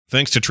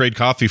Thanks to Trade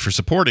Coffee for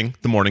supporting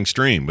the morning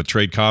stream. With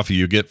Trade Coffee,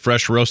 you get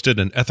fresh roasted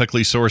and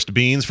ethically sourced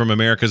beans from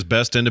America's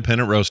best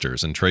independent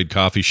roasters, and Trade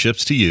Coffee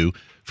ships to you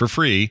for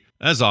free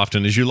as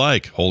often as you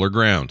like, whole or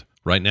ground.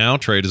 Right now,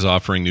 Trade is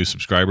offering new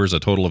subscribers a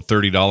total of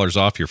 $30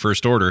 off your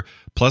first order,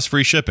 plus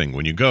free shipping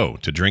when you go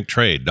to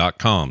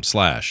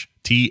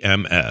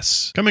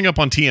drinktrade.com/TMS. Coming up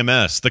on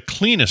TMS, the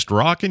cleanest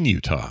rock in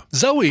Utah.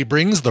 Zoe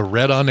brings the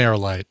red on air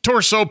light.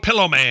 Torso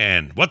Pillow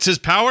Man. What's his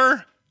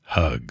power?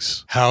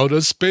 Hugs. How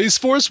does Space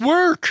Force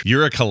work?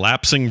 You're a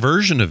collapsing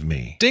version of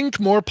me. Dink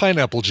more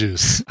pineapple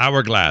juice.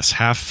 Hourglass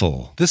half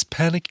full. This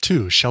panic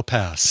too shall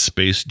pass.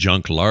 Space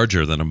junk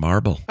larger than a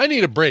marble. I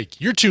need a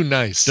break. You're too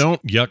nice.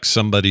 Don't yuck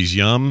somebody's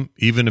yum,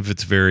 even if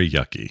it's very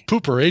yucky.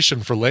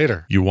 Pooperation for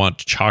later. You want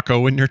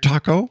Choco in your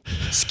taco?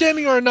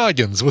 Scanning our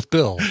noggins with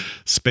Bill.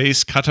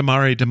 Space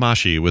Katamari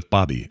Damashi with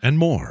Bobby, and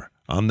more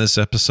on this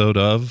episode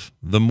of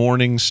The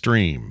Morning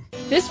Stream.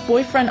 This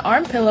boyfriend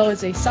arm pillow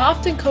is a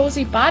soft and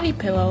cozy body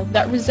pillow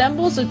that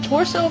resembles the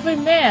torso of a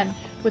man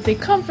with a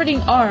comforting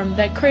arm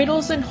that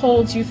cradles and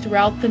holds you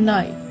throughout the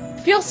night.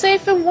 Feel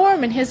safe and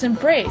warm in his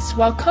embrace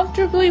while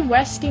comfortably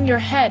resting your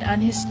head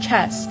on his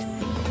chest.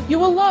 You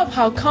will love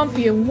how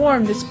comfy and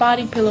warm this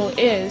body pillow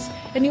is,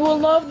 and you will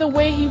love the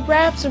way he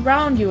wraps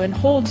around you and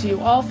holds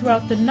you all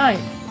throughout the night.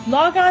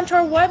 Log on to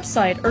our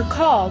website or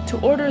call to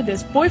order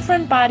this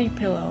boyfriend body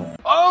pillow.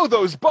 Oh,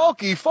 those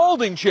bulky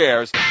folding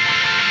chairs!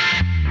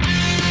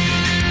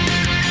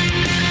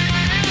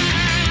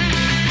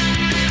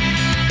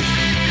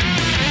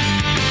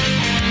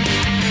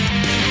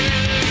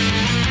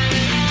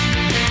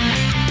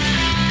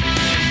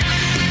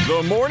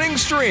 The Morning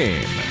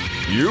Stream.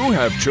 You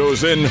have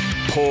chosen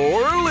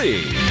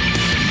poorly.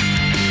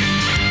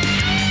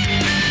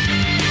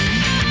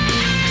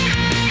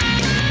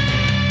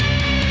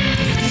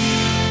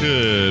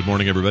 Good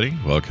morning, everybody.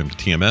 Welcome to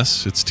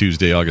TMS. It's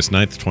Tuesday, August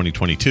 9th,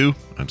 2022.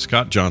 I'm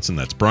Scott Johnson.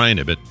 That's Brian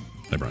Ibbett.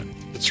 Hi, Brian.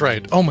 That's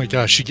right. Oh my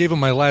gosh, she gave him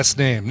my last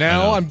name.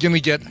 Now I'm going to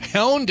get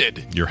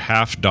hounded. You're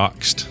half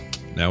doxed.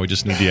 Now we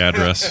just need the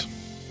address.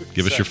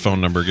 Give us your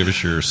phone number. Give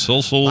us your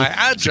social My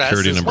address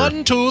security is number.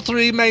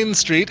 123 Main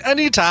Street,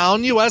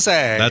 Anytown,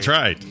 USA. That's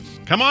right.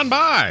 Come on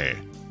by.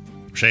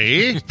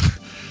 See?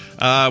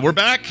 We're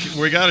back.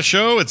 We got a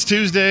show. It's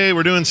Tuesday.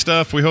 We're doing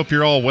stuff. We hope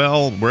you're all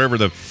well, wherever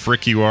the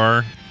frick you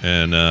are.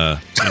 And,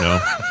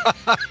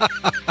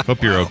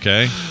 hope you're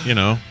okay.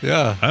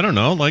 Yeah. I don't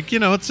know. Like,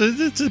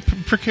 it's a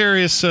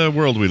precarious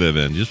world we live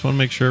in. Just want to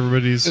make sure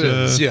everybody's, It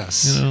is,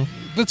 yes.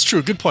 That's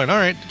true. Good point. All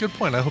right. Good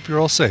point. I hope you're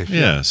all safe.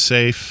 Yeah,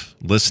 safe,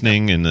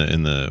 listening in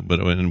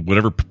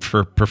whatever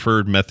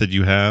preferred method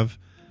you have.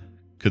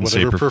 Couldn't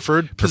Whatever say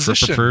preferred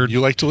position you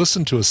like to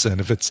listen to us in.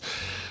 If it's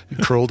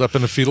curled up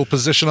in a fetal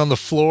position on the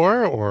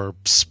floor or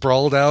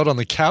sprawled out on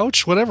the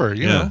couch, whatever,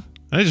 you know.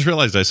 I just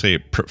realized I say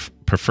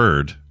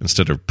preferred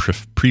instead of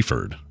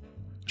preferred.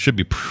 Should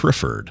be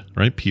preferred,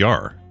 right?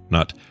 PR,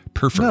 not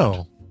preferred.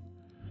 No.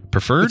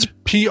 Preferred? It's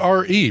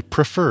PRE,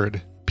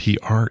 preferred.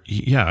 PRE.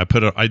 Yeah,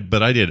 but I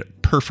did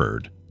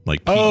preferred,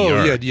 like PER.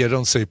 Oh, yeah,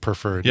 don't say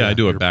preferred. Yeah, I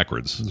do it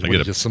backwards. I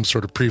get just some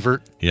sort of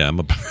prevert. Yeah, I'm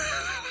a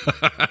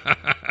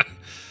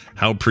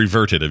How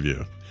preverted of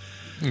you.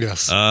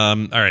 Yes. All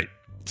right.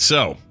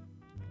 So, I'm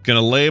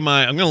gonna lay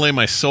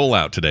my soul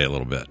out today a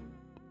little bit.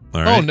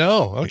 All right. Oh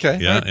no. Okay.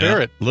 Yeah, right,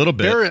 bear it. A little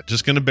bit. Bear it.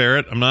 Just gonna bear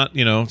it. I'm not.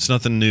 It's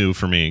nothing new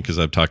for me because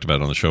I've talked about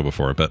it on the show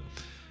before. But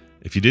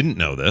if you didn't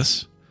know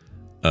this,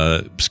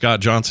 Scott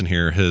Johnson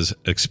here has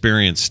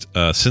experienced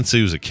since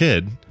he was a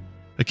kid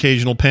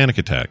occasional panic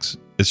attacks.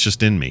 It's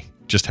just in me.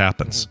 It just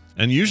happens,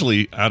 and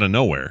usually out of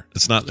nowhere.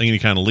 It's not any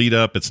kind of lead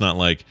up. It's not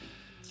like.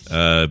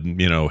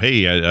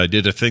 Hey, I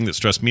did a thing that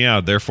stressed me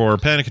out, therefore a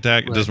panic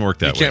attack. It doesn't work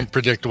that way. You can't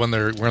predict when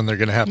they're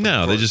going to happen.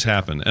 No, they just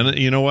happen. And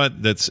you know what?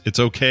 It's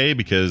okay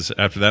because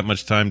after that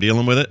much time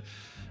dealing with it,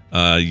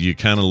 you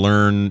kind of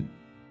learn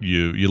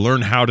you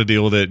learn how to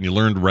deal with it and you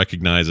learn to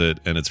recognize it,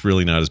 and it's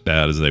really not as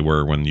bad as they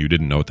were when you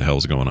didn't know what the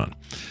hell's going on.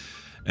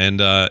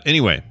 And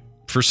anyway,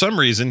 for some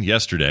reason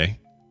yesterday,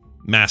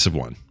 massive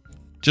one.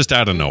 Just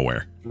out of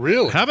nowhere.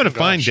 Really? Having a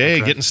fine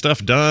day, getting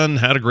stuff done,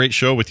 had a great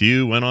show with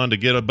you, went on to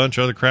get a bunch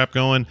of other crap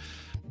going.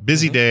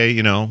 Busy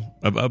day,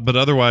 but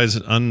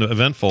otherwise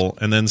uneventful.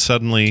 And then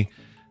suddenly,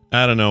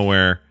 out of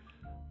nowhere,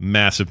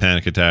 massive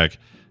panic attack.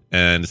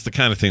 And it's the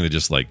kind of thing that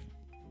just like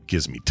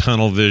gives me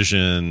tunnel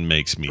vision,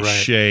 makes me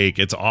shake.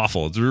 It's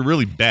awful. It's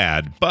really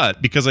bad.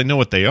 But because I know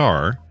what they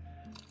are,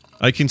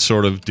 I can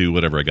sort of do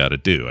whatever I got to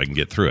do. I can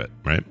get through it,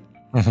 right?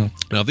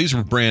 Mm-hmm. Now, if these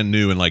were brand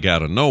new and like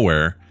out of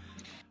nowhere,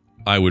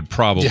 I would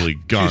probably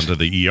gone to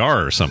the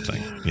ER or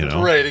something,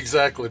 Right,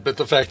 exactly. But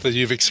the fact that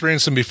you've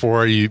experienced them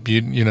before, you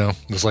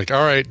it's like,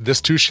 all right,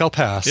 this too shall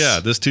pass. Yeah,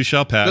 this too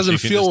shall pass. It doesn't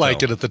feel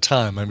like it at the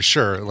time, I'm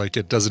sure. Like,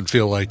 it doesn't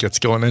feel like it's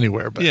going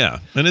anywhere. But yeah,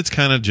 and it's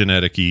kind of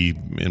genetic-y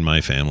in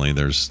my family.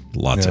 There's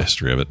lots of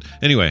history of it.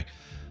 Anyway,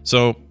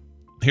 so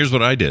here's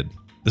what I did.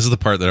 This is the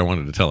part that I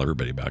wanted to tell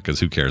everybody about, because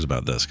who cares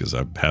about this? Because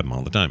I have them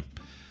all the time.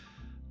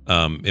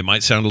 It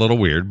might sound a little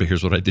weird, but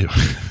here's what I do.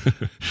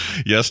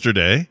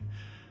 Yesterday,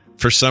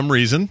 for some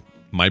reason,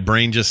 my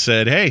brain just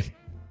said, hey,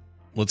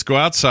 let's go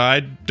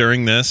outside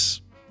during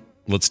this.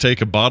 Let's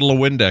take a bottle of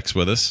Windex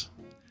with us,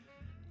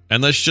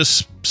 and let's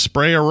just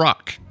spray a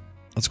rock.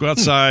 Let's go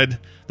outside.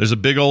 There's a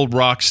big old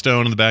rock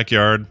stone in the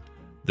backyard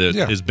that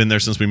has been there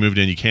since we moved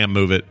in. You can't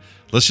move it.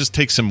 Let's just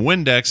take some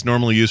Windex,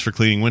 normally used for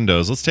cleaning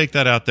windows. Let's take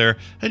that out there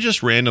and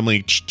just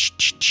randomly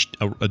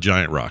a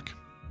giant rock.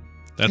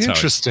 That's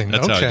interesting.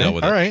 How I dealt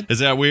with it. All right. Is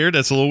that weird?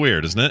 That's a little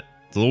weird, isn't it?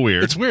 It's a little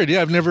weird. It's weird.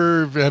 Yeah, I've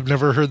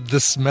never heard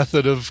this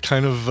method of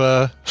kind of.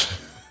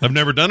 I've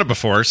never done it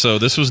before, so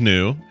this was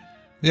new.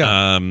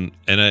 Yeah. And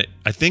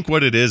I think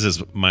what it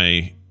is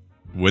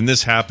when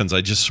this happens,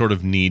 I just sort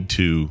of need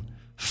to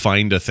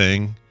find a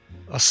thing.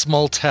 A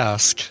small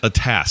task. A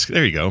task.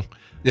 There you go.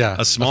 Yeah.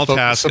 A small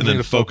task and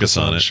then focus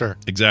on it. Sure.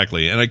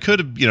 Exactly. And I could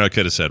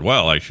have said,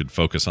 well, I should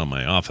focus on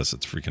my office.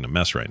 It's freaking a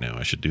mess right now.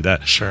 I should do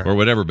that. Sure. Or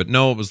whatever. But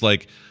no, it was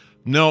like,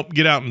 nope,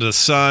 get out into the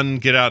sun,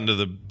 get out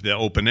into the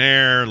open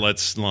air.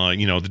 Let's,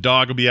 the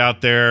dog will be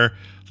out there.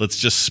 Let's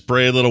just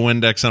spray a little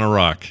Windex on a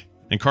rock.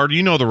 And Carter,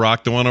 you know the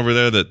rock, the one over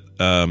there that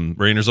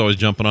Rainer's always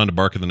jumping on to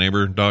bark at the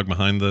neighbor dog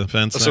behind the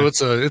fence. So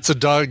it's a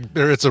dog,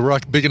 or it's a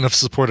rock big enough to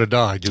support a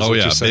dog. Oh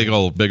yeah, big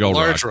old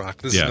large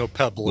rock. This is no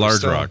pebble.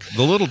 Large rock.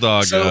 The little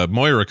dog,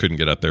 Moira couldn't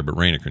get up there, but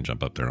Rainer can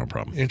jump up there, no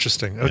problem.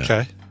 Interesting.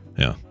 Okay.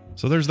 Yeah.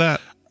 So there's that.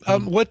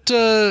 What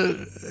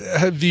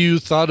have you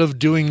thought of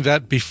doing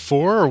that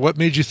before, or what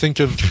made you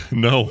think of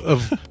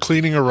of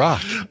cleaning a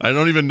rock? I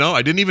don't even know.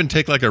 I didn't even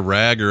take like a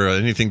rag or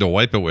anything to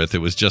wipe it with. It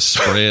was just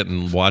spray it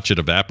and watch it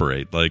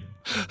evaporate. Like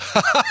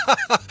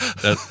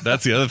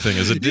that's the other thing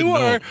is it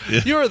didn't.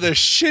 You are the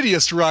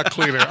shittiest rock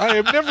cleaner. I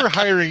am never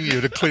hiring you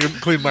to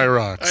clean my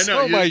rocks. I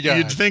know. Oh my God.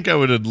 You'd think I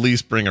would at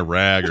least bring a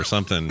rag or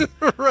something.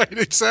 Right.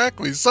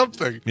 Exactly.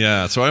 Something.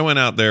 Yeah. So I went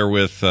out there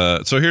with.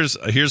 So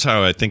here's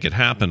how I think it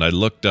happened. I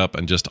looked up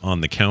and just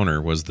on the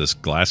counter was this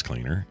glass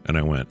cleaner, and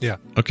I went,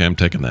 okay, I'm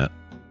taking that,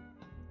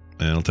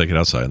 and I'll take it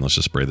outside and let's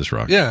just spray this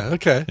rock. Yeah.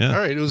 Okay. Yeah. All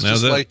right. It was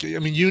just like, I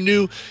mean, you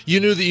knew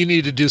that you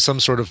needed to do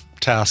some sort of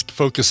task,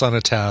 focus on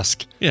a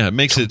task. Yeah. It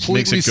makes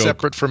completely it go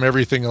separate from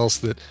everything else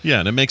that. Yeah,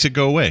 and it makes it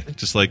go away.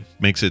 Just like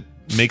makes it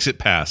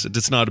pass.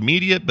 It's not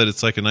immediate, but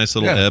it's like a nice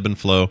little ebb and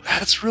flow.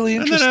 That's really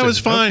interesting. And then I was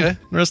fine. Okay.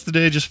 The rest of the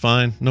day, just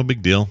fine. No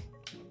big deal.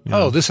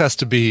 Oh, this has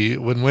to be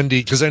when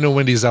Wendy, because I know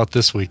Wendy's out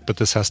this week, but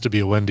this has to be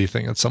a Wendy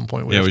thing at some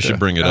point. We should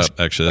bring it up.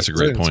 Actually, that's a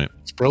great point.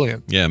 It's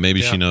brilliant. Yeah,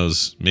 maybe she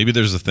knows. Maybe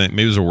there's a thing.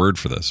 Maybe there's a word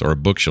for this, or a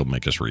book she'll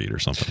make us read, or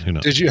something. Who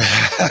knows? Did you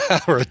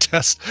or a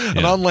test,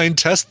 an online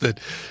test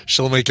that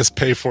she'll make us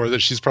pay for that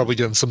she's probably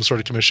getting some sort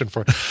of commission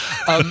for?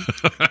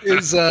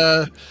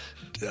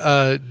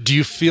 Do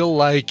you feel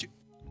like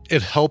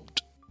it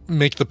helped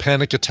make the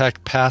panic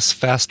attack pass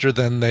faster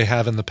than they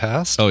have in the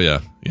past? Oh yeah,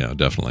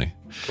 definitely.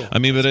 Cool. I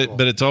mean,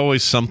 but it's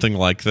always something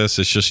like this.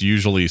 It's just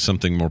usually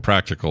something more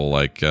practical.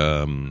 Like,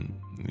 I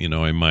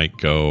might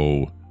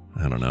go,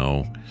 I don't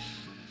know.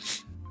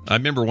 I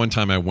remember one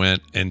time I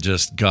went and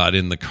just got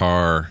in the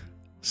car,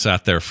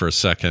 sat there for a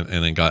second,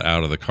 and then got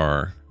out of the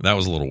car. That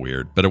was a little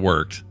weird, but it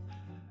worked.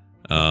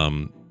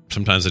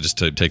 Sometimes I just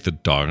take the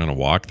dog on a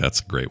walk.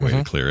 That's a great way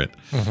to clear it.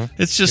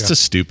 It's just a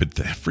stupid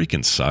thing. It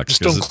freaking sucks.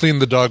 Just don't clean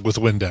the dog with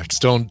Windex.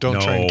 Don't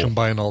try and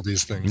combine all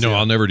these things. No,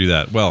 I'll never do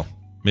that. Well,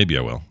 maybe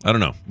I will. I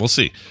don't know. We'll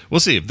see.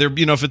 If they're,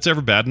 if it's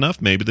ever bad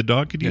enough, maybe the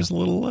dog could use a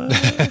little.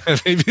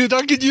 Maybe the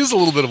dog could use a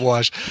little bit of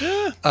wash.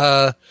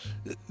 Yeah.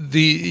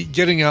 The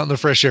getting out in the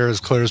fresh air, as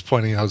Claire's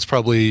pointing out, is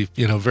probably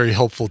very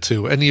helpful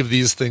too. Any of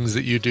these things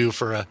that you do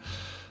for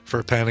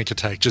a panic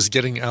attack, just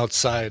getting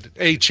outside,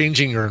 A,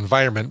 changing your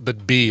environment,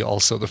 but B,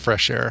 also the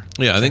fresh air.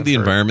 Yeah, I think the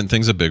environment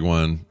thing's a big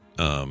one.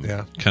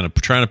 Kind of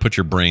trying to put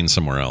your brain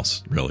somewhere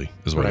else, really,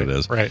 is what it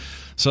is. Right.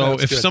 So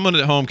if someone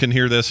at home can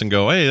hear this and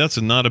go, hey,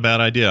 that's not a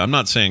bad idea. I'm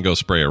not saying go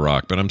spray a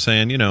rock, but I'm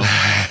saying,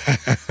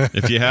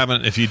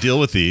 if you deal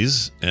with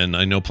these, and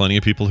I know plenty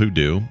of people who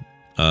do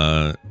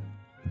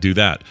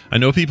that. I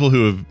know people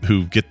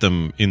who get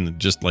them in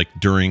just like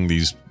during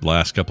these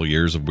last couple of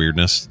years of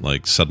weirdness,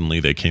 like suddenly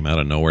they came out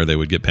of nowhere, they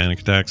would get panic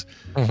attacks,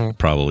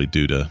 probably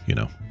due to,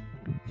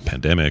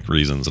 pandemic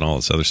reasons and all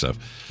this other stuff.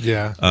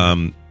 Yeah.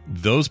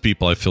 Those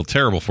people I feel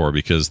terrible for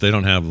because they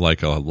don't have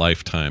like a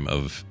lifetime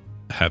of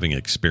having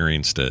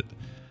experienced it.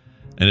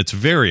 And it's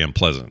very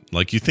unpleasant.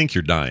 Like you think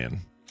you're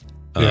dying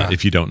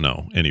if you don't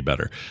know any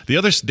better. The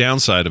other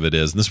downside of it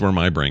is, and this is where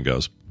my brain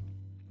goes,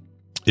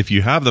 if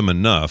you have them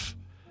enough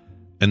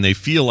and they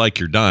feel like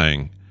you're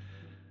dying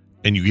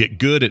and you get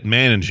good at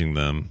managing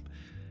them,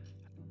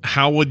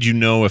 how would you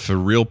know if a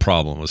real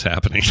problem was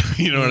happening?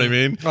 You know what I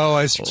mean? Oh,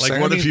 I see.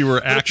 Like, what if you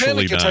were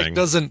actually dying?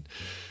 Doesn't.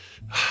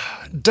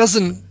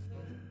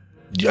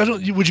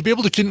 Would you be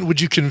able to?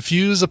 Would you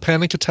confuse a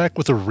panic attack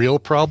with a real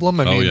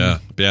problem? I mean, yeah,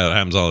 that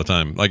happens all the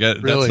time. Like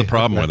that's the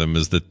problem with them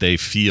is that they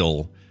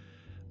feel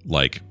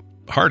like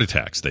heart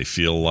attacks. They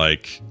feel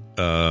like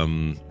you're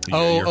passing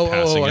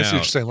I see what out.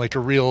 you're saying. Like a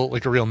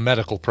real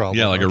medical problem.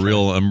 Yeah, like a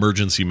real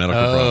emergency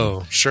medical problem.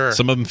 Oh, sure.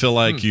 Some of them feel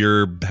like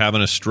you're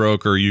having a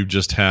stroke, or you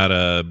just had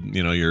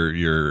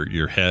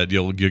your head.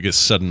 You'll get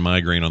sudden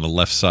migraine on the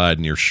left side,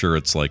 and you're sure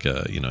it's like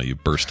you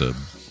burst a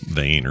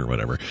vein or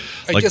whatever.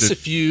 I guess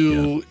if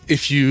you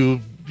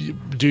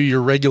do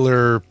your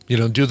regular,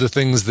 do the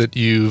things that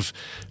you've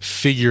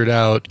figured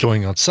out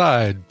going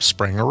outside,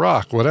 spraying a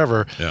rock,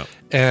 whatever,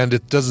 and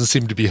it doesn't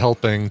seem to be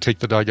helping, take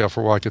the dog out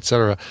for a walk,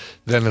 etc.,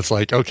 then it's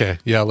like, okay,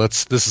 yeah,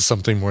 this is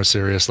something more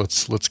serious.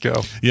 Let's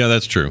go. Yeah,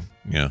 that's true.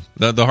 Yeah.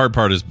 The hard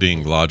part is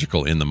being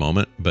logical in the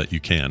moment, but you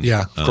can.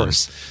 Yeah, of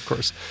course.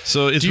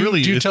 So it's do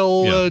you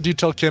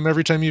tell Kim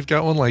every time you've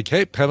got one, like,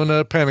 hey, having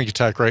a panic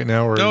attack right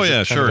now? Or oh,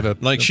 yeah, sure.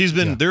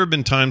 There have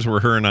been times where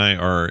her and I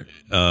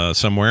are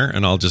somewhere,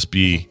 and I'll just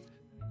be,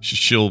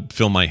 she'll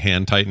feel my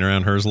hand tighten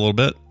around hers a little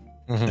bit,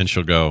 and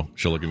she'll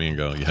look at me and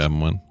go, you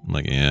having one? I'm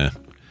like, yeah.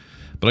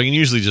 But I can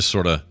usually just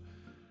sort of,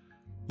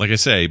 like I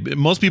say,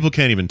 most people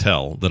can't even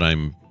tell that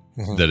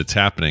that it's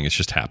happening. It's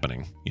just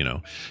happening,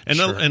 And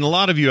and a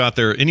lot of you out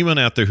there, anyone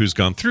out there who's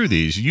gone through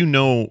these, you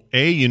know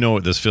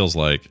what this feels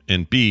like,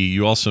 and B,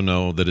 you also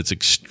know that it's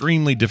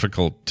extremely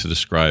difficult to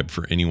describe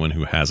for anyone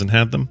who hasn't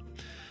had them.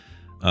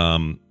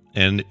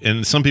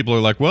 And some people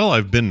are like, well,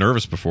 I've been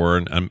nervous before,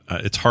 and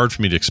it's hard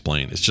for me to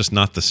explain. It's just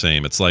not the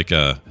same. It's like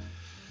I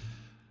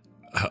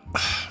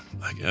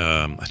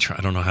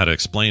don't know how to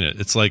explain it.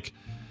 It's like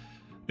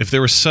if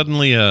there was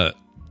suddenly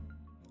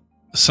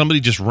somebody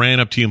just ran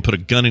up to you and put a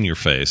gun in your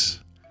face,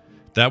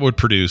 that would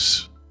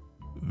produce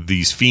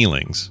these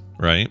feelings,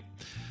 right?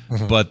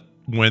 But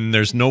when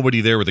there's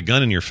nobody there with a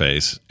gun in your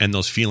face and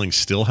those feelings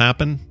still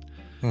happen,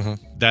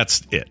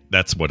 that's it.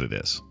 That's what it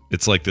is.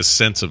 It's like this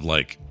sense of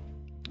like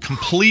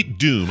complete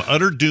doom,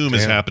 utter doom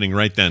is happening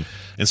right then.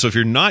 And so if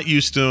you're not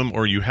used to them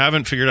or you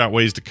haven't figured out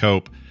ways to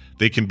cope,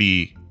 they can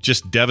be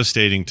just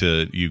devastating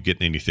to you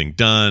getting anything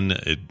done.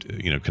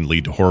 It can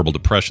lead to horrible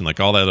depression, like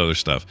all that other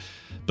stuff.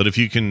 But if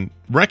you can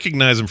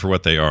recognize them for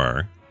what they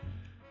are,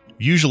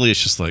 usually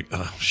it's just like,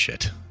 oh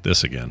shit,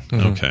 this again.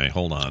 Okay,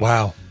 hold on.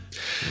 Wow.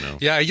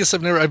 Yeah, I guess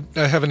I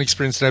haven't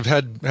experienced it.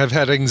 I've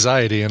had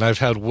anxiety, and I've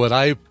had what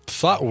I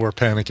thought were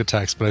panic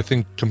attacks, but I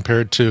think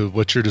compared to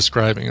what you're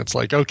describing, it's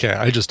like, okay,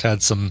 I just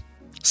had some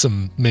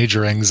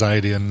major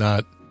anxiety and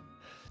not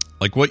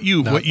like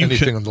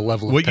anything on the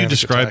level of what you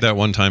described attack. That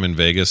one time in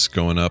Vegas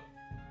going up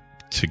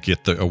to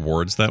get the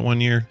awards that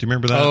one year. Do you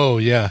remember that? Oh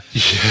yeah.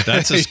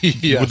 That's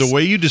yes. The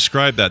way you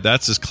described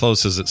that's as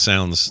close as it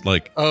sounds.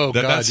 Like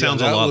that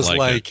sounds a lot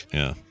like it.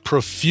 Yeah.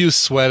 Profuse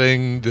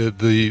sweating,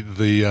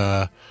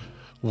 the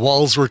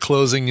walls were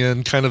closing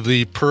in, kind of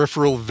the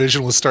peripheral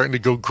vision was starting to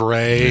go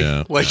gray.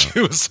 Yeah,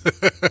 it was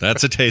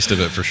that's a taste of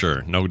it for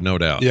sure. No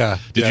doubt. Yeah.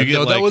 Did you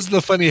get that was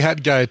the funny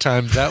hat guy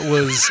time. That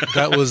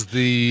was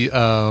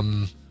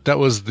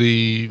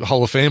the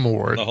Hall of Fame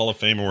award. The Hall of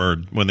Fame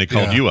award when they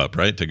called you up,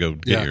 right? To go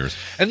get yours.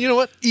 And you know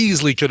what?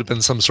 Easily could have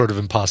been some sort of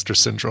imposter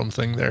syndrome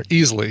thing there.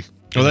 Easily.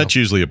 Well, that's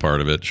usually a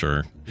part of it,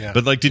 sure. Yeah.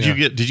 But like did you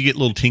get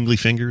little tingly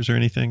fingers or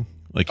anything?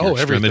 Like your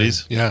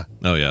extremities? Everything.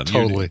 Yeah. Oh yeah.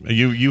 Totally.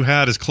 You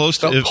had as close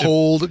to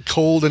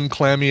cold and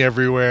clammy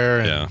everywhere.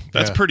 And,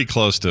 that's pretty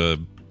close to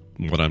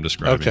what I'm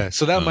describing. Okay,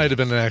 so that might have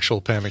been an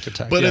actual panic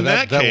attack. But in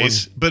that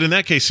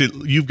case,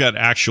 you've got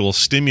actual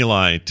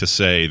stimuli to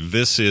say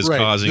this is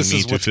causing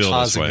me to feel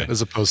this way,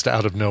 as opposed to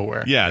out of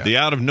nowhere. Yeah, the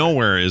out of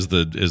nowhere is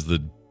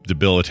the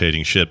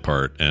debilitating shit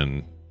part,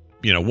 and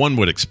one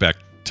would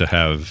expect to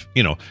have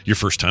your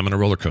first time on a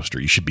roller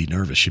coaster. You should be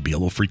nervous, should be a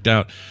little freaked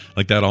out.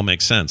 Like that all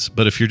makes sense.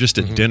 But if you're just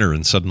at dinner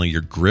and suddenly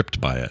you're gripped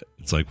by it,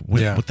 it's like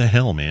what the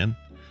hell, man?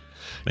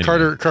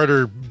 Anyway.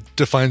 Carter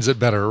defines it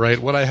better, right?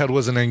 What I had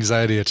was an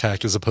anxiety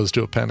attack as opposed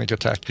to a panic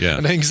attack. Yeah.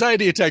 An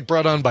anxiety attack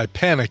brought on by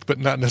panic, but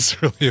not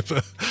necessarily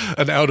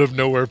an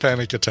out-of-nowhere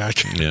panic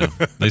attack. Yeah.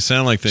 They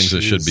sound like things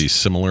that should be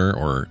similar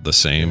or the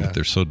same, but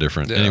they're so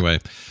different. Yeah. Anyway,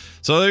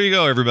 so there you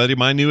go, everybody.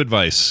 My new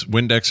advice.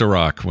 Windex a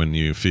rock when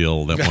you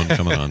feel that one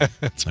coming on.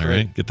 That's all great.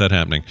 Right? Get that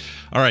happening.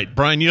 All right,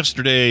 Brian,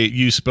 yesterday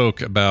you spoke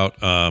about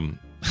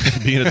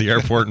being at the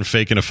airport and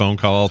faking a phone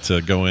call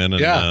to go in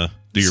and...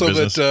 do your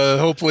business. That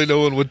hopefully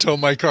no one would tow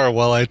my car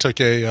while I took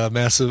a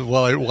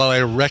while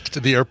I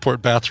wrecked the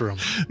airport bathroom.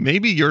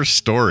 Maybe your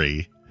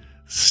story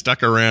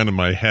stuck around in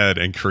my head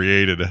and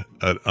created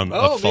a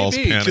false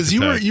panic because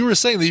attack. you were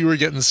saying that you were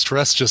getting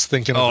stressed just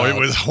thinking. Oh, about it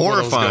was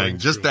horrifying.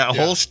 Just that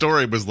whole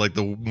story was like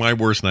my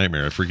worst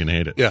nightmare. I freaking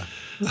hate it. Yeah.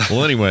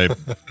 Well, anyway,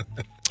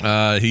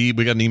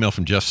 we got an email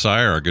from Jeff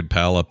Sire, our good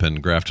pal up in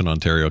Grafton,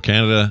 Ontario,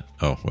 Canada.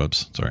 Oh,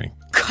 whoops, sorry.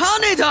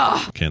 Canada!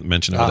 Can't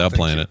mention it without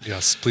playing it.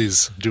 Yes,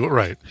 please do it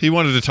right. He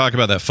wanted to talk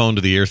about that phone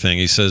to the ear thing.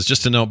 He says,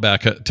 just to note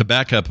back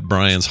up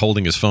Brian's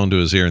holding his phone to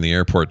his ear in the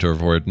airport to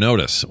avoid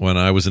notice. When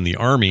I was in the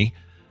Army,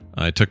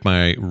 I took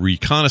my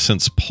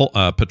reconnaissance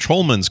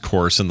patrolman's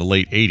course in the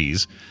late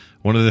 80s.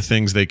 One of the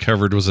things they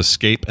covered was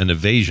escape and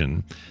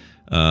evasion.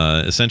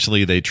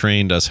 Essentially, they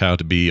trained us how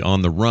to be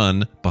on the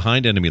run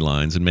behind enemy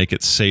lines and make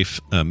it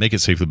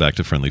safely back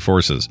to friendly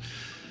forces.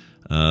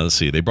 Let's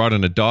see. They brought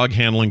in a dog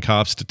handling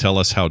cops to tell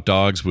us how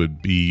dogs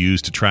would be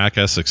used to track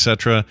us,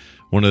 etc.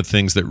 One of the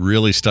things that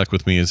really stuck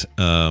with me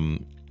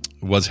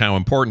was how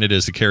important it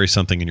is to carry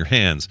something in your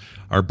hands.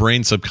 Our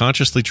brains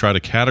subconsciously try to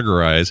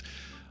categorize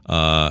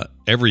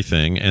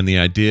everything, and the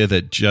idea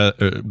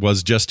that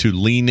was just to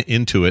lean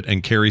into it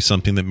and carry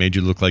something that made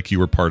you look like you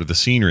were part of the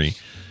scenery.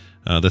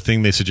 The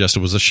thing they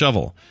suggested was a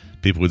shovel.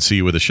 People would see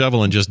you with a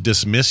shovel and just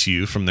dismiss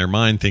you from their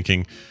mind,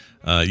 thinking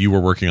you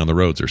were working on the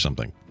roads or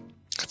something.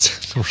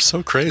 We're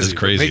so crazy. It's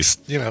crazy.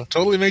 It makes,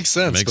 totally makes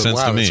sense. Makes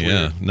sense to me.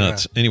 Yeah, weird.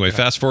 nuts. Yeah. Anyway,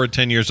 fast forward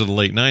 10 years to the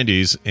late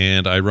 90s,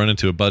 and I run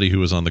into a buddy who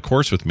was on the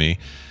course with me.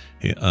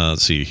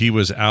 He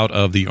was out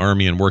of the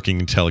Army and working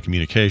in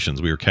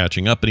telecommunications. We were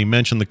catching up, and he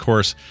mentioned the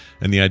course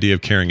and the idea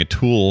of carrying a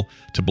tool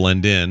to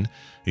blend in.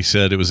 He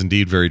said it was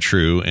indeed very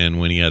true, and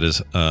when he had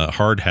his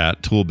hard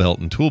hat, tool belt,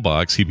 and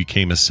toolbox, he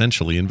became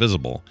essentially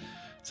invisible.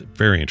 It's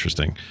very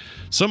interesting.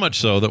 So much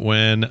so that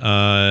when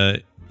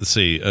when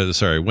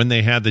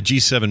they had the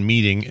G7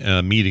 meeting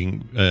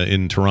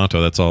in Toronto,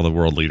 that's all the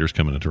world leaders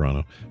coming to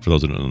Toronto, for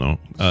those who don't know.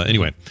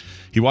 Anyway,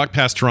 he walked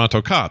past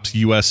Toronto cops,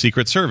 U.S.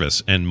 Secret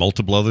Service, and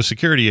multiple other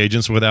security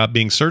agents without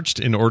being searched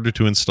in order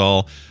to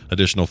install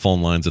additional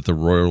phone lines at the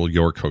Royal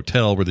York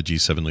Hotel where the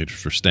G7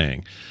 leaders were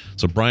staying.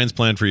 So Brian's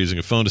plan for using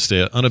a phone to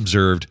stay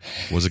unobserved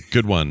was a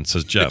good one,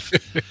 says Jeff.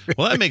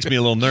 Well, that makes me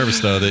a little nervous,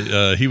 though,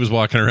 that he was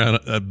walking around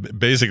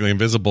basically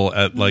invisible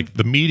at like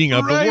the meeting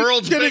of the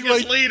world's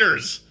biggest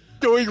leaders.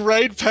 Going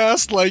right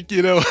past, I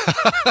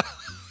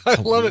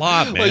love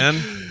it. Man.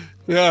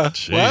 Yeah.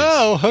 Jeez.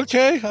 Wow.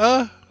 Okay.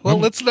 Well,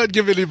 let's not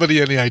give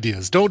anybody any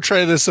ideas. Don't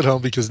try this at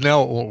home because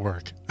now it won't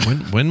work.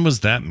 When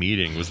was that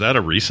meeting? Was that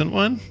a recent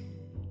one?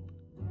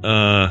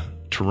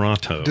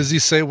 Toronto. Does he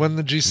say when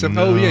the G7?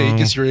 No. Oh, yeah. I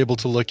guess you're able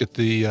to look at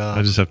the.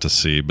 I just have to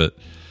see, but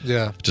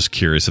yeah, just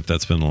curious if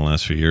that's been in the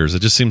last few years. It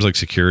just seems like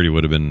security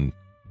would have been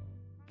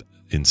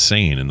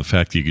insane, and the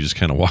fact that you could just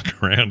kind of walk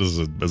around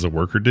as a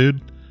worker dude.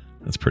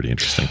 That's pretty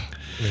interesting.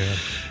 Yeah.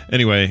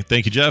 Anyway,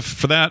 thank you, Jeff,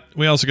 for that.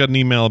 We also got an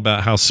email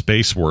about how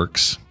space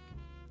works.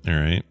 All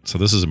right. So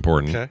this is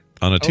important. Okay.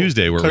 On a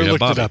Tuesday where Claire we have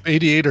looked Bobby. it up.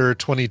 88 or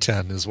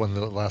 2010 is when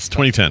the last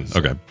time.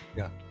 2010. Okay.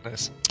 Yeah.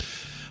 Nice.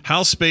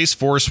 How Space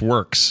Force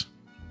works.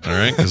 All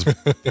right.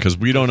 Because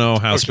we don't know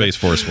how Space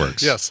Force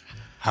works. Yes.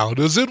 How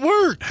does it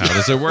work? How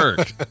does it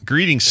work?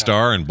 Greetings,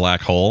 star and black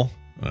hole.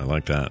 I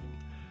like that.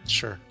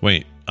 Sure.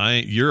 Wait,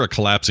 you're a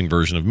collapsing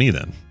version of me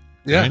then.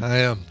 Yeah, right? I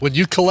am. When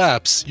you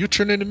collapse, you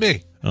turn into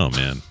me. Oh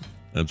man,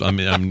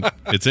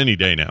 it's any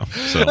day now.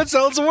 So that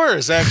sounds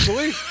worse,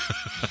 actually.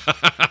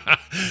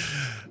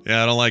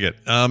 Yeah, I don't like it.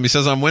 He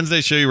says on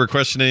Wednesday's show you were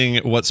questioning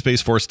what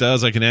Space Force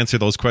does. I can answer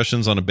those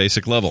questions on a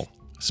basic level.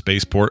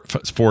 Space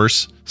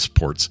Force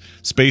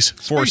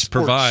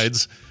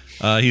provides.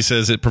 He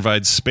says it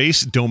provides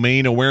space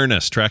domain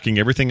awareness, tracking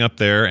everything up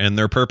there and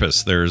their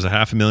purpose. There's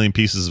 500,000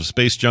 pieces of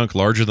space junk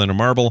larger than a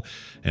marble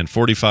and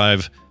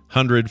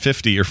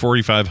 4,550 or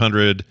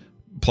 4,500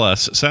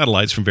 plus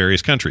satellites from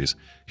various countries.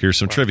 Here's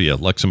some trivia.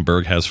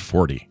 Luxembourg has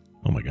 40.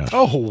 Oh, my gosh.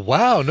 Oh,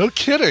 wow. No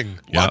kidding.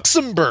 Yeah.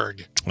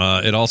 Luxembourg.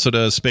 It also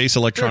does space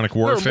electronic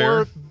warfare. There are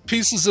more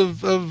pieces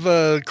of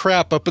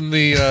crap up in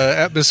the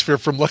atmosphere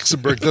from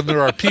Luxembourg than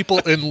there are people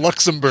in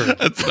Luxembourg.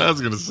 That's what I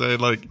was going to say.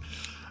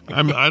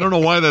 I don't know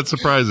why that's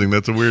surprising.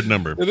 That's a weird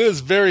number. It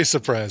is very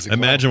surprising.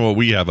 Imagine what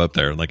we have up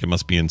there. It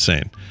must be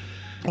insane.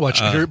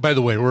 Watch here. By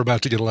the way, we're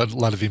about to get a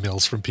lot of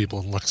emails from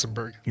people in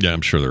Luxembourg. Yeah,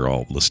 I'm sure they're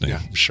all listening.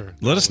 Yeah, I'm sure.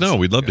 Let us know.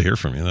 We'd love to hear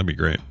from you. That'd be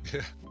great.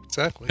 Yeah,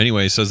 exactly.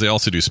 Anyway, he says they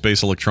also do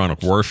space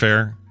electronic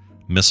warfare,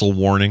 missile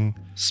warning.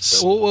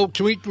 Well,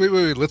 can we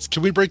wait?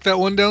 Can we break that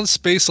one down?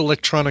 Space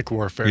electronic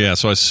warfare. Yeah,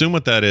 so I assume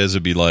what that is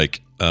would be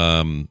like,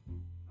 via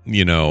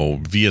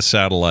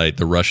satellite,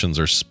 the Russians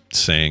are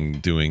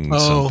doing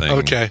something.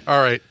 Okay. All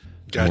right.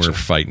 Gotcha. And we're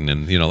fighting,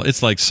 and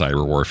it's like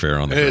cyber warfare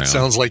on the ground. It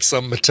sounds like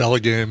some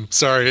Mattel game.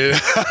 Sorry.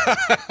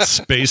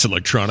 Space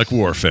electronic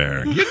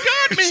warfare. You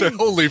got me.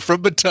 Only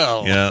from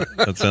Mattel. Yeah,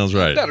 that sounds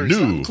right.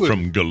 New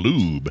from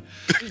Galoob.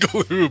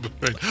 Galoob.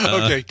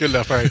 Right. Okay, good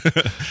enough. All right.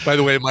 By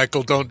the way,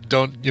 Michael, don't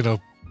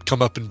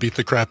come up and beat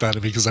the crap out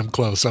of me because I'm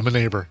close. I'm a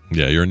neighbor.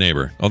 Yeah, you're a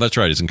neighbor. Oh, that's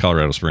right. He's in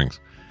Colorado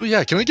Springs. Well,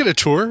 yeah, can I get a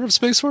tour of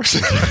Space Force?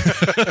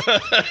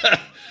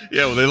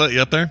 Yeah, will they let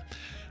you up there?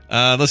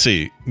 Let's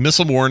see.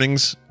 Missile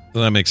warnings.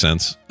 That makes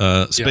sense.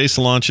 Space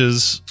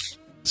launches,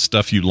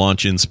 stuff you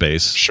launch in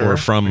space or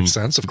from makes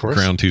sense, of course.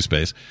 Ground to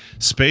space.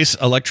 Space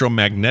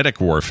electromagnetic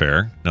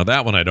warfare. Now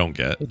that one I don't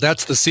get.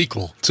 That's the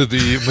sequel to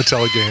the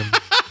Mattel game.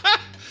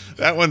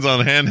 That one's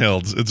on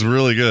handhelds. It's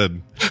really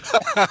good.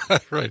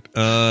 Right.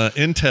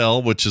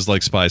 Intel, which is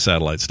like spy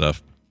satellite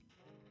stuff.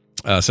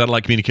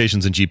 Satellite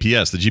communications and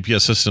GPS. The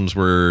GPS systems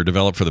were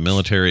developed for the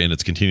military, and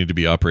it's continued to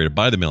be operated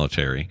by the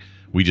military.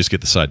 We just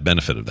get the side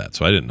benefit of that.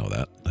 So I didn't know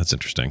that. That's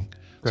interesting.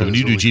 So when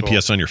you do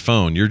GPS on your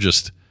phone, you're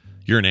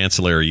an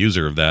ancillary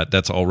user of that.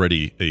 That's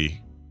already we're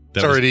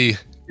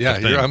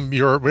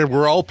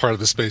all part of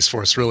the Space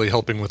Force, really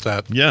helping with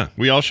that. Yeah,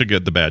 we all should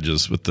get the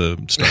badges with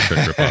the Star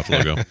Trek ripoff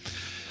logo.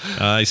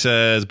 He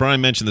says,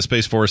 Brian mentioned the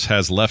Space Force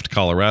has left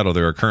Colorado.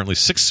 There are currently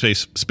 6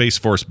 Space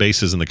Force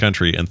bases in the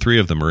country, and 3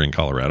 of them are in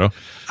Colorado.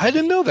 I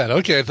didn't know that.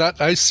 Okay,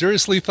 I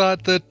seriously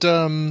thought that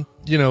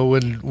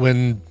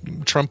when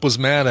Trump was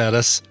mad at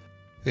us,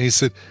 and he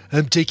said,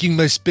 I'm taking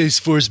my Space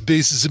Force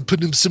bases and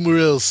putting them somewhere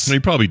else. He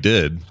probably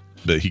did,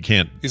 but he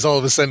can't. He's all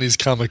of a sudden he's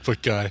comic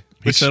book guy,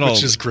 which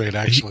is great,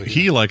 actually.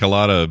 He like a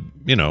lot of,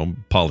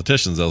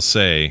 politicians, they'll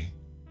say,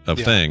 a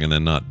thing and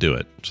then not do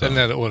it. So And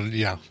then it would,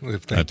 yeah.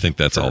 I think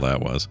that's all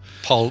that was.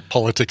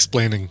 Politics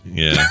explaining.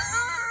 Yeah.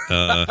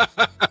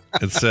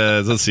 It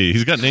says, let's see,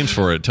 he's got names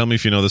for it. Tell me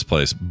if you know this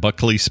place.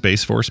 Buckley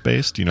Space Force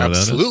Base. Do you know what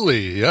that is?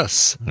 Absolutely,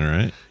 yes. All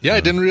right. Yeah, I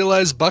didn't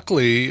realize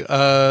Buckley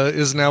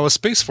is now a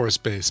Space Force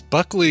base.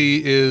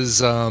 Buckley is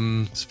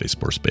Space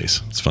Force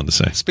Base. It's fun to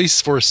say.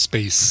 Space Force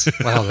Space.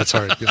 Wow, that's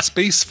hard. Yeah,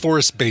 Space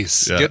Force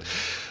Base. Yeah. Get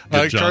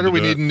John Carter, to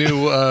we do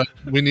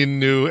need a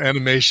new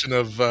animation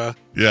of.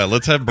 Yeah,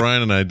 let's have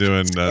Brian and I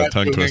doing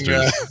tongue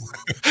twisters.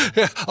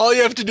 All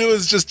you have to do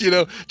is just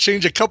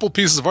change a couple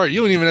pieces of art. You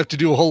don't even have to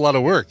do a whole lot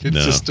of work. It's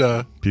just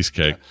piece of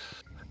cake.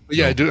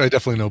 Yeah, I do. I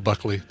definitely know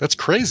Buckley. That's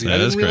crazy. That I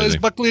didn't is realize crazy.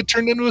 Buckley had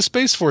turned into a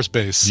Space Force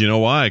base. You know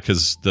why?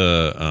 Because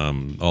the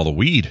all the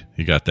weed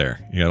you got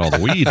there. You got all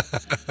the weed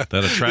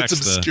that attracts.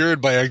 It's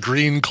obscured by a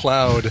green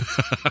cloud.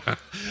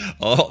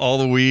 all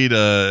the weed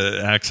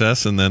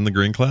access, and then the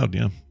green cloud.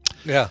 Yeah.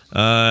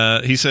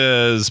 Yeah. He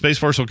says Space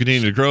Force will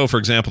continue to grow. For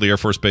example, the Air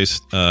Force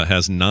Base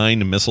has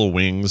 9 missile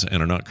wings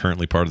and are not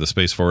currently part of the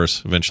Space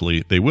Force.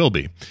 Eventually, they will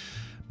be.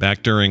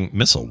 Back during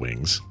missile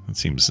wings, that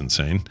seems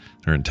insane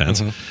or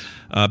intense.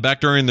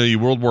 Back during the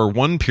World War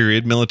I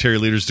period, military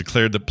leaders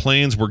declared that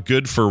planes were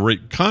good for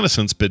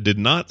reconnaissance, but did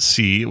not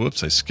see.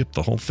 Whoops, I skipped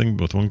the whole thing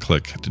with one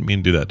click. I didn't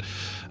mean to do that.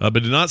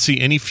 But did not see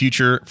any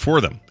future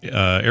for them.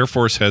 Air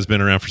Force has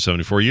been around for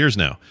 74 years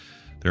now.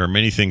 There are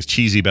many things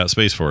cheesy about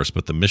Space Force,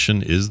 but the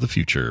mission is the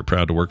future.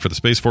 Proud to work for the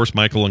Space Force,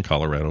 Michael in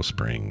Colorado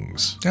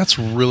Springs. That's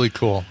really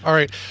cool. All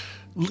right.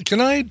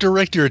 Can I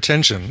direct your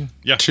attention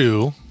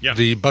to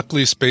the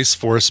Buckley Space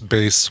Force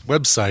Base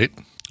website?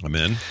 I'm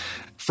in.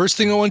 First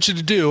thing I want you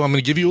to do, I'm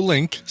going to give you a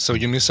link, so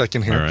give me a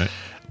second here. All right.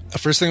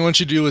 First thing I want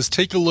you to do is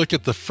take a look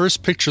at the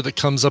first picture that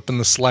comes up in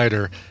the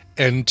slider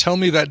and tell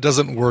me that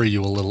doesn't worry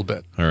you a little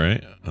bit. All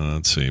right.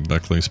 Let's see.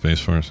 Buckley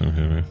Space Force.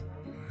 Okay.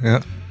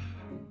 Yeah.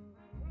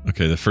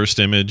 Okay, the first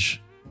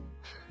image.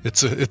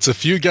 It's a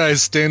few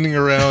guys standing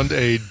around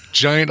a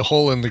giant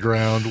hole in the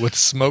ground with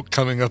smoke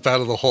coming up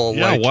out of the hole.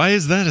 Yeah, why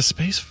is that a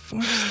Space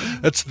Force thing?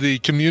 That's the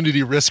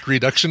Community Risk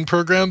Reduction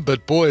Program,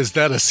 but boy, is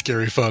that a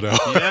scary photo.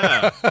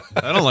 Yeah.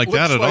 I don't like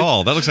that at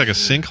all. That looks like a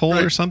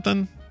sinkhole or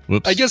something.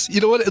 Whoops. I guess, you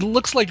know what? It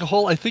looks like a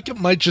hole. I think it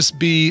might just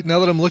be, now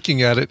that I'm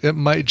looking at it, it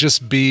might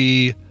just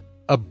be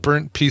a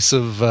burnt piece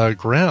of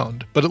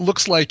ground. But it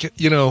looks like,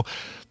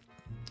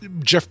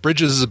 Jeff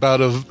Bridges is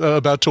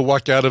about to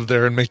walk out of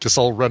there and make us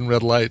all run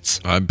red lights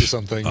or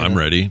something. I'm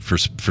ready for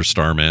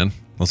Starman.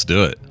 Let's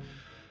do it.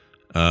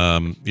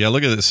 Yeah,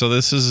 look at this. So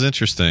this is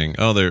interesting.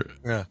 Oh, they're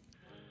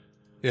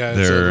it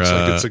looks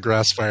like it's a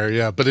grass fire.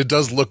 Yeah, but it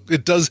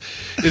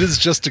is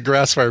just a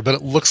grass fire, but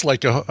it looks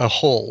like a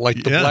hole.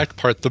 Like the black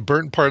part, the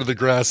burnt part of the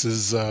grass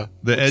is the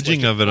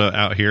edging of it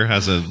out here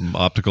has an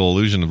optical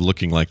illusion of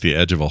looking like the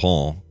edge of a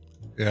hole.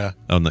 Yeah,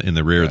 in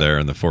the rear there,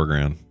 in the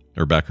foreground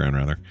or background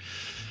rather.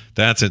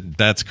 That's it.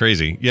 That's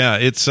crazy. Yeah,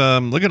 it's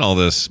look at all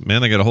this,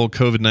 man. They got a whole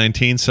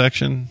COVID-19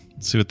 section.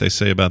 Let's see what they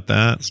say about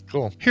that. That's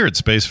cool. Here at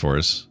Space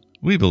Force,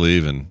 we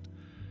believe in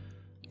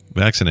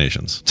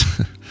vaccinations.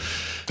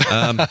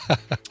 All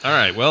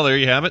right. Well, there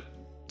you have it.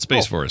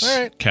 Space Force. All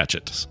right. Catch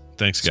it.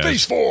 Thanks, guys.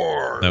 Space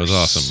Force. That was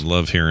awesome.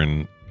 Love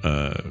hearing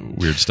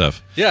weird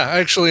stuff. Yeah,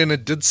 actually, and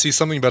it did see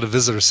something about a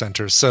visitor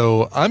center.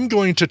 So I'm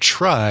going to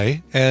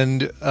try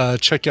and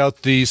check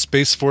out the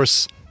Space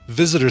Force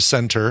Visitor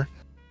Center.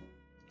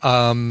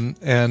 And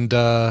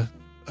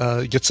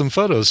get some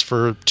photos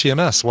for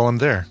TMS while I'm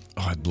there.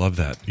 Oh, I'd love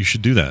that. You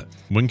should do that.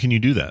 When can you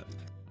do that?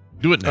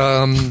 Do it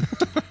now.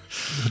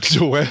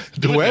 Do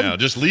it now.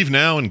 Just leave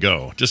now and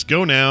go. Just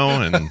go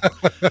now and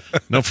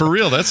no, for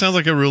real. That sounds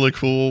like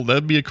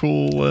that'd be a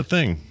cool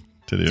thing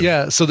to do.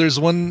 Yeah. So there's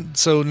one.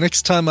 So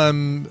next time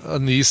I'm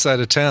on the east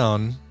side of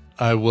town,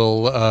 I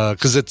will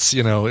because it's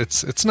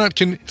not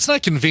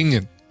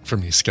convenient for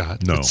me,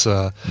 Scott. No.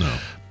 No.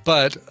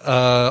 But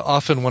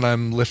often when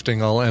I'm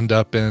lifting, I'll end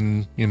up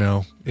in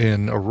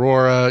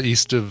Aurora,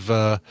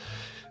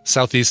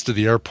 southeast of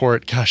the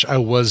airport. Gosh, I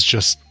was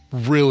just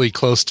really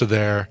close to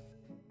there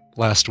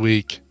last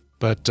week.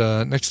 But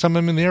next time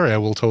I'm in the area, I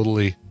will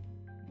totally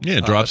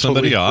drop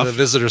somebody off. The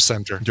visitor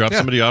center. Drop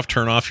somebody off,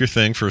 turn off your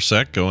thing for a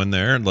sec, go in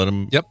there and let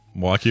them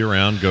walk you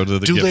around, go to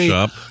the gift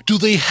shop. Do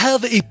they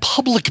have a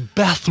public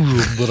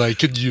bathroom that I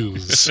could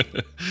use?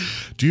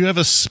 Do you have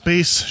a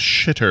space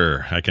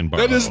shitter I can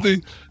borrow?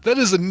 That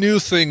is a new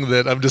thing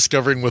that I'm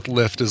discovering with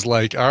Lyft is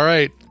like, all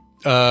right,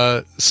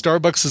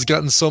 Starbucks has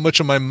gotten so much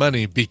of my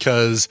money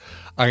because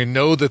I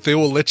know that they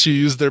will let you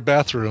use their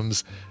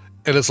bathrooms.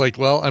 And it's like,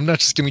 well, I'm not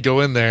just going to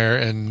go in there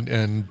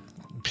and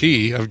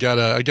pee. I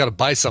gotta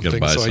buy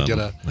something. So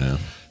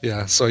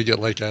I get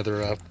like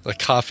either a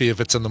coffee if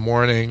it's in the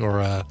morning or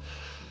a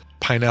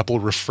pineapple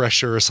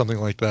refresher or something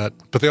like that.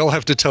 But they all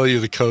have to tell you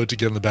the code to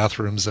get in the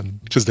bathrooms,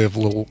 and because they have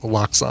little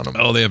locks on them.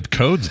 Oh, they have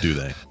codes, do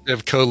they? They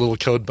have little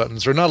code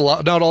buttons, or not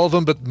all of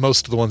them, but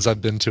most of the ones I've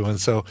been to. And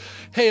so,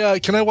 hey,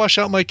 can I wash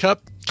out my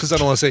cup? Because I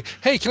don't want to say,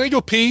 hey, can I go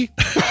pee?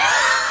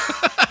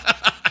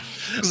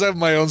 Because I have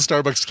my own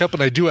Starbucks cup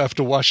and I do have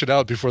to wash it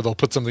out before they'll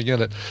put something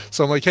in it.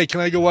 So I'm like, hey, can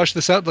I go wash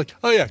this out? Like,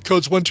 oh yeah,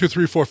 code's 1, 2,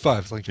 3, 4,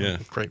 5. Like, Yeah.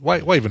 great. Why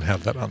even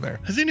have that on there?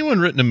 Has anyone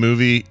written a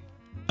movie?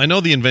 I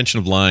know The Invention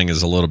of Lying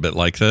is a little bit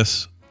like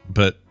this,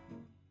 but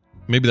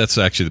maybe that's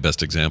actually the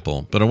best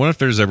example. But I wonder if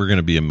there's ever going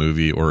to be a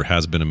movie, or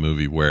has been a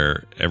movie,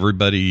 where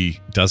everybody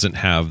doesn't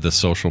have the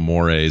social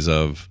mores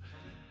of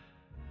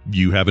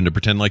you having to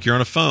pretend like you're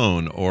on a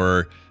phone,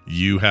 or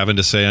you having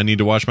to say, I need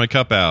to wash my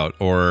cup out,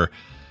 or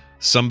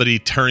somebody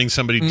turning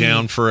somebody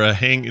down for a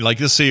hang. Like,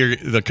 let's say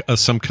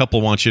some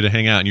couple wants you to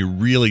hang out and you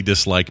really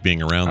dislike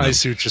being around them. I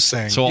see what you're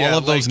saying. So Yeah, all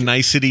of those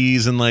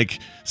niceties and like,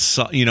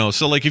 so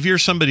like if you're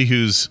somebody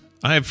who's,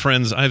 I have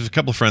a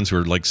couple of friends who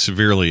are like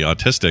severely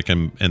autistic,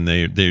 and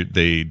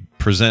they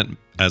present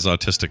as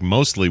autistic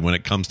mostly when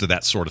it comes to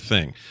that sort of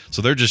thing.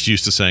 So they're just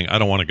used to saying, I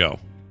don't want to go,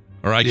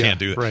 or I can't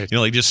do it. Right.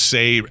 Like just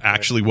say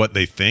actually what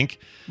they think.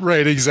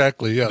 Right,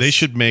 exactly. Yes. They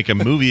should make a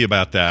movie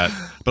about that.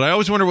 But I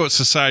always wonder what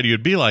society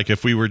would be like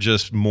if we were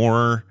just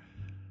more,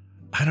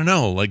 I don't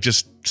know, like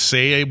just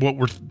say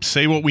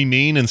what we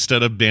mean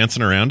instead of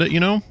dancing around it,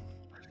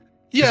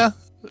 Yeah.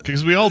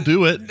 Because we all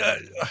do it.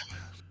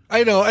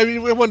 I know. I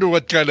mean, I wonder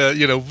what kind of,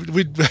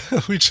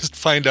 we just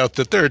find out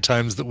that there are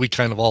times that we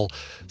kind of all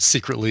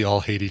secretly all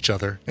hate each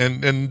other.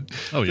 And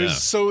Oh, yeah.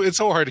 so it's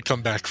so hard to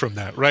come back from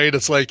that, right?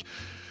 It's like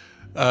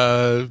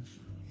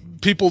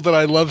people that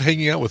I love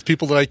hanging out with,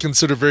 people that I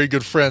consider very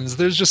good friends,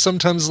 there's just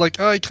sometimes like,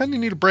 oh, I kind of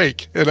need a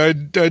break. And I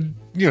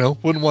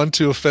wouldn't want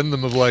to offend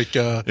them of like...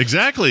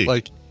 Exactly.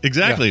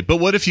 Exactly. Yeah. But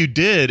what if you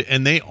did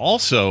and they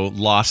also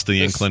lost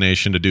the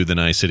inclination to do the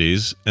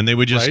niceties, and they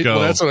would just go...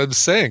 Well, that's what I'm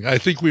saying. I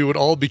think we would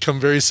all become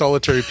very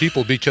solitary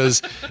people,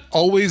 because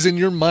always in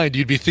your mind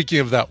you'd be thinking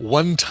of that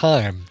one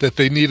time that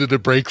they needed a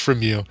break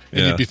from you,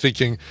 and you'd be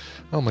thinking,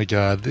 oh my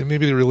God,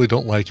 maybe they really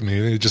don't like me.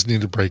 They just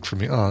need a break from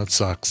me. Oh, it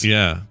sucks.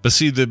 Yeah. But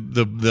see,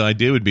 the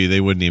idea would be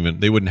they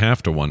wouldn't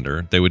have to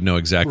wonder. They would know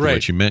exactly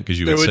what you meant, because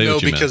you would say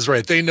what you meant.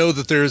 Right. They know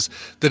that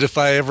if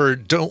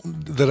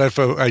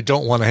I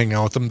don't want to hang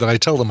out with them, that I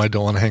tell them I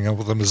don't want to hang out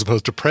with them, as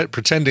opposed to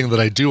pretending that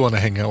I do want to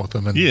hang out with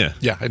them. And I know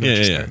what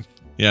you're saying.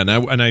 Yeah.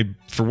 And I,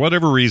 for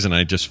whatever reason,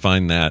 I just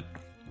find that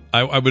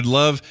I would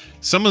love.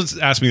 Someone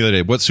asked me the other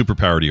day, what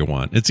superpower do you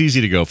want? It's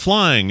easy to go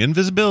flying,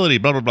 invisibility,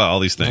 blah, blah, blah, all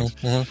these things.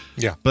 Mm-hmm.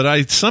 Yeah. But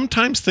I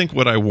sometimes think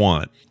what I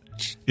want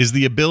is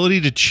the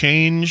ability to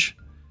change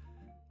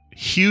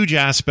huge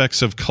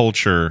aspects of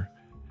culture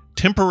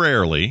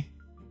temporarily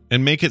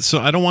and make it so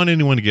I don't want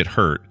anyone to get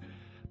hurt.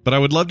 But I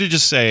would love to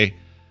just say,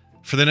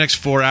 for the next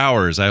 4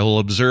 hours, I will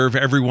observe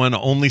everyone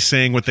only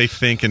saying what they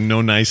think and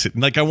no nice.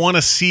 Like, I want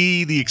to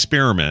see the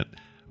experiment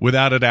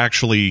without it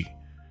actually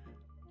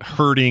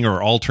hurting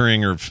or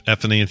altering or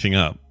effing anything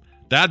up.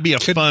 That'd be a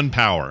fun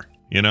power,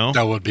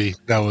 That would be.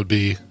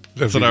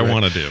 That's what I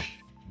want to do.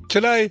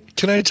 Can I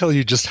tell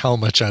you just how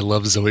much I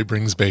love Zoe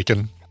Brings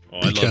Bacon? Oh,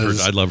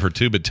 I love her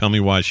too, but tell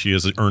me why she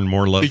has earned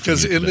more love.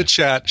 Because in the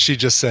chat, she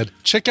just said,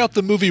 check out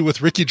the movie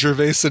with Ricky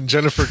Gervais and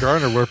Jennifer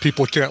Garner where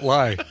people can't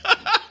lie.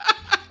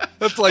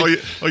 That's like,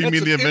 you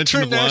mean the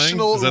invention of lying?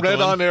 International red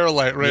on air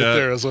light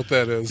there is what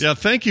that is. Yeah,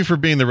 thank you for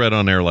being the red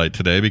on air light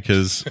today,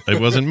 because it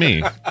wasn't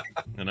me.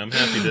 And I'm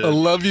happy to. I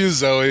love you,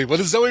 Zoe. What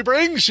does Zoe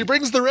bring? She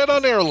brings the red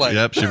on air light.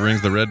 Yep, she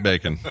brings the red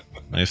bacon.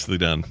 Nicely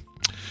done.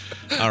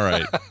 All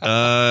right.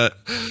 I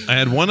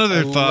had one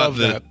other thought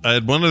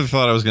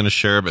I was going to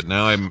share, but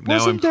now I'm questioning it.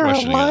 Wasn't there a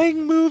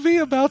lying movie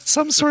about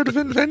some sort of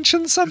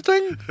invention?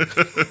 Something?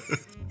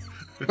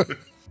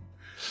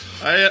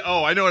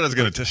 I know what I was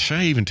going to. Should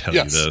I even tell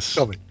you this?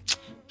 Tell me.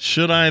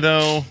 Should I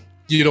though?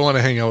 You don't want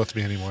to hang out with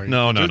me anymore.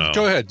 No.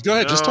 Go ahead.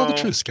 No. Just tell the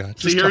truth, Scott.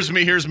 See,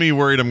 here's me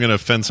worried I'm going to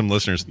offend some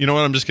listeners. You know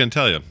what? I'm just going to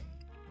tell you.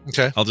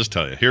 Okay. I'll just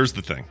tell you. Here's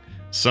the thing.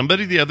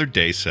 Somebody the other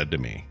day said to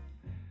me,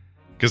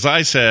 because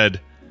I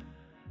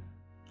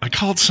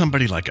called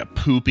somebody like a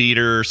poop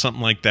eater or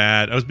something like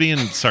that. I was being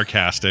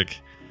sarcastic.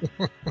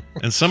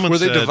 And someone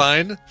said... Were they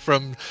divine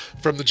from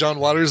the John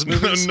Waters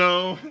movies?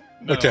 No.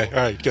 Okay. All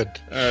right. Good.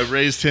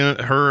 Raised him.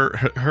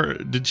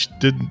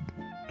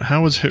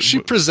 How was her?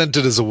 She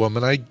presented as a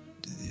woman.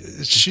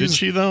 Did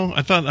she though?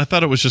 I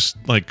thought it was just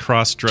like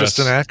cross-dress. Just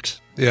an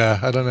act. Yeah,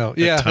 I don't know.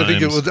 Yeah, I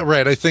think it was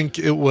right. I think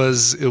it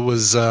was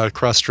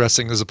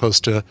cross-dressing as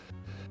opposed to.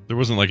 There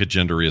wasn't like a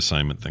gender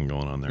reassignment thing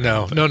going on there.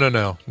 No.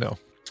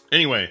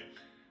 Anyway,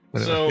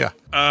 so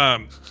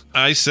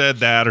I said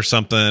that or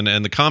something,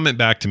 and the comment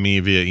back to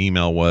me via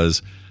email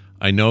was,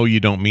 "I know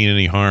you don't mean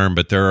any harm,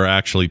 but there are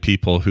actually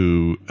people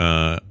who,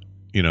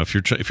 if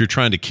you're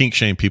trying to kink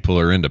shame people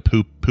who are into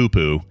poo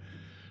poo,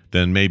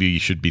 then maybe you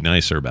should be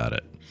nicer about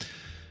it."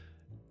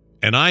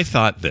 And I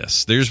thought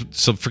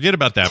so forget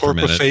about that for a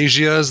minute.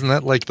 Corpophagia, isn't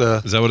that like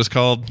is that what it's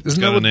called? Isn't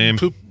that a name?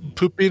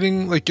 Poop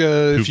eating? Like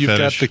if you've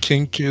got the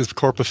kink is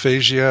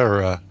corpophagia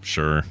or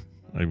sure,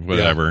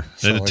 whatever.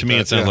 Yeah, to me,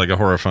 it sounds like a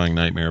horrifying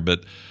nightmare.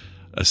 But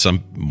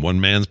one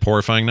man's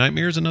horrifying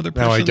nightmare is another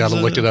person's. Now I got to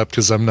look it up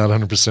because I'm not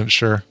 100%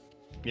 sure.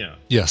 Yeah.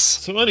 Yes.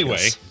 So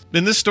anyway,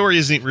 then this story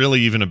isn't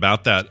really even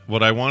about that.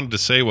 What I wanted to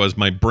say was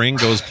my brain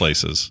goes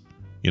places.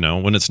 You know,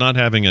 when it's not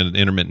having an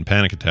intermittent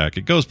panic attack,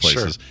 it goes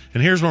places. Sure.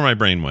 And here's where my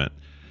brain went.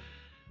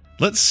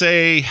 Let's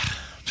say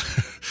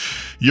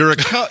you're a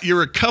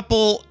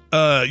couple,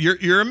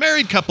 you're a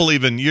married couple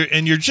even,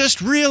 and you're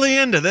just really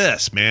into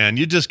this, man.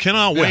 You just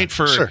cannot wait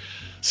for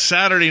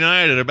Saturday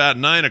night at about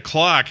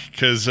 9:00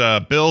 because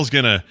Bill's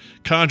gonna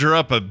conjure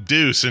up a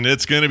deuce and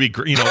it's gonna be,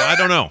 I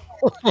don't know.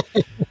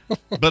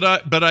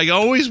 But I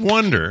always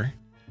wonder,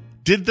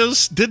 did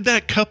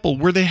that couple,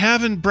 were they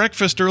having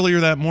breakfast earlier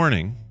that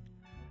morning?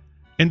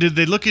 And did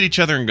they look at each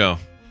other and go,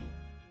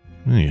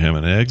 you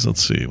having eggs?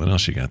 Let's see. What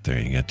else you got there?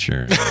 You got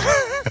your...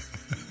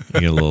 You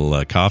get a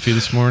little coffee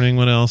this morning.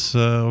 What else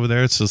over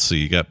there? Let's see.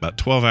 You got about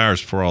 12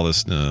 hours before all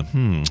this.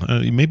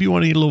 Maybe you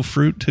want to eat a little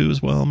fruit too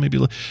as well.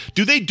 Maybe.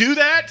 Do they do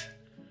that?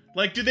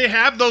 Like, do they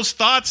have those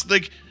thoughts?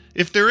 Like,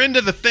 if they're into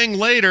the thing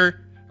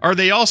later, are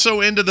they also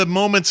into the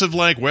moments of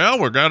like, well,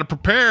 we're got to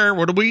prepare.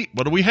 What are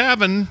we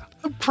having?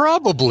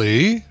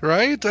 Probably,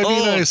 right? I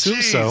mean, I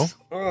assume so.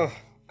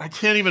 I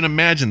can't even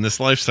imagine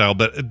this lifestyle,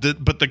 but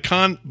the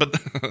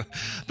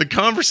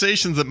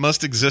conversations that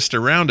must exist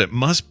around it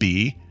must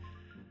be.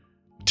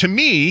 To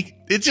me,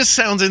 it just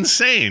sounds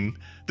insane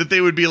that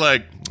they would be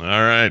like, all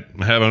right,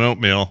 I'm having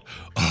oatmeal.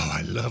 Oh,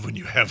 I love when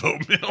you have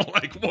oatmeal.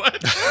 Like, what?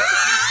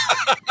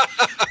 I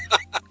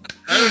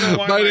don't know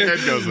why my head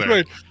goes there.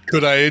 Right.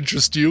 Could I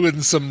interest you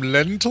in some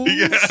lentils?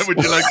 Yeah,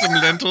 would you like some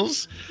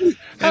lentils?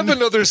 Have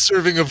another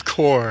serving of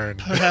corn.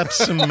 Perhaps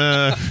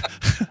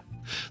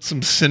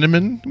some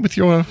cinnamon with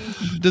your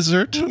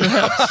dessert,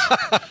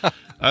 perhaps?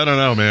 I don't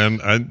know, man.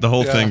 The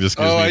whole thing just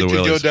gives me the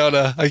willies.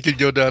 I could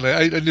go down.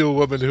 I knew a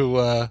woman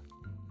who...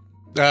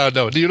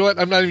 no. Do you know what?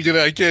 I'm not even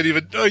gonna. I can't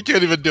even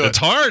do it. It's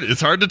hard. It's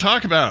hard to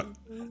talk about.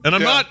 And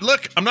I'm not.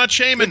 Look, I'm not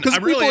shaming. I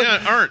really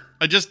aren't.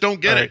 I just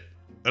don't get it.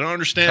 I don't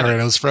understand. All right.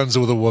 I was friends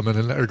with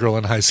a girl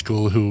in high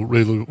school who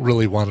really,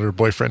 really wanted her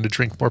boyfriend to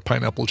drink more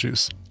pineapple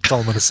juice. That's all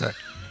I'm gonna say.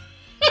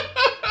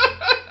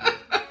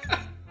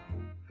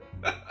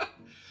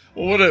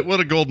 Well, what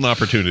a golden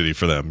opportunity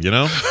for them, you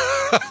know?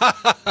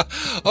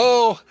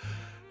 Oh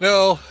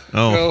no.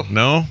 Oh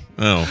no.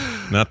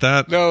 Oh, not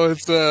that. No,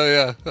 it's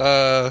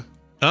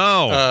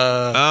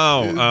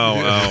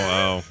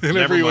In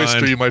every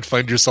oyster, you might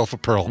find yourself a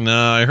pearl. No,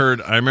 I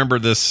remember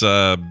this.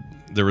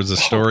 There was a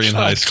story in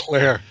high school.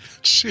 Claire.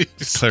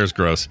 Jeez. Claire's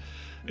gross.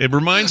 It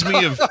reminds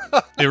me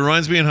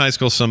in high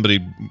school somebody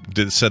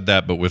said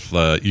that, but with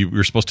you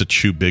were supposed to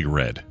chew Big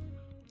Red.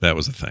 That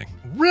was a thing.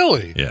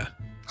 Really? Yeah.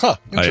 Huh.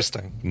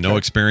 Interesting. No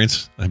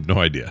experience. I have no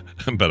idea.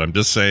 But I'm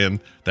just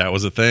saying that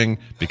was a thing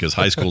because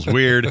high school's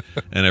weird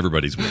and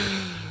everybody's weird.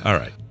 All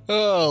right.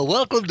 Oh,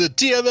 welcome to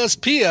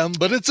TMS PM,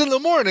 but it's in the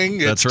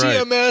morning. It's That's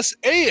right. TMS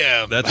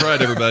AM. That's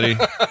right, everybody.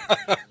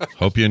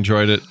 Hope you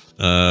enjoyed it.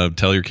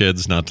 Tell your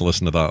kids not to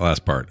listen to that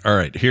last part. All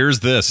right,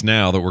 here's this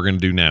now that we're going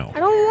to do now. I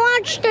don't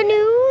watch the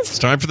news. It's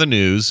time for the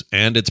news,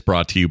 and it's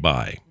brought to you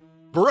by...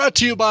 Brought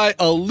to you by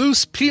a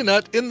loose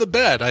peanut in the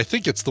bed. I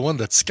think it's the one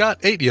that Scott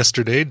ate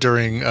yesterday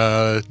during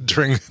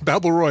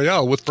Battle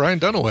Royale with Brian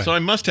Dunaway. So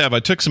I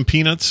took some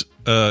peanuts.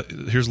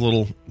 Here's a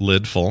little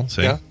lid full.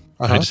 See? Yeah.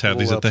 I just have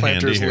these at the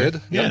handy here.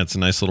 Lid. Yeah, it's a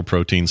nice little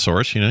protein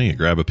source. You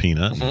grab a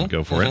peanut and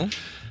go for it.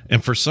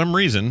 And for some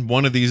reason,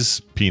 one of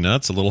these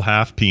peanuts, a little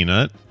half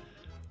peanut,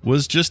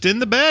 was just in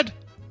the bed.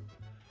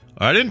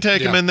 I didn't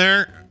take them in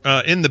there.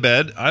 In the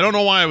bed. I don't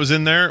know why I was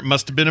in there.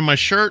 Must have been in my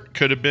shirt.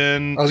 Could have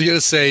been. I was going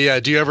to say,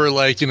 do you ever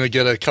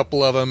get a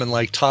couple of them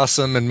and toss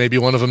them and maybe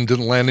one of them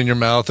didn't land in your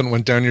mouth and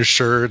went down your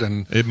shirt?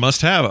 And it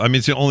must have. I mean,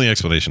 it's the only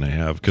explanation I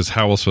have because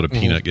how else would a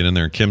peanut get in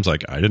there? And Kim's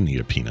like, I didn't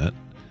eat a peanut.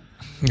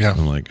 Yeah.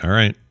 I'm like, all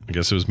right. I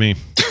guess it was me.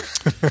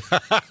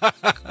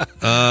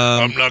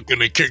 I'm not going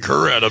to kick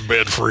her out of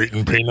bed for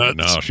eating peanuts.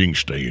 No, she can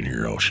stay in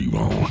here all she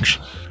wants.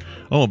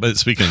 Oh, but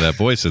speaking of that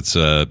voice, it's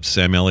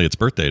Sam Elliott's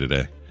birthday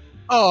today.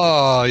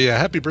 Oh, yeah.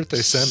 Happy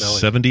birthday, Sam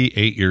Elliott.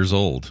 78 years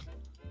old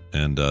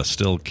and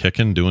still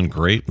kicking, doing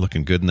great,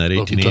 looking good in that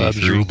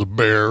 1883. You're the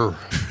bear.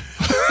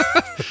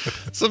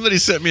 Somebody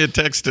sent me a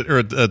text or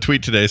a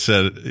tweet today,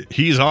 said,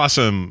 he's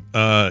awesome.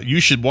 You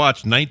should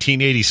watch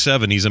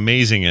 1987. He's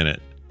amazing in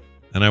it.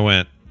 And I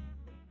went,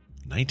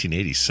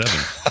 1987?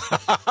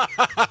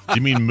 Do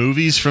you mean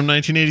movies from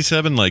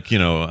 1987? Like,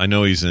 I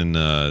know he's in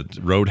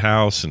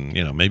Roadhouse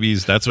and, maybe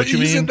that's what you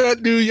mean? He's in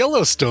that new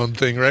Yellowstone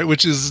thing, right?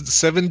 Which is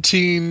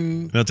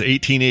 17... That's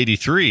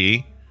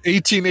 1883.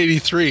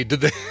 1883.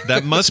 Did they...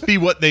 That must be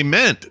what they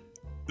meant.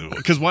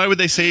 Because why would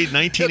they say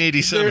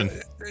 1987?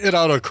 It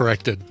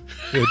auto-corrected.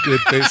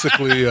 It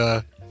basically...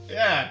 Yeah.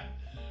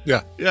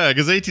 Yeah. Yeah,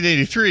 because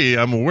 1883,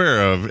 I'm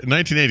aware of.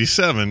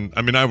 1987,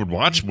 I mean, I would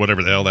watch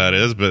whatever the hell that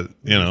is, but,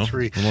 I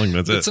think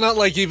that's it. It's not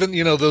like even,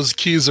 those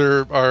keys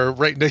are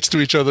right next to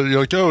each other.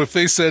 You're like, oh, if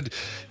they said,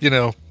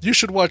 you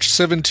should watch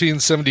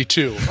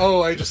 1772.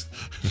 Oh, I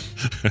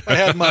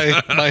had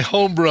my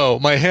home row.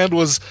 My hand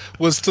was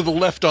to the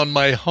left on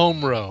my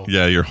home row.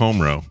 Yeah, your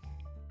home row.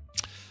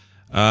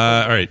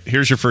 All right,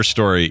 here's your first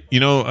story.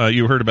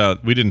 You heard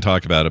about, we didn't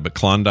talk about it, but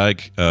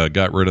Klondike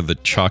got rid of the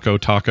Choco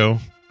Taco.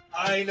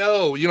 I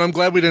know. I'm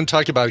glad we didn't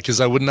talk about it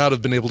because I would not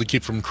have been able to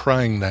keep from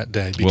crying that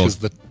day because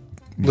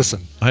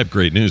listen. I have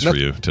great news for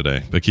you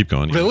today, but keep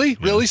going. Really? Yeah.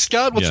 Really,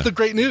 Scott? What's Yeah. the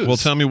great news? Well,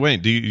 tell me,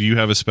 Wayne, do you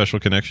have a special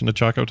connection to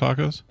Choco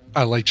Tacos?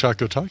 I like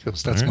Choco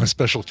Tacos. That's All right. my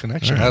special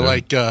connection. All right. I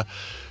like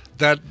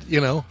that,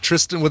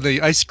 Tristan with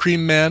the ice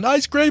cream man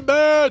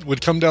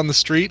would come down the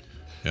street.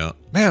 Yeah.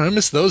 Man, I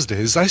miss those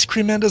days. Ice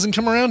cream man doesn't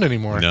come around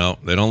anymore. No,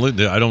 they don't.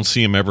 I don't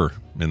see him ever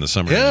in the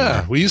summer. Yeah,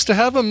 anymore. we used to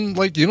have him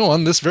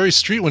on this very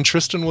street when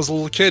Tristan was a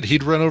little kid.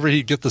 He'd run over,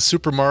 he'd get the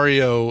Super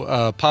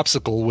Mario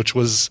popsicle, which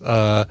was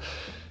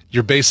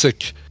your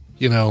basic,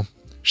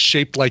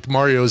 shaped like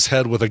Mario's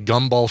head with a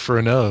gumball for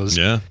a nose.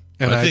 Yeah.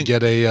 And I I'd think-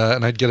 get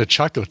a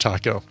Choco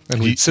Taco,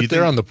 and we'd sit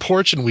there on the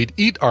porch and we'd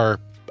eat our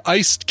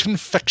iced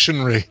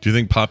confectionery. Do you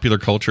think popular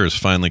culture has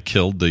finally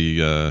killed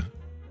the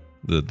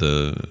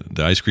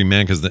ice cream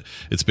man because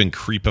it's been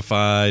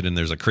creepified and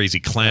there's a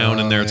crazy clown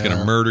in there? It's going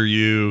to murder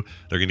you.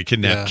 They're going to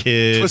kidnap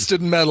kids.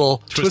 Twisted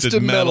Metal,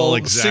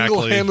 exactly.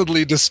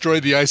 single-handedly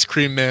destroyed the ice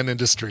cream man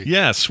industry.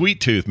 Yeah,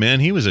 Sweet Tooth, man,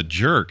 he was a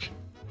jerk.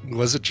 He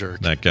was a jerk.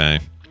 That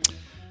guy.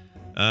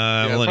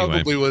 Well, anyway.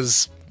 Probably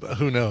was.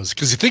 Who knows?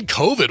 Because you think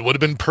COVID would have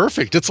been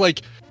perfect. It's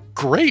like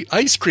great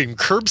ice cream,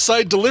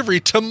 curbside delivery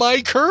to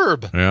my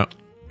curb. Yeah,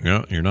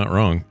 you're not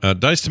wrong.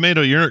 Diced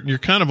Tomato, you're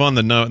kind of on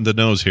the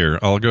nose here.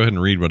 I'll go ahead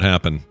and read what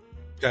happened.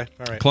 Okay,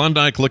 all right.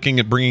 Klondike looking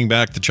at bringing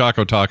back the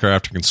Choco Taco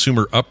after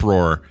consumer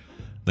uproar.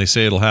 They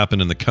say it'll happen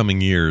in the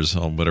coming years,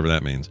 whatever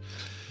that means.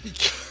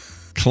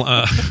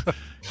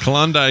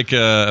 Klondike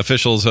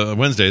officials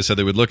Wednesday said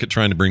they would look at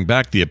trying to bring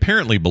back the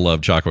apparently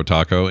beloved Choco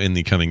Taco in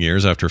the coming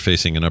years after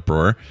facing an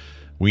uproar.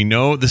 We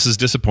know this is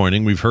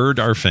disappointing. We've heard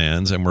our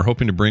fans, and we're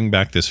hoping to bring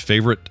back this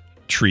favorite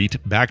treat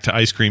back to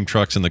ice cream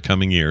trucks in the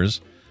coming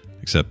years.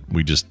 Except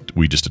we just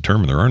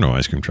determined there are no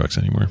ice cream trucks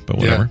anymore. But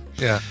whatever.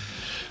 Yeah.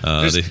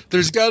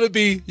 There's got to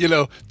be,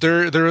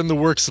 they're in the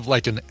works of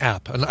like an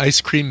app, an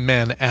ice cream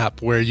man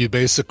app, where you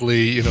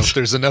basically, if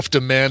there's enough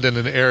demand in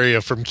an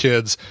area from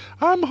kids,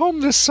 I'm home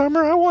this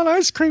summer, I want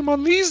ice cream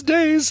on these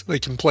days. They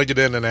can plug it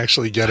in and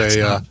actually get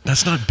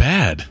that's not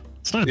bad.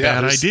 It's not a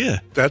bad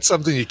idea. That's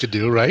something you could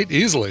do, right?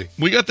 Easily.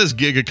 We got this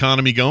gig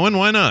economy going.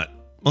 Why not?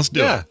 Let's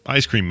do it.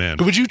 Ice cream man.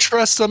 Would you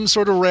trust some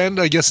sort of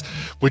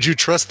would you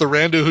trust the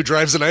rando who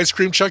drives an ice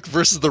cream truck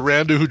versus the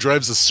rando who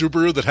drives a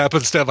Subaru that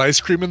happens to have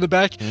ice cream in the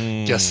back?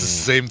 Guess it's the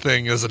same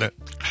thing, isn't it?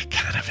 It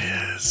kind of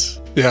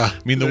is. Yeah. I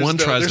mean, the one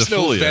tries to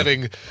fool you.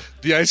 Vetting.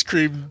 The ice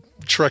cream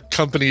truck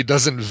company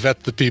doesn't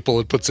vet the people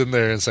it puts in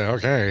there and say,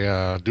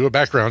 okay, do a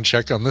background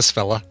check on this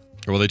fella.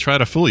 Well, they try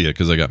to fool you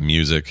because they got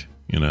music,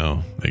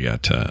 they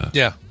got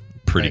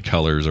pretty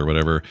colors or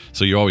whatever.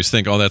 So you always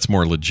think, oh, that's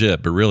more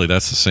legit. But really,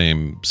 that's the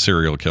same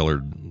serial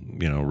killer,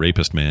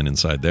 rapist man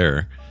inside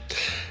there.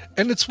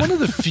 And it's one of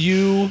the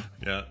few...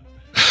 Yeah.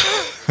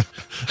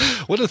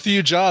 One of the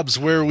few jobs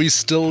where we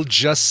still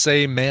just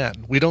say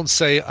man. We don't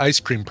say ice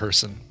cream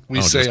person.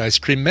 We say ice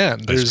cream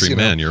man. Ice cream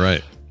man, you're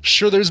right.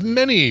 Sure, there's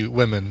many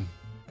women.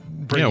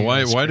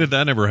 Why did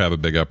that ever have a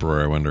big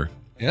uproar, I wonder?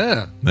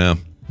 Yeah. Yeah.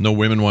 No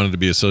women wanted to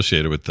be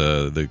associated with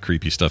the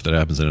creepy stuff that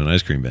happens in an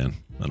ice cream van.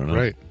 I don't know.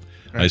 Right.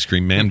 Ice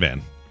cream man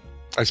van.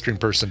 Ice cream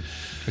person.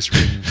 Ice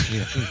cream.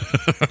 Yeah.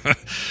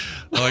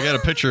 Well, I got a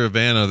picture of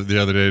Van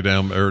the other day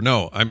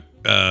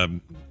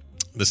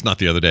that's not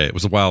the other day. It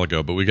was a while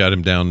ago, but we got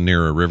him down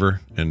near a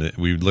river, and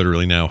we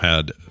literally now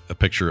had a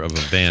picture of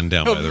a van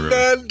down by the river.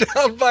 Van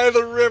down by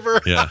the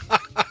river. Yeah.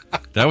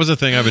 That was a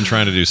thing I've been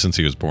trying to do since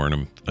he was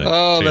born.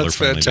 That's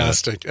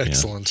fantastic.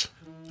 Excellent.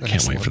 I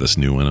can't wait for this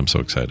new one. I'm so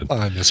excited.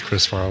 I miss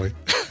Chris Farley.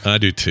 I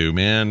do too,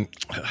 man.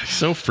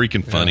 So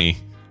freaking funny.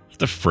 What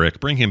the frick?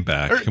 Bring him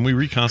back. Can we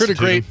reconstitute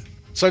him?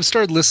 So I've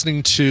started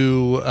listening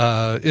to,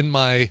 in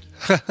my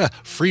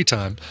free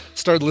time,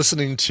 started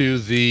listening to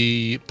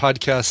the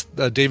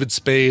podcast David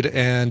Spade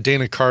and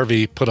Dana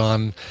Carvey put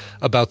on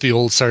about the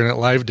old Saturday Night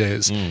Live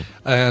days.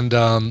 And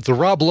the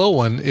Rob Lowe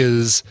one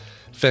is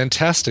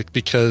fantastic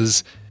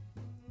because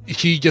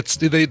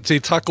they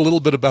talk a little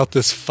bit about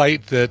this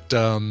fight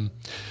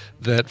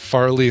that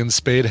Farley and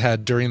Spade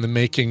had during the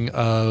making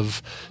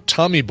of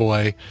Tommy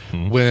Boy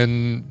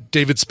when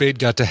David Spade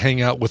got to hang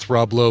out with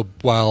Rob Lowe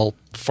while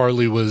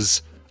Farley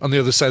was on the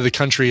other side of the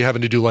country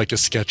having to do like a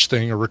sketch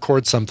thing or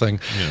record something.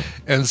 Yeah.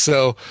 And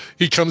so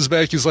he comes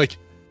back, he's like,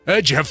 hey,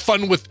 did you have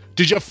fun with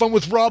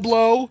Rob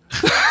Lowe?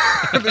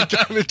 And they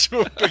got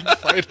into a big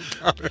fight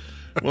about it.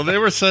 Well, they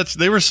were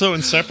so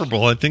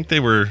inseparable. I think they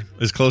were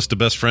as close to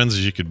best friends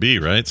as you could be,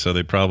 right? So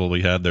they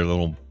probably had their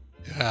little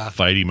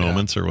fighty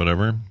moments or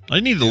whatever. I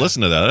need to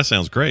listen to that. That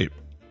sounds great.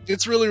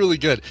 It's really, really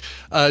good.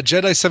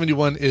 Jedi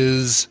 71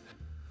 is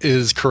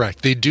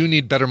correct. They do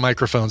need better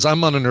microphones.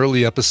 I'm on an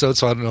early episode,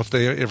 so I don't know if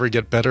they ever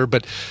get better,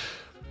 but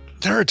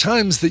there are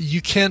times that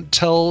you can't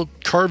tell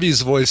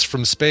Carvey's voice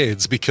from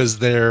Spade's because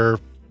they're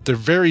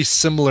very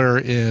similar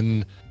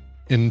in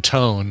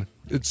tone.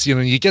 It's,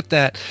 you get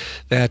that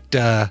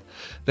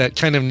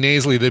kind of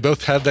nasally. They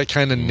both have that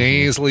kind of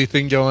nasally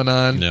thing going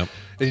on. Yep.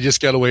 And you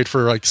just got to wait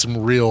for like some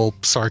real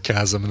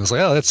sarcasm, and it's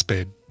like, oh, that's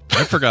Spade.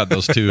 I forgot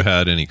those two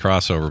had any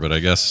crossover, but I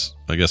guess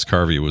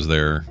Carvey was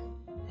there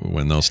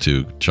when those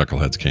two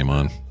chuckleheads came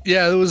on.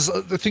 Yeah, it was,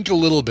 I think, a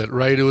little bit,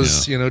 right? It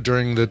was,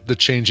 during the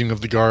changing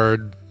of the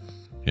guard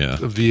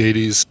of the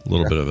 80s. A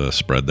little bit of a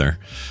spread there.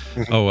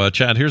 Oh,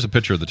 Chad, here's a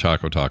picture of the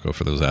Choco Taco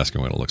for those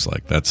asking what it looks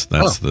like. That's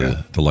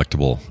the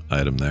delectable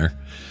item there.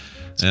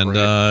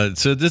 And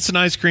so it's an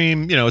ice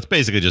cream, it's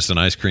basically just an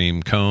ice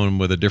cream cone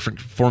with a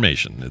different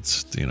formation.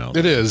 It's,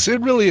 It is.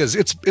 It really is.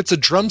 It's a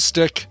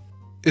drumstick.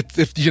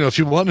 If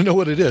you want to know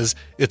what it is,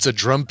 it's a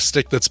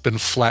drumstick that's been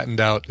flattened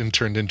out and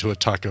turned into a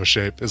taco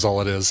shape is all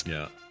it is.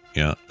 Yeah.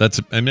 Yeah.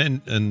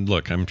 And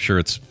look, I'm sure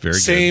it's very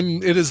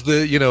same. good. It is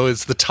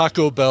it's the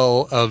Taco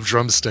Bell of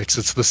drumsticks.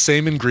 It's the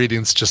same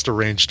ingredients, just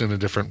arranged in a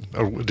different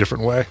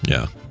way.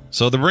 Yeah.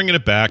 So they're bringing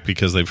it back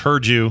because they've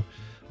heard you,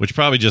 which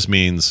probably just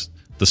means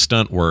the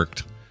stunt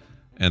worked.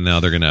 And now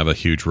they're going to have a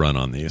huge run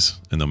on these,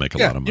 and they'll make a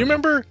lot of money. You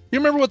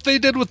remember what they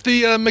did with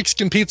the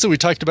Mexican pizza? We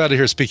talked about it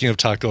here, speaking of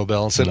Taco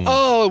Bell, and said,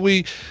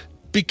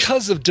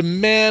 because of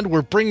demand,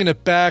 we're bringing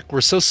it back.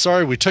 We're so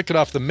sorry we took it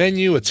off the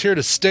menu. It's here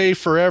to stay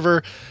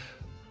forever.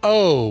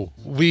 Oh,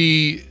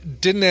 we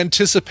didn't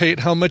anticipate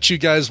how much you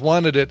guys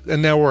wanted it,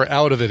 and now we're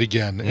out of it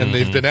again. And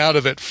they've been out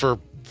of it for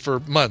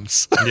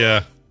months.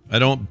 Yeah, I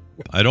don't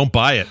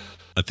buy it.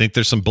 I think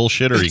there's some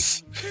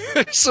bullshittery.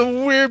 There's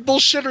some weird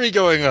bullshittery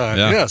going on.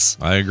 Yeah, yes,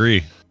 I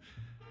agree.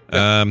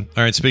 All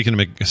right, speaking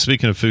of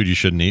food you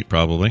shouldn't eat,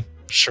 probably.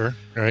 Sure.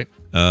 All right.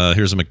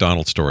 Here's a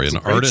McDonald's story. An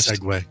artist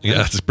segue.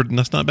 Yeah,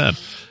 that's not bad.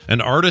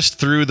 An artist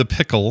threw the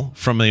pickle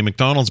from a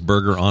McDonald's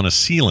burger on a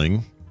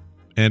ceiling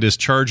and is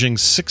charging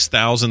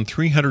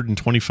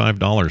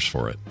 $6,325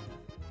 for it.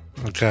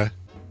 Okay.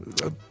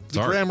 The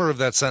grammar of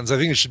that sentence, I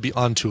think it should be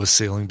onto a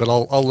ceiling, but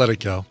I'll let it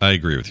go. I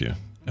agree with you.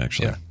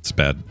 Actually, it's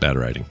bad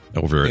writing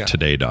over at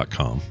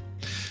today.com.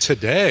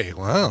 Today,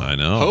 wow! I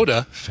know.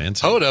 Hoda,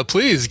 fancy. Hoda,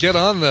 please get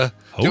on the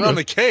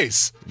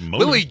case.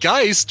 Willie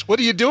Geist, what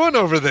are you doing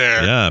over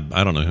there? Yeah,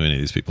 I don't know who any of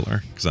these people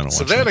are because I don't watch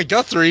Savannah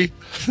Guthrie.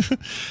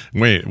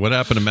 Wait, what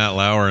happened to Matt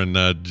Lauer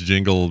and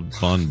Jingle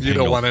Von? You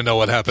don't want to know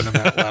what happened to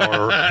Matt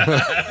Lauer.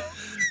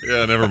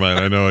 Yeah, never mind.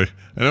 I know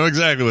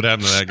exactly what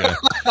happened to that guy.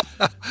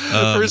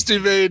 First,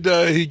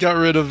 he got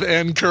rid of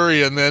Ann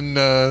Curry, and then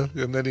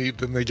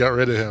they got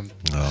rid of him.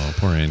 Oh,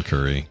 poor Ann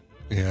Curry.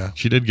 Yeah,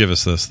 she did give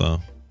us this though.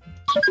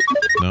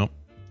 No.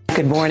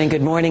 Good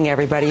morning,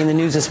 everybody. In the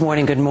news this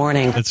morning, good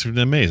morning. It's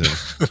amazing.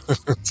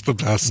 It's the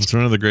best. It's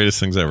one of the greatest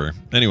things ever.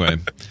 Anyway.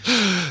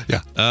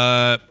 Yeah.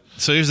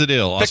 So here's the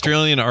deal. Pickle.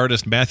 Australian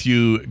artist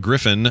Matthew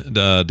Griffin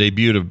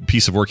debuted a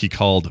piece of work he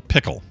called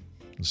Pickle.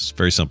 It's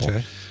very simple.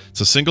 Okay. It's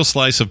a single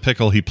slice of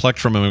pickle he plucked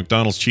from a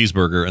McDonald's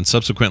cheeseburger and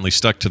subsequently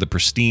stuck to the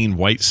pristine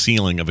white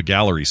ceiling of a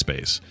gallery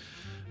space.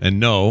 And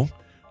no,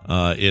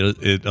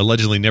 it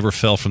allegedly never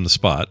fell from the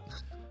spot.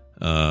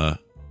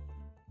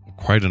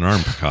 Quite an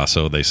arm,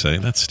 Picasso, they say.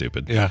 That's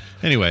stupid. Yeah.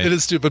 Anyway. It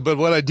is stupid, but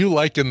what I do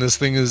like in this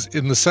thing is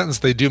in the sentence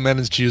they do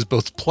manage to use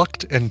both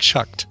plucked and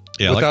chucked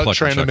without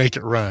trying to make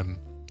it rhyme.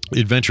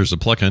 The Adventures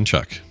of Pluck and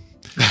Chuck.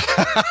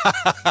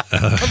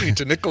 Coming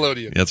to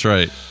Nickelodeon. That's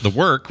right. The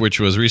work,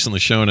 which was recently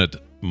shown at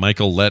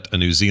Michael Lett, a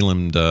New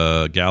Zealand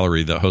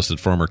gallery that hosted the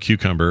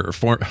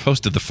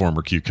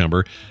former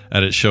Cucumber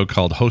at its show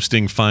called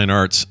Hosting Fine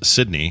Arts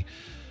Sydney.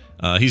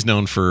 He's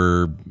known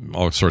for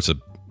all sorts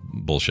of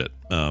bullshit.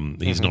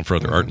 He's known for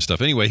other art and stuff.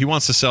 Anyway, he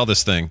wants to sell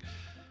this thing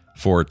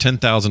for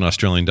 10,000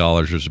 Australian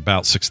dollars, which is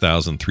about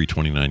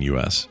 6,329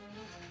 US.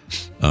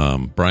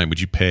 Brian,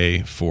 would you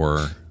pay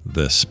for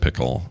this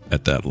pickle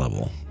at that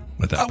level?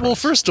 Well,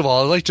 first of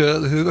all,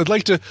 I'd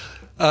like to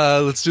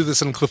let's do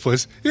this in Cliff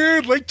voice. Yeah,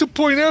 I'd like to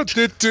point out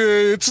that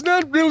it's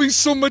not really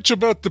so much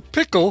about the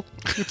pickle;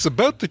 it's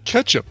about the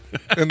ketchup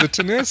and the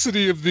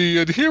tenacity of the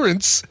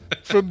adherence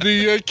from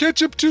the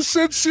ketchup to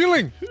said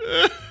ceiling.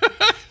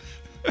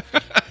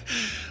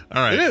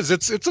 All right, it is.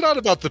 It's not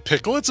about the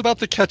pickle; it's about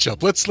the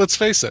ketchup. Let's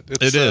face it.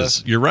 It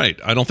is. You're right.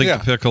 I don't think the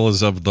pickle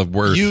is of the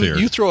worth here.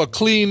 You throw a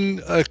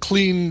clean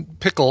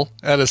pickle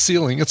at a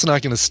ceiling, it's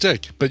not going to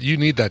stick. But you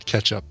need that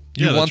ketchup.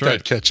 You want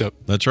that ketchup.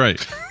 That's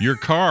right. Your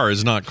car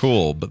is not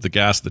cool, but the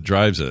gas that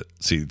drives it.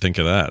 See, think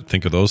of that.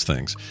 Think of those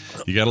things.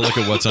 You got to look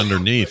at what's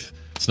underneath.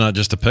 It's not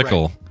just a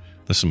pickle. Right.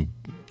 There's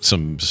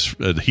some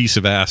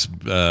adhesive ass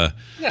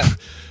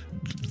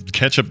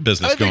ketchup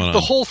business going on.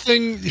 The whole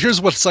thing. Here's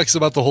what sucks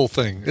about the whole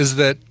thing is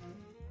that.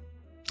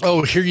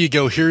 Oh, here you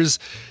go. Here's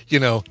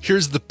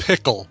the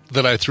pickle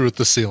that I threw at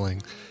the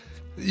ceiling.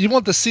 You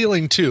want the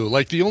ceiling too.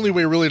 Like the only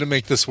way really to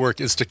make this work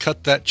is to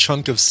cut that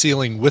chunk of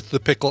ceiling with the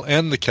pickle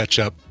and the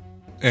ketchup,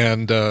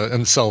 and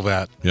sell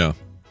that. Yeah,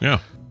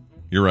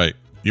 you're right.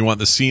 You want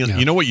the ceiling. Yeah.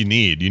 You know what you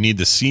need? You need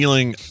the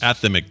ceiling at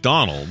the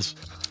McDonald's.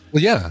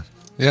 Well, yeah.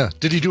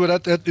 Did he do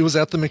it it was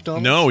at the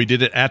McDonald's? No, he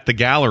did it at the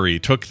gallery.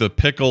 Took the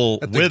pickle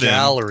with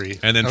him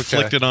and then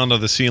flicked it onto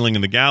the ceiling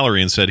in the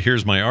gallery and said,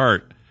 "Here's my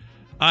art."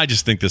 I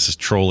just think this is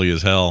trolly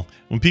as hell.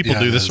 When people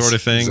do this sort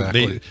of thing,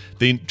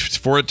 they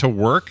for it to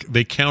work,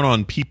 they count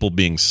on people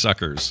being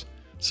suckers.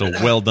 So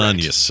well done,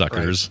 you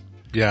suckers.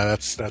 Right. Yeah,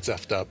 that's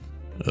effed up.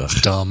 It's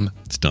dumb.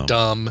 It's dumb.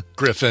 Dumb.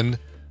 Griffin.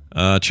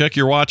 Check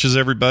your watches,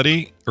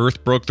 everybody.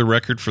 Earth broke the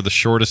record for the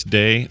shortest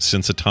day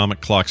since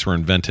atomic clocks were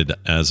invented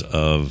as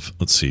of,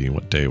 let's see,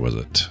 what day was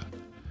it?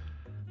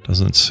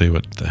 Doesn't say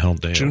what the hell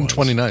day June it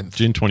was. 29th.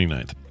 June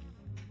 29th.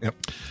 Yep.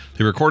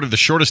 They recorded the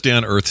shortest day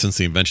on Earth since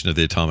the invention of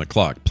the atomic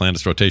clock.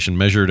 Planet's rotation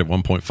measured at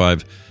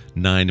 1.59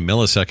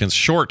 milliseconds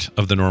short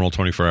of the normal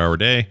 24-hour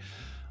day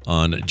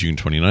on June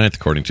 29th,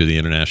 according to the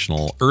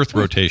International Earth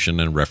Rotation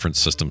and Reference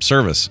System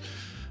Service,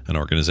 an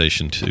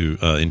organization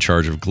in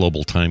charge of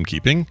global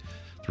timekeeping.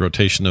 The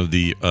rotation of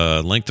the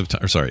length of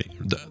time,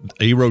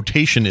 a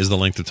rotation is the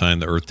length of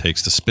time the Earth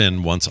takes to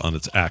spin once on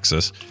its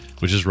axis,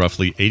 which is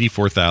roughly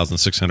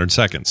 84,600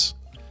 seconds.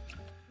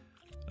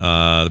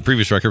 The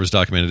previous record was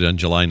documented on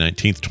July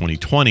 19th,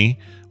 2020,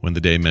 when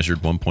the day measured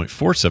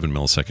 1.47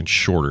 milliseconds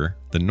shorter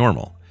than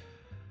normal.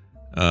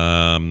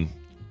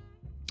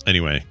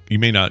 Anyway, you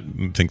may not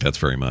think that's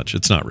very much.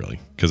 It's not really,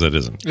 because it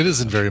isn't. It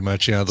isn't very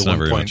much, yeah. It's not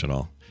very much at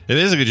all. It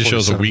basically just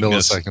shows a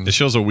weakness. Milliseconds. It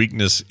shows a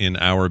weakness in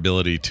our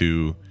ability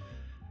to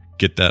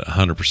get that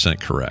 100%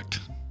 correct.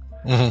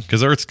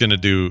 Because Earth's going to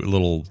do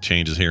little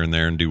changes here and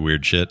there and do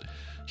weird shit.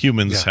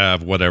 Humans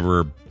have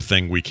whatever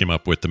thing we came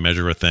up with to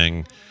measure a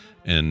thing,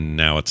 and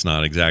now it's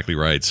not exactly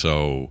right.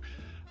 So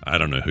I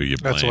don't know who you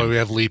blame. That's why we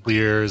have leap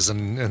years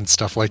and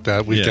stuff like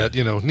that. We've got,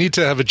 need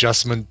to have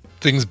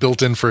things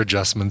built in for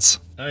adjustments.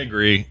 I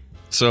agree.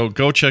 So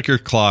go check your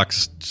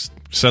clocks,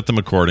 set them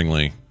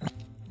accordingly.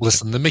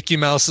 Listen, the Mickey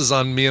Mouses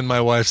on me and my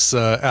wife's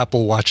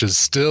Apple Watches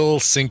still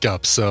sync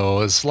up.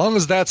 So as long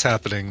as that's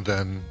happening,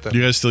 then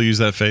you guys still use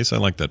that face? I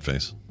like that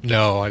face.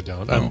 No, I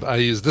don't.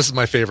 This is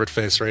my favorite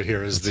face right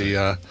here. Is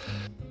the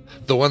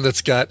one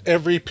that's got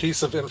every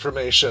piece of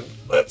information.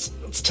 Let's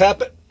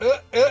tap it.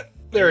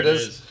 There it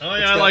is. Oh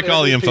yeah, I like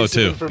all the info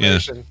too. Yeah.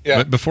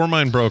 But before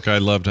mine broke, I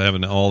loved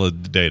having all the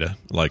data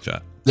like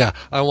that. Yeah,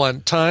 I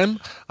want time.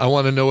 I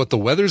want to know what the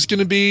weather's going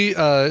to be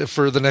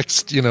for the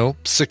next,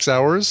 6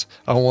 hours.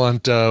 I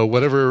want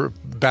whatever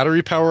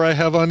battery power I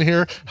have on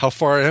here, how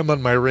far I am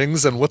on my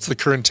rings, and what's the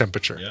current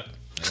temperature. Yeah,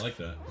 I like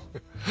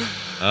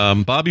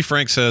that. Bobby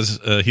Frank says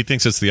he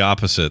thinks it's the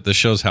opposite. This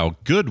shows how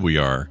good we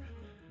are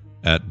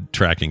at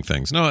tracking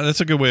things. No,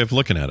 that's a good way of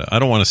looking at it. I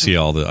don't want to see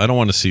I don't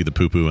want to see the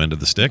poo-poo end of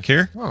the stick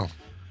here. Oh.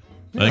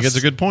 I think it's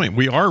a good point.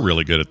 We are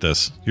really good at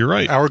this. You're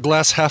right.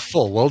 Hourglass half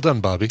full. Well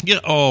done, Bobby. Yeah.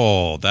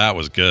 Oh, that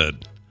was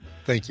good.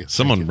 Thank you.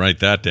 Someone write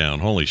that down.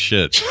 Holy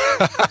shit.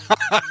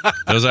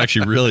 That was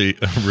actually really,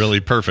 really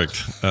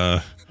perfect.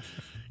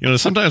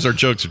 Sometimes our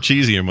jokes are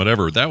cheesy and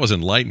whatever. That was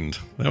enlightened.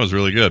 That was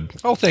really good.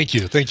 Oh, thank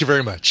you. Thank you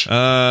very much.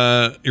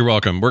 You're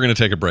welcome. We're going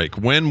to take a break.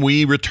 When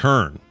we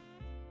return,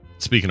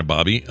 speaking of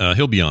Bobby,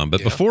 he'll be on.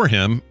 But before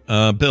him,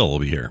 Bill will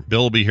be here.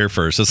 Bill will be here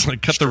first. It's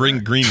like cut the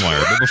green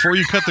wire. But before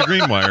you cut the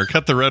green wire,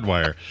 cut the red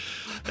wire.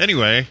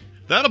 Anyway,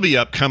 that'll be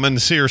upcoming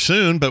here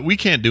soon. But we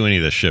can't do any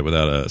of this shit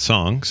without a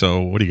song. So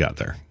what do you got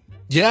there?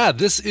 Yeah,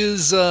 this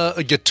is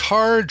a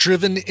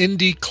guitar-driven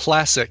indie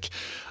classic.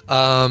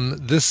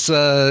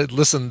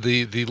 Listen,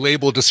 the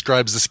label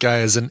describes this guy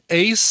as an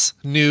ace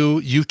new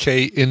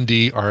UK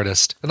indie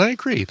artist. And I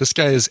agree. This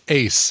guy is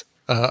ace.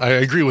 I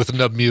agree with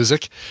Nub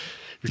Music.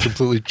 You're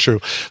completely true.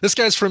 This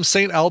guy's from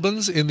St.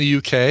 Albans in the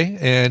UK,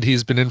 and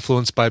he's been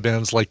influenced by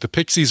bands like the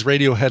Pixies,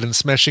 Radiohead, and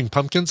Smashing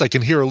Pumpkins. I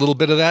can hear a little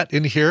bit of that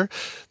in here.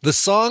 The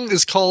song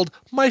is called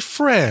My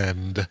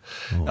Friend.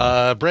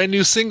 Brand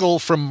new single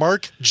from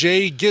Mark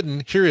J.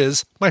 Giddin. Here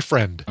is My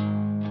Friend.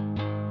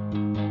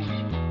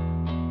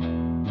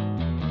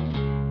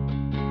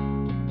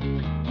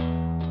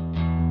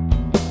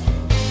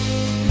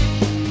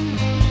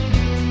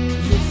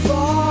 You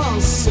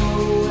fall so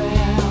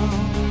well,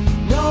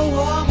 no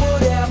one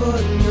would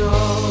ever know.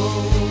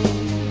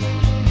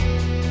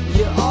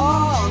 You're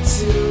all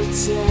to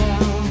tell,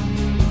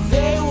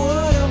 they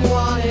wouldn't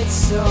want it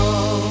so.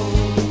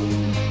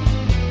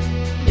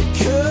 It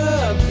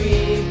could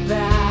be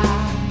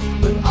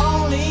bad, but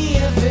only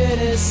if it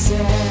is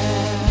said.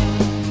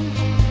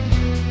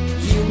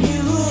 You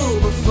knew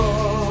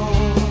before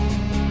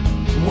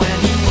when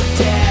you were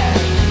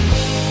dead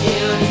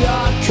in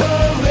your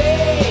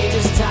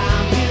courageous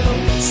time.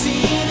 You've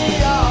seen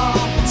it all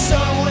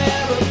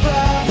somewhere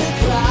above the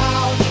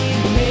cloud.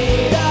 You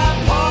made a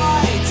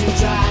point to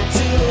try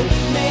to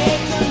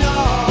make the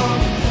norm,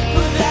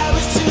 but that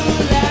was too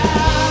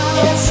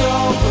loud. It's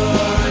over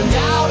and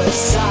out of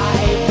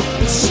sight,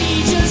 but she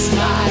just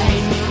might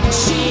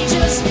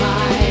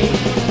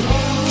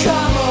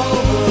come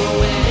over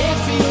when it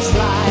feels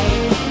right.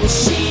 But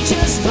she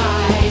just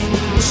might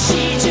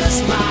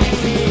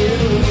for you.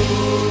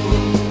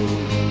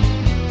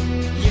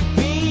 You've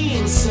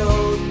been so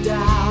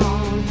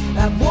down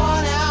that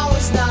 1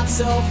 hour's not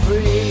so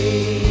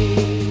free.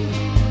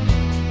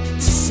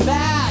 To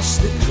smash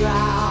the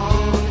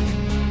crown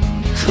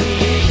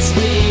creates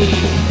me.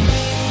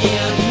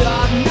 In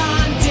your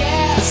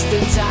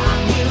non-destined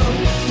time, you've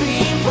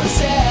been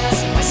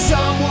possessed by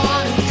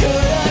someone who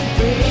couldn't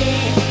be.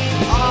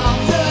 All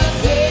the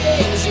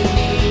things you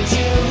need,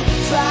 you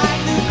flag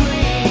the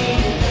green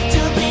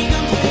to be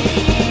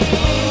complete.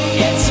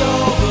 It's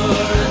over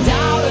and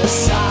out of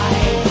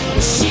sight.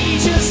 She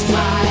just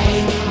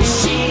might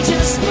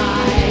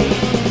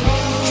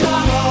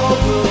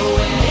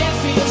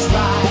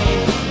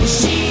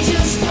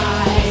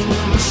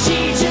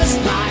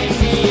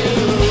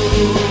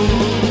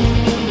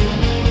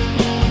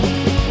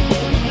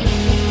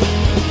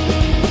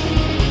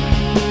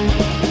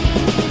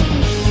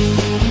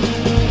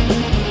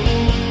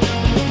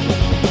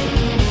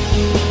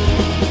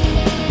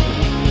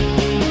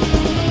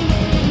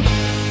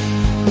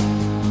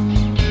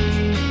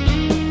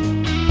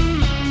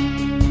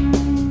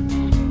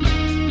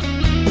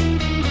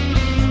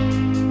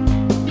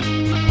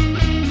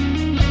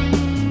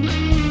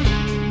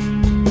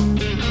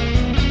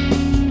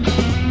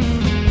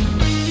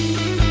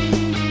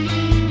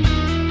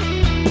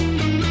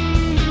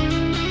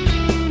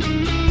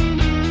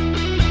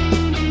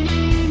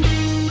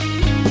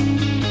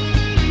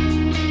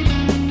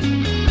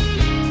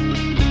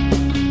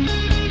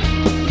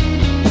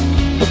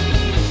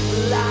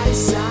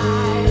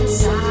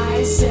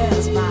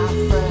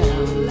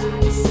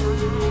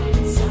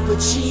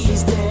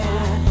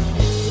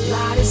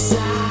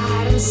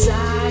inside,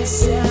 inside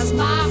says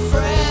my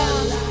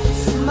friend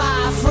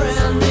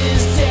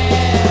is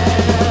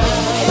dead.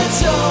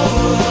 It's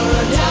over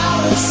and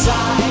out of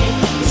sight.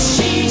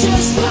 She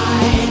just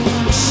might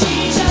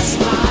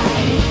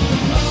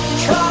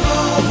come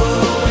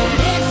over when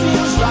it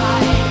feels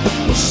right.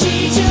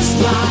 She just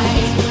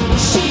might.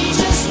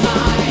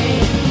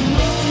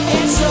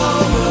 It's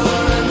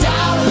over and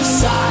out of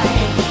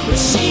sight.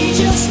 She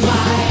just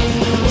might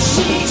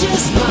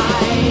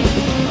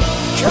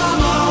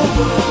come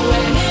over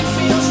when it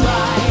feels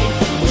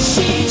right.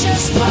 She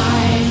just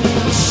might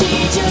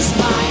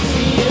for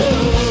you.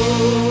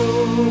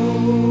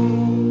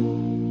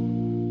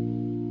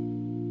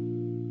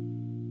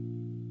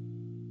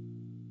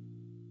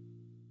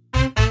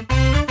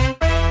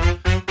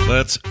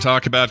 Let's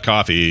talk about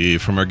coffee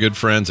from our good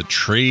friends at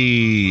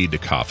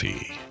Trade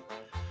Coffee.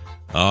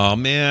 Oh,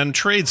 man,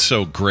 Trade's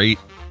so great.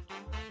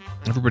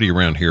 Everybody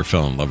around here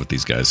fell in love with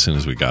these guys as soon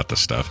as we got this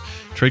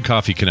stuff. Trade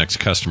Coffee connects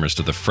customers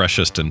to the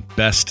freshest and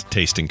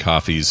best-tasting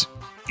coffees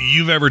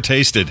you've ever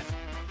tasted.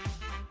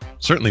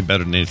 Certainly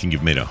better than anything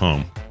you've made at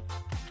home.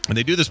 And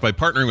they do this by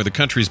partnering with the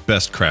country's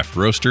best craft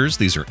roasters.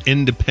 These are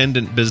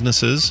independent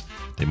businesses.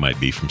 They might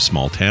be from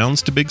small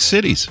towns to big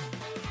cities.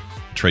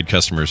 Trade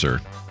customers are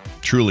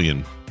truly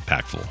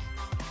impactful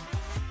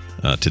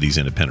to these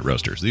independent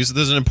roasters. This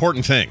is an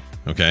important thing,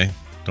 okay?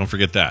 Don't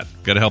forget that.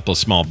 Got to help those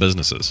small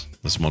businesses.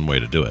 That's one way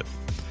to do it.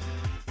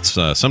 It's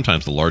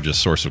sometimes the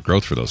largest source of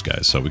growth for those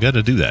guys, so we got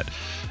to do that.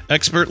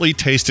 Expertly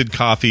tasted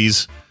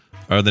coffees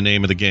are the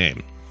name of the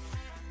game.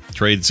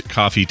 Trade's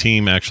coffee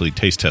team actually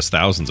taste tests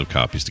thousands of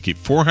coffees to keep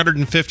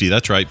 450,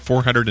 that's right,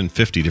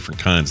 450 different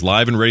kinds,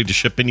 live and ready to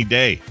ship any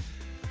day.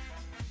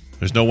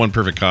 There's no one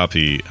perfect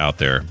coffee out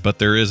there, but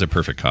there is a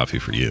perfect coffee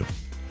for you.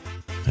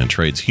 And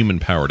Trade's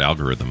human-powered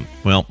algorithm,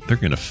 well, they're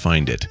going to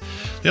find it.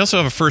 They also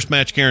have a first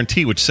match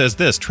guarantee, which says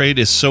this: Trade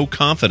is so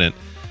confident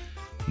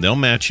they'll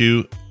match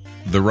you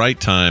the right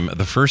time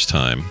the first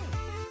time,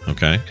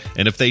 okay?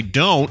 And if they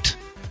don't,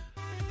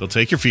 they'll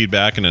take your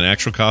feedback, and an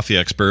actual coffee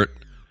expert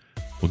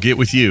will get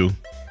with you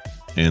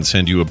and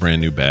send you a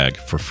brand new bag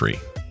for free.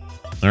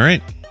 All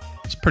right?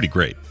 It's pretty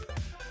great.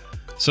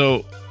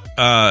 So,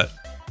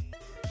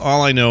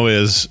 all I know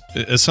is,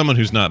 as someone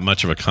who's not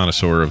much of a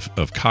connoisseur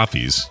of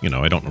coffees,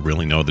 I don't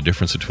really know the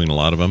difference between a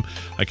lot of them.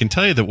 I can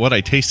tell you that what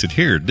I tasted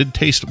here did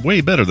taste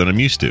way better than I'm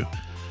used to.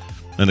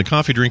 And the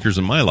coffee drinkers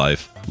in my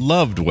life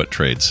loved what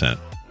Trade sent.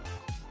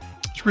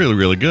 It's really,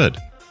 really good.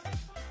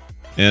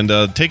 And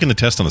taking the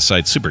test on the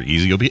site's super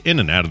easy. You'll be in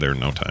and out of there in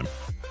no time.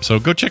 So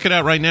go check it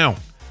out right now.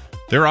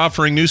 They're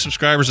offering new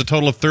subscribers a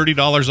total of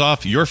 $30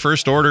 off your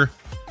first order,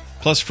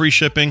 plus free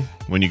shipping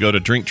when you go to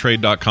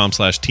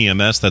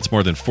drinktrade.com/TMS. That's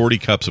more than 40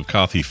 cups of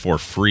coffee for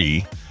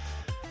free.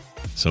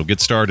 So get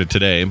started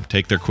today.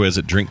 Take their quiz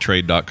at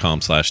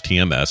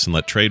drinktrade.com/TMS and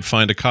let Trade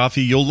find a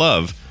coffee you'll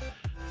love.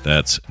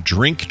 That's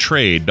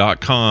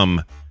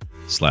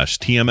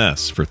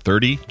drinktrade.com/TMS for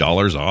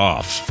 $30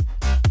 off.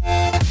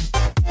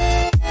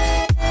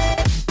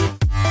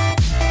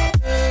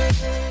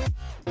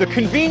 The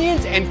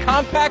convenience and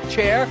compact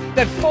chair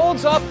that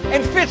folds up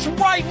and fits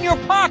right in your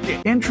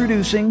pocket.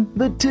 Introducing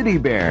the Titty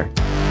Bear.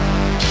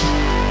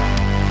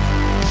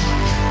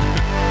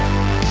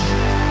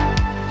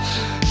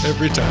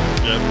 Every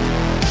time. Yep.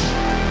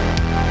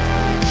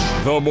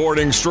 The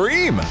morning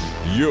stream.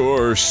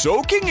 You're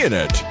soaking in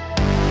it.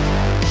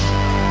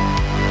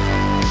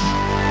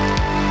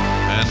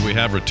 And we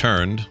have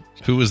returned.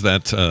 Who was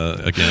that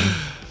again?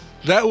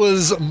 That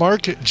was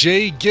Mark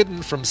J.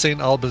 Giddon from St.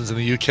 Albans in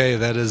the UK.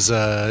 That is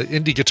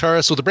indie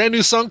guitarist with a brand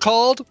new song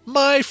called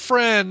My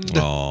Friend.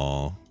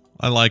 Oh,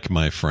 I like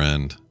My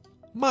Friend.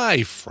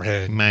 My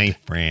Friend. My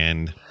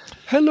Friend.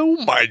 Hello,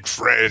 my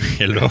friend.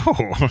 Hello.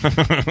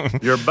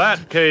 Your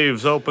bat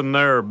cave's open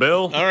there,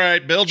 Bill. All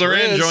right, Bill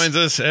Duran is. joins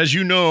us. As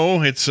you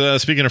know, it's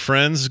speaking of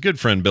friends, good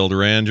friend Bill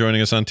Duran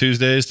joining us on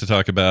Tuesdays to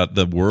talk about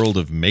the world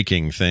of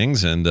making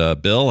things. And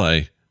Bill,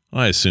 I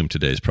assume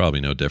today's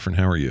probably no different.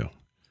 How are you?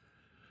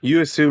 You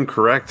assume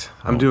correct.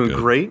 I'm doing good.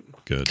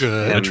 great. Good.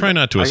 Good. I try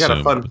not to I got a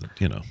assume, fun- but,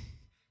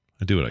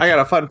 I do what I I can. got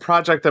a fun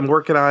project I'm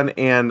working on,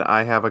 and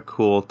I have a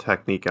cool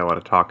technique I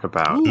want to talk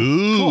about.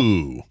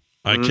 Ooh.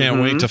 I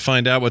can't wait to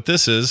find out what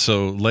this is,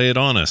 so lay it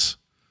on us.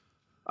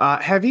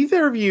 Have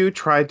either of you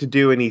tried to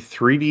do any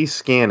 3D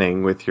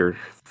scanning with your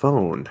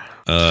phone?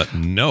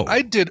 No.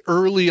 I did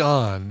early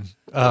on.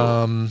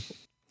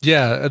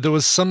 Yeah, there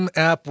was some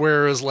app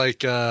where it was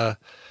like,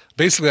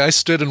 basically I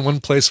stood in one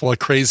place while a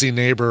crazy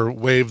neighbor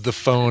waved the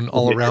phone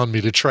all around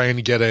me to try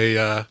and get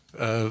a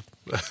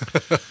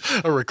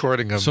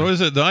recording of So me.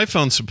 is it the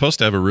iPhone's supposed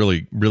to have a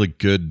really, really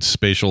good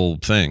spatial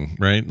thing,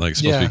 right? Like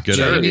supposed to be good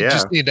at it. You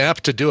just need an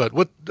app to do it.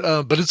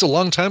 But it's a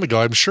long time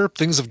ago. I'm sure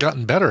things have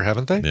gotten better,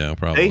 haven't they? Yeah,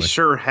 probably. They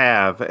sure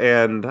have,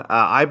 and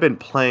I've been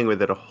playing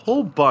with it a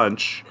whole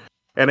bunch,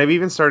 and I've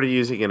even started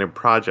using it in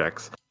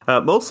projects.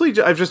 Mostly,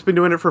 I've just been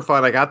doing it for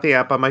fun. I got the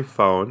app on my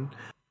phone.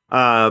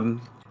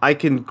 I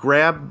can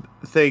grab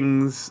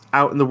things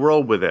out in the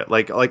world with it,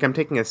 like I'm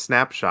taking a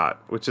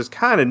snapshot, which is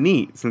kind of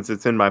neat since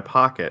it's in my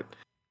pocket.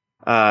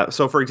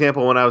 So, for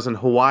example, when I was in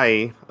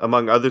Hawaii,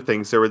 among other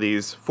things, there were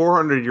these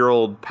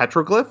 400-year-old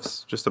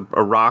petroglyphs, just a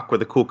rock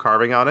with a cool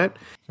carving on it.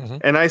 Mm-hmm.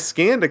 And I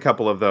scanned a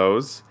couple of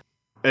those,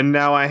 and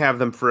now I have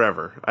them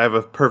forever. I have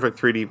a perfect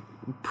 3D,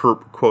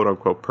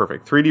 quote-unquote,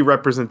 perfect 3D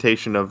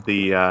representation of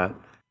the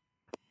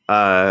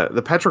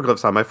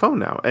petroglyphs on my phone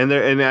now.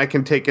 And I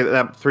can take it,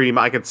 that 3D,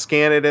 I could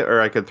scan it,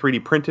 or I could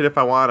 3D print it if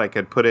I want. I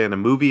could put it in a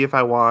movie if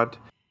I want.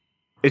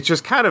 It's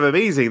just kind of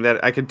amazing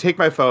that I can take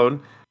my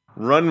phone,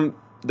 run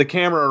the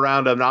camera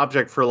around an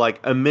object for like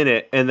a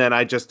minute, and then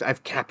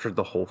I've captured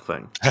the whole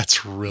thing.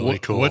 That's really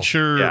cool. What's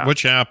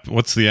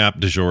the app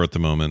du jour at the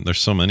moment? There's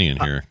so many in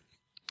here.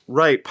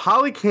 Right.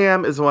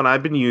 Polycam is the one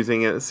I've been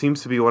using. It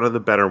seems to be one of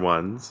the better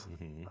ones.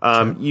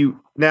 Mm-hmm.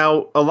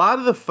 Now, a lot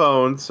of the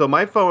phones, so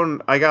my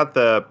phone, I got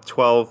the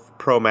 12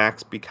 Pro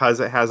Max because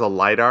it has a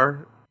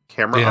LiDAR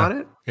camera on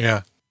it.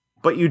 Yeah.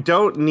 But you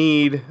don't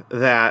need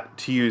that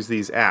to use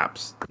these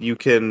apps. You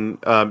can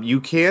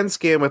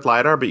scan with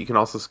LiDAR, but you can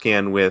also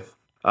scan with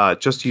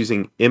just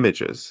using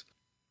images.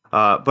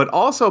 But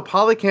also,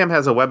 Polycam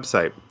has a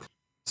website.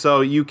 So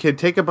you can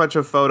take a bunch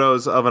of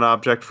photos of an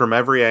object from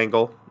every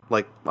angle,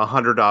 like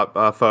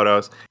 100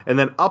 photos, and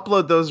then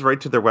upload those right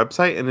to their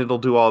website, and it'll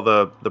do all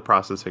the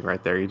processing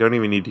right there. You don't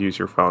even need to use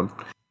your phone.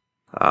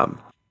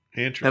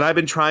 Interesting. And I've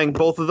been trying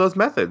both of those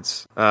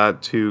methods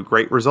to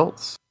great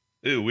results.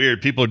 Ooh,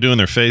 weird. People are doing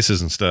their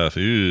faces and stuff.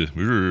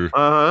 Ooh.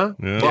 Uh-huh.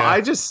 Yeah. Well,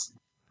 I just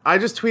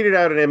tweeted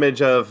out an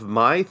image of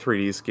my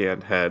 3D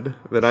scanned head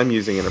that I'm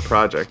using in a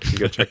project. You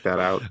go check that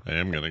out. I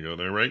am going to go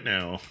there right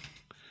now.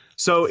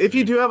 So if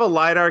you do have a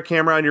LiDAR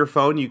camera on your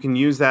phone, you can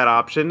use that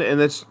option,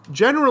 and it's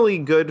generally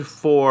good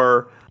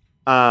for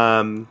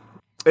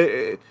it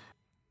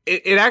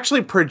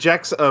actually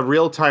projects a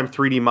real-time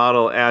 3D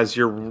model as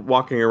you're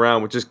walking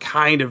around, which is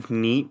kind of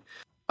neat.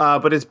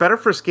 But it's better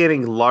for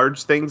scanning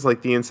large things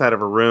like the inside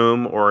of a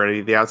room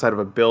or the outside of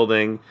a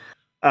building.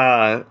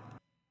 It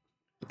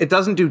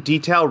doesn't do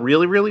detail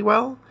really, really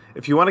well.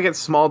 If you want to get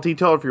small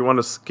detail, if you want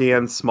to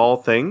scan small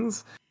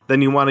things,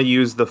 then you want to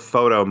use the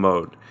photo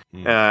mode.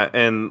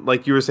 And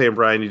like you were saying,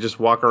 Brian, you just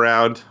walk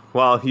around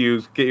while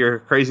you get your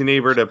crazy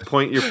neighbor to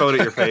point your phone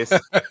at your face.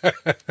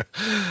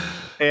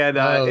 And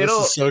this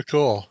is so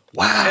cool.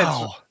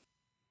 Wow.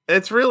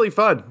 It's really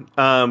fun.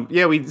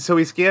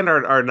 We scanned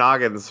our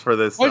noggins for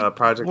this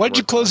project. Why'd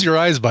you close your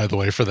eyes, by the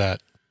way, for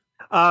that?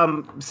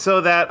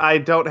 So that I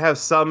don't have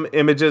some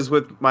images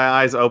with my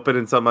eyes open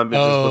and some images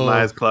with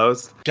my eyes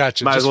closed.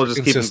 Gotcha. Might as well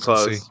just keep them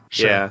closed.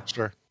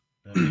 Sure.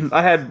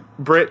 I had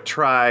Britt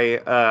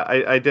try.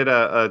 I did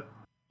a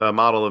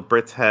model of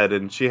Britt's head,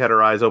 and she had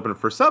her eyes open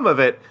for some of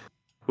it,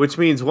 which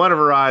means one of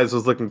her eyes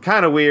was looking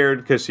kind of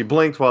weird because she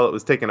blinked while it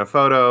was taking a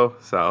photo.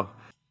 So.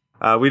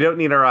 We don't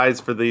need our eyes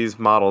for these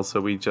models,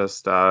 so we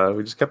just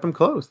kept them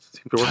closed. It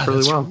seemed to work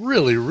really well.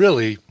 Really,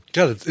 really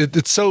good.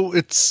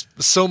 It's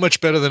so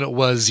much better than it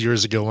was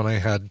years ago when I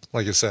had,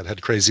 like I said,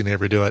 had Crazy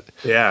Neighbor do it.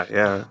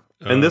 Yeah.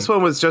 And this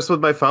one was just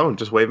with my phone,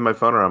 just waving my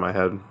phone around my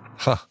head.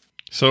 Huh.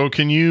 So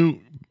can you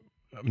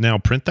now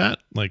print that?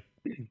 Like,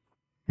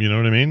 you know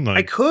what I mean? Like,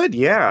 I could,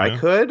 yeah. I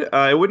could.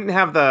 It wouldn't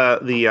have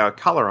the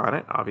color on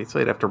it. Obviously,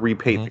 I'd have to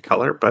repaint the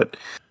color, but.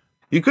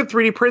 You could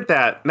 3D print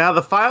that. Now,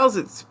 the files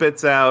it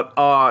spits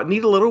out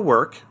need a little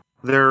work.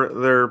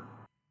 They're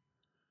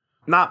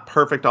not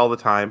perfect all the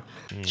time.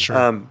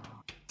 Sure.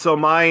 So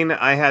mine,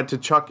 I had to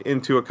chuck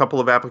into a couple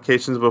of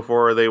applications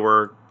before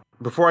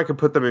I could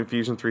put them in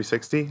Fusion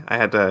 360. I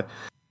had to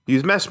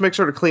use Mesh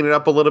Mixer to clean it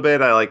up a little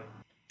bit. I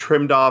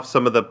trimmed off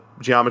some of the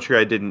geometry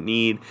I didn't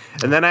need,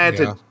 and then I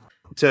had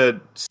to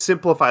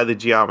simplify the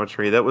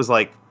geometry. That was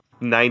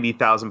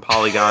 90,000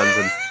 polygons,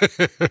 and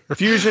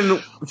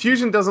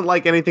Fusion doesn't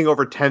like anything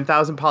over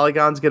 10,000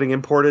 polygons getting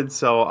imported,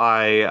 so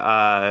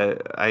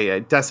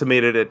I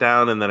decimated it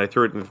down, and then I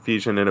threw it into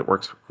Fusion, and it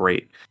works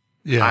great.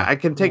 Yeah, I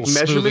can take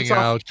measurements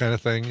out kind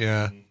of thing.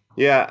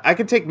 Yeah, I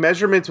can take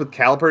measurements with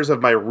calipers of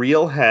my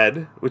real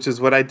head, which is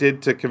what I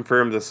did to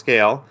confirm the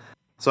scale.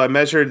 So I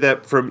measured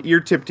that from ear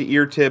tip to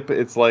ear tip,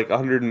 it's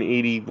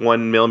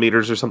 181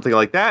 millimeters or something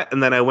like that,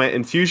 and then I went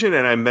in Fusion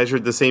and I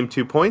measured the same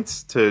 2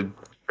 points to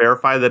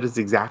verify that it's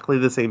exactly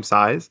the same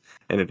size,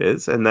 and it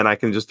is, and then I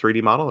can just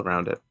 3D model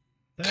around it.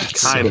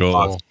 That's kind of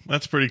cool.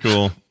 That's pretty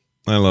cool.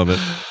 I love it.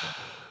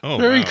 Oh,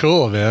 very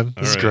cool, man.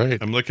 That's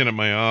great. I'm looking at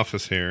my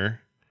office here.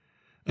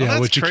 Yeah,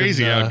 that's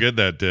crazy how good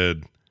that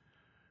did.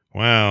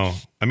 Wow.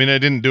 I mean, I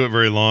didn't do it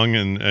very long,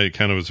 and I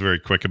kind of was very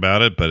quick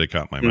about it, but it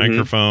got my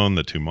microphone,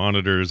 the 2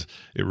 monitors,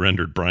 it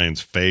rendered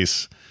Brian's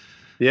face.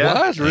 Yeah,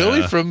 what?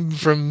 Really?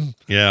 From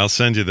yeah, I'll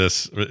send you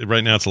this.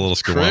 Right now it's a little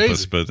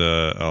scawampus, but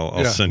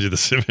I'll send you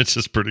this image.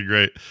 It's pretty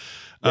great.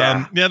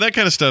 Yeah, that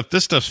kind of stuff.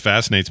 This stuff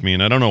fascinates me,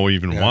 and I don't know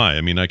even why.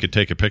 I mean, I could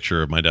take a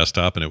picture of my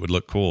desktop and it would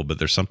look cool, but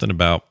there's something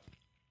about,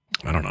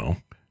 I don't know,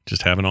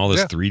 just having all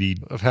this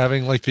 3D of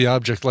having the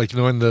object,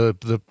 knowing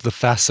the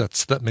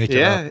facets that make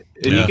it up.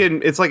 And you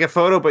can. It's like a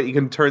photo, but you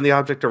can turn the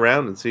object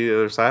around and see the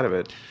other side of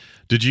it.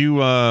 Did you?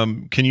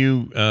 Can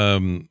you?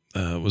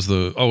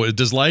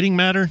 Does lighting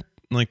matter?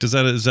 Does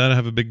that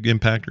have a big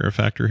impact or a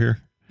factor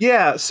here?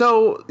 Yeah,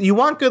 so you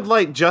want good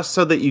light just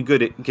so that you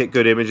get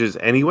good images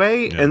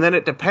anyway, and then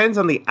it depends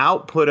on the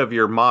output of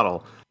your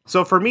model.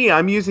 So for me,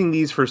 I'm using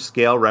these for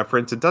scale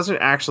reference. It doesn't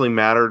actually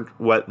matter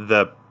what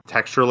the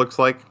texture looks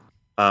like.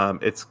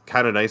 It's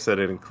kind of nice that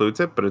it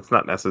includes it, but it's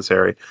not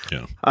necessary.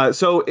 Yeah.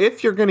 So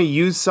if you're going to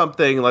use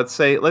something, let's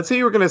say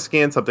you were going to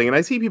scan something, and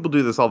I see people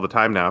do this all the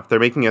time now. If they're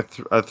making a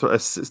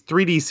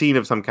 3D scene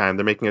of some kind,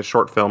 they're making a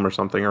short film or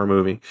something or a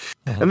movie,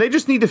 and they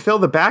just need to fill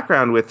the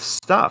background with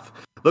stuff.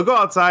 They'll go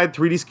outside,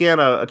 3D scan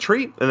a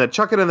tree, and then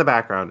chuck it in the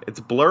background. It's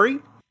blurry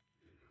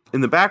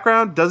in the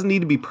background, doesn't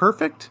need to be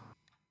perfect.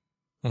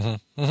 Throw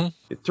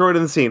it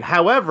in the scene.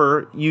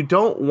 However, you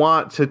don't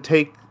want to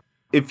take,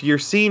 if your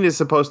scene is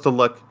supposed to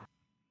look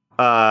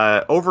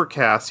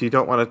overcast, you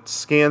don't want to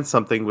scan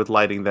something with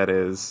lighting that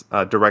is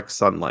direct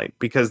sunlight,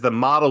 because the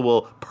model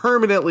will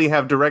permanently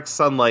have direct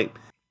sunlight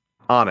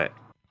on it.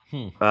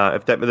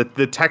 If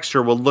the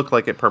texture will look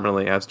like it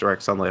permanently has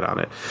direct sunlight on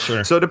it.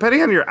 Sure. So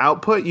depending on your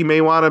output, you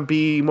may want to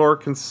be more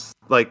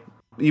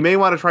you may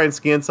want to try and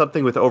scan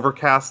something with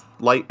overcast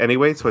light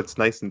anyway, so it's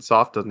nice and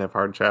soft, doesn't have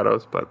hard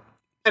shadows. But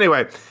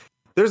anyway,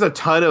 there's a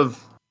ton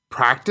of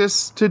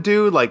practice to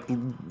do, like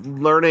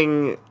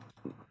learning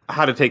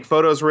how to take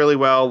photos really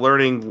well,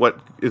 learning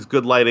what is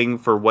good lighting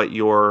for what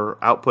your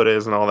output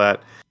is and all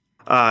that.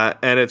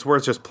 And it's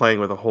worth just playing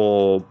with a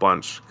whole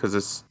bunch, because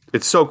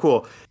it's so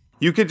cool.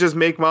 You could just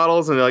make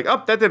models and you're like,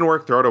 oh, that didn't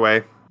work, throw it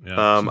away.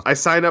 Yeah.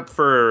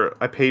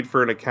 I paid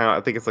for an account,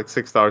 I think it's like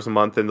 $6 a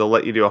month, and they'll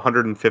let you do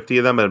 150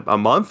 of them a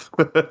month.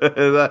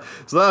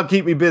 So that'll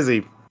keep me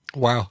busy.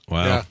 Wow.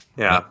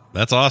 Yeah.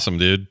 That's awesome,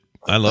 dude.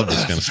 I love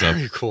this kind of stuff.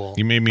 Very cool.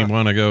 You made me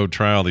want to go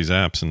try all these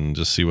apps and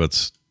just see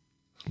what's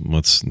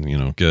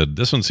good.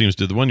 This one seems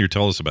to, the one you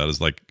told us about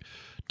is like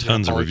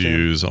tons of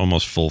reviews,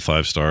 almost full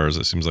 5 stars.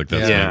 It seems like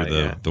that's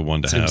maybe the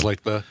one to have. Seems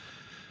like the...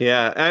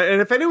 Yeah,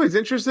 and if anyone's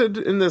interested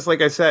in this,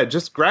 like I said,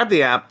 just grab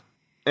the app,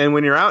 and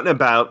when you're out and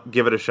about,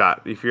 give it a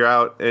shot. If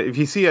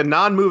you see a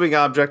non-moving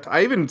object,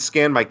 I even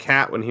scanned my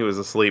cat when he was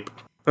asleep.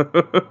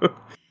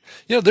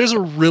 There's a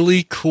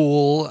really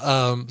cool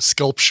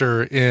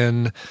sculpture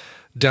in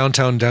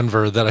downtown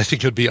Denver that I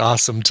think would be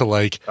awesome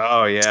to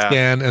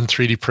scan and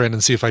 3D print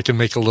and see if I can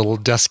make a little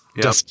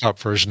desktop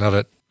version of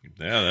it.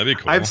 Yeah, that'd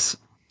be cool.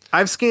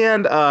 I've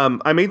scanned,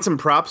 I made some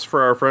props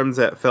for our friends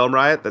at Film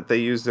Riot that they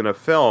used in a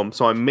film,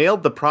 so I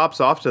mailed the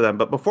props off to them,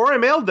 but before I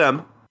mailed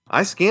them,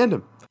 I scanned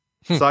them.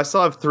 So I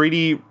still have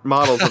 3D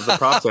models of the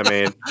props I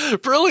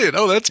made. Brilliant.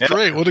 Oh, that's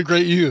great. What a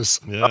great use.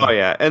 Yeah. Oh,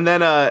 yeah. And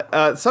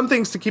then some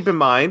things to keep in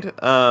mind.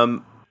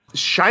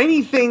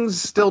 Shiny things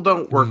still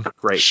don't work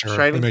great. Sure,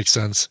 Shiny that makes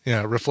sense.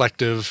 Yeah,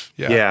 reflective.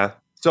 Yeah.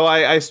 So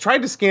I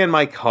tried to scan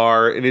my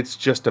car, and it's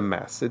just a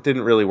mess. It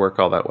didn't really work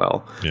all that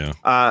well. Yeah.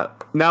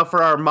 Now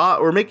for our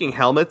we're making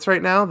helmets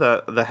right now.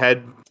 The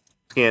head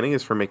scanning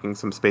is for making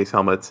some space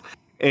helmets,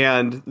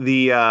 and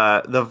the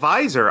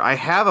visor. I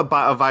have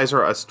a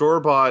visor, a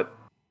store-bought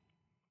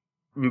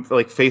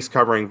like face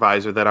covering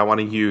visor that I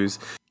want to use.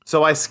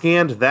 So I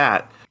scanned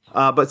that,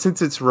 but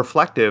since it's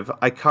reflective,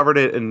 I covered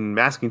it in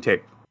masking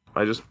tape.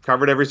 I just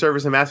covered every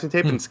surface in masking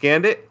tape and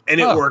scanned it, and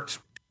it worked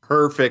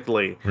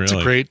perfectly. Really? It's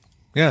a great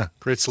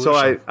solution.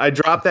 So I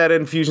dropped that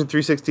in Fusion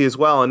 360 as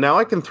well, and now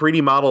I can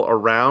 3D model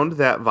around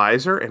that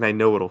visor, and I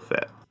know it'll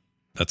fit.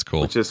 That's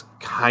cool. Which is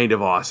kind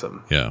of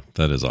awesome. Yeah,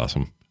 that is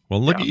awesome.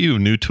 Well, look at you,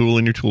 new tool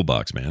in your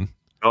toolbox, man.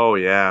 Oh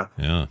yeah.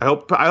 Yeah. I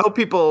hope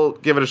people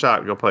give it a shot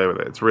and go play with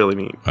it. It's really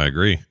neat. I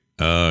agree.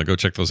 Go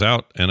check those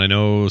out. And I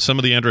know some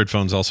of the Android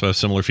phones also have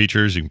similar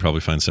features. You can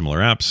probably find similar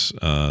apps.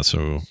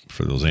 So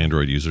for those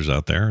Android users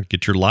out there,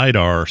 get your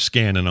LiDAR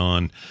scanning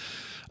on.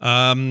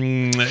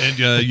 And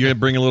you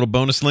bring a little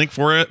bonus link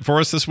for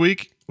us this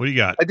week. What do you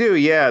got? I do,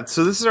 yeah.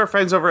 So this is our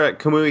friends over at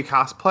Kamui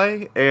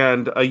Cosplay,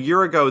 and a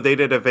year ago they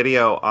did a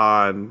video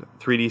on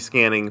 3D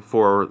scanning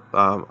for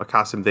a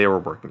costume they were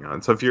working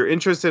on. So if you're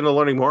interested in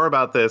learning more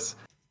about this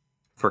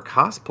for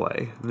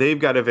cosplay, they've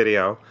got a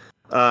video.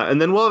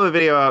 And then we'll have a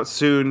video out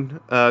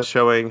soon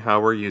showing how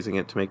we're using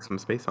it to make some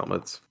space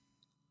helmets.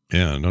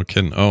 Yeah, no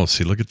kidding. Oh,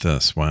 see, look at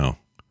this. Wow.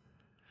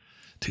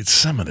 Dude,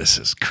 some of this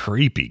is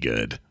creepy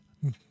good.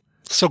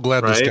 So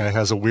glad this guy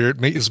has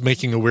is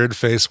making a weird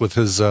face with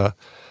his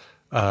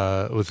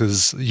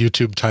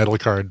YouTube title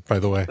card, by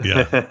the way.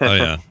 Yeah. Oh,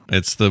 yeah.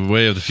 It's the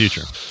way of the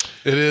future.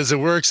 It is. It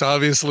works,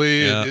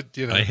 obviously. Yeah.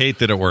 I hate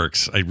that it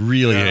works. I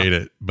really hate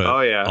it. But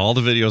all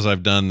the videos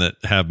I've done that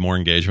have more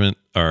engagement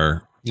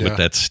are with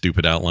that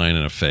stupid outline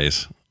and a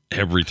face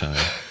every time.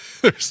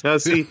 Now,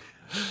 see,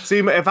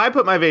 if I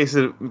put my face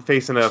in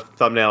a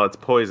thumbnail, it's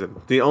poison.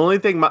 The only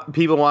thing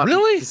people want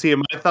to see in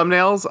my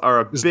thumbnails are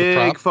a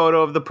big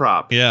photo of the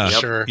prop. Yeah,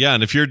 sure. Yeah,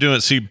 and if you're doing,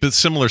 but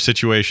similar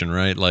situation,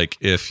 right? Like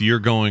if you're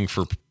going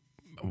for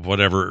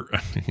whatever,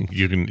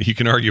 you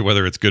can argue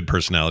whether it's good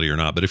personality or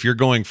not. But if you're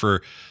going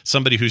for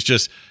somebody who's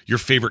just your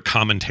favorite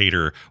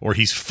commentator, or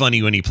he's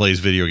funny when he plays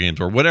video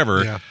games, or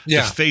whatever,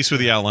 the face with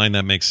the outline,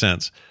 that makes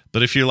sense.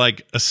 But if you're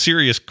like a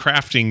serious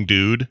crafting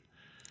dude,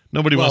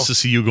 Nobody wants to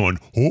see you going,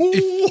 oh.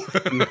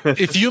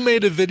 If you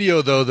made a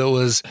video, though, that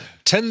was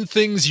 10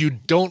 things you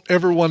don't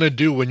ever want to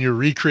do when you're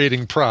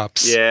recreating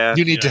props,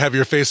 you need to have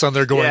your face on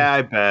there going, yeah,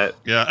 I bet.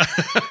 Yeah.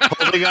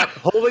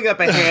 holding up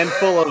a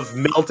handful of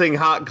melting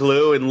hot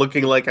glue and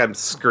looking like I'm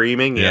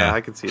screaming. Yeah,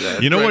 I can see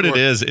that. You know what it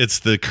is? It's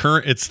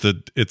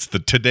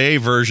the today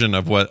version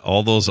of what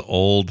all those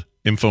old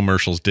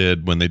infomercials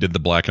did when they did the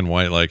black and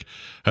white. Like,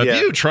 have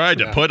you tried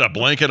to put a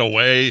blanket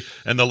away?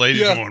 And the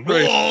lady's going, whoa!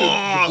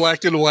 The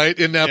black and white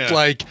inept,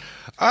 like,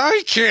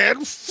 I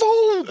can't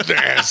fold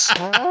this.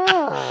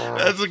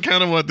 That's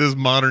kind of what this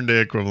modern day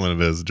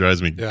equivalent is. It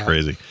drives me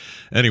crazy.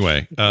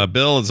 Anyway,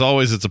 Bill, as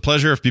always, it's a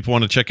pleasure. If people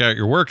want to check out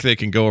your work, they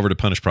can go over to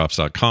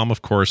punishprops.com,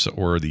 of course,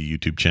 or the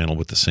YouTube channel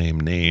with the same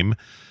name.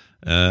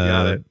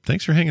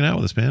 Thanks for hanging out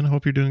with us, man. I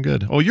hope you're doing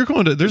good. Oh, you're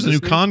going to, there's a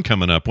new con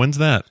coming up. When's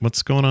that?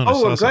 What's going on?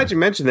 Oh, I'm glad you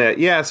mentioned that.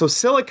 Yeah, so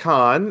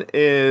Silicon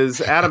is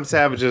Adam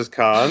Savage's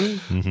con.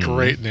 Mm-hmm.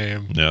 Great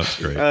name. Yeah, that's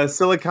great.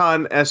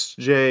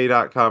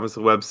 SiliconSJ.com is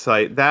the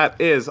website. That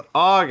is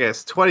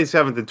August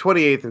 27th and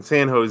 28th in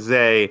San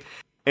Jose.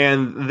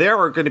 And there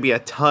are going to be a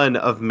ton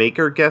of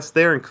maker guests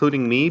there,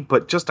 including me,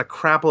 but just a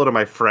crap load of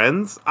my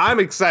friends. I'm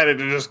excited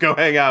to just go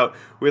hang out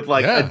with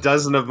a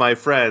dozen of my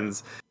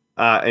friends.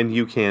 And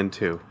you can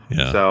too.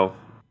 Yeah. So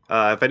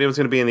if anyone's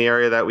going to be in the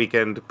area that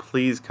weekend,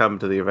 please come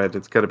to the event.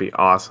 It's going to be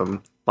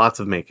awesome. Lots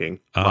of making.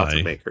 Lots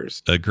of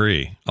makers.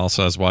 Agree.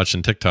 Also, I was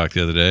watching TikTok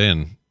the other day,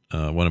 and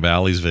one of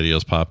Allie's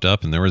videos popped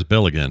up, and there was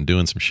Bill again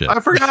doing some shit. I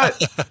forgot.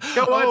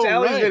 Go watch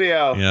Allie's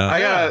video.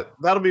 Yeah.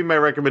 That'll be my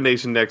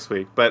recommendation next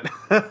week. But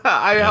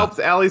I helped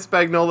Allie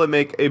Spagnola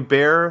make a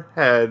bear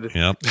head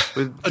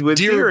with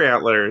deer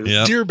antlers.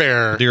 Yep. Deer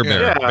bear.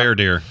 Yeah. Bear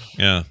deer.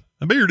 Yeah.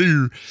 A bear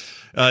deer.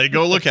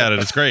 Go look at it.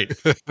 It's great.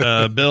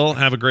 Bill,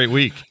 have a great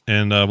week.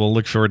 And we'll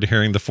look forward to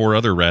hearing the 4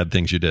 other rad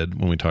things you did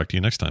when we talk to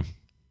you next time.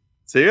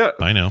 See ya.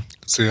 Bye now.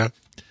 See ya.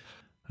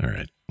 All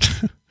right.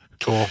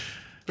 Cool.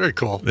 Very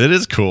cool. It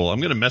is cool. I'm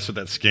going to mess with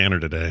that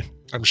scanner today.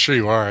 I'm sure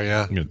you are,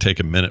 yeah. I'm going to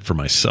take a minute for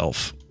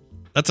myself.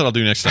 That's what I'll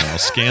do next time.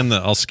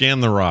 I'll scan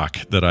the rock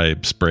that I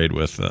sprayed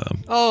with.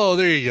 Oh,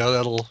 there you go.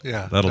 That'll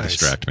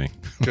distract me.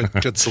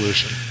 Good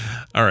solution.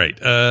 All right.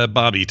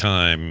 Bobby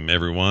time,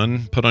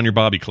 everyone. Put on your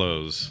Bobby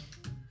clothes.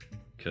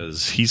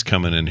 Because he's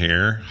coming in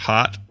here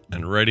hot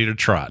and ready to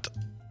trot.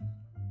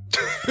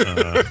 Don't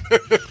know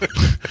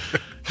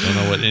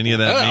what any of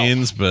that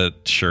means,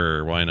 but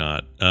sure, why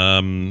not?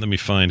 Let me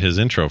find his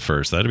intro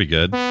first. That'd be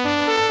good.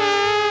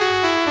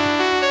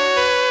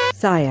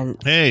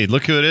 Science. Hey,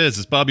 look who it is.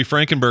 It's Bobby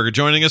Frankenberger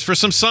joining us for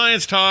some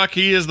science talk.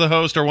 He is the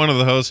host, or one of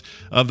the hosts,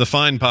 of the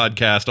fine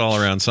podcast All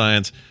Around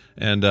Science,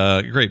 and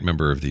a great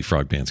member of the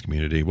Frog Pants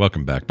community.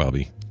 Welcome back,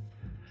 Bobby.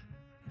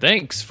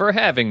 Thanks for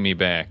having me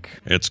back.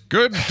 It's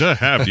good to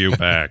have you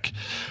back.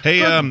 Hey,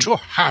 good to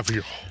have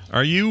you.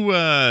 Are you?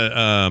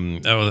 I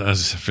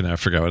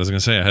forgot what I was going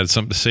to say. I had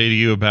something to say to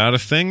you about a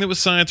thing that was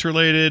science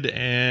related,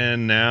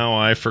 and now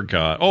I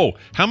forgot. Oh,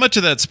 how much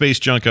of that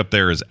space junk up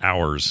there is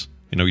ours?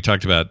 We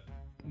talked about.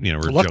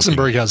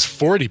 Luxembourg has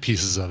 40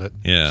 pieces of it.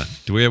 Yeah,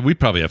 we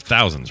probably have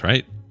thousands,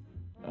 right?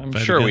 I'm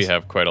sure we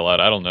have quite a lot.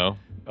 I don't know.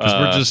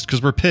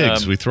 Because we're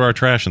pigs. We throw our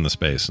trash in the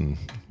space, and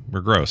we're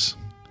gross.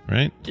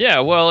 Right?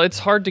 Yeah, well, it's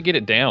hard to get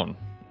it down.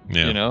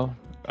 Yeah.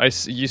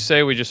 You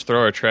say we just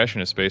throw our trash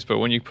into space, but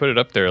when you put it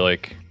up there,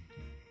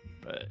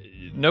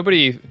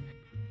 nobody.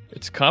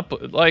 It's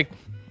I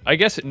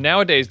guess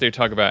nowadays they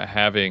talk about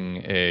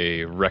having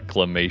a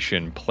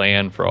reclamation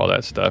plan for all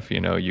that stuff.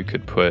 You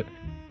could put.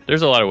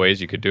 There's a lot of ways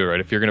you could do it, right?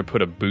 If you're going to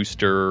put a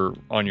booster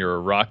on your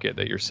rocket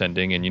that you're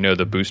sending, and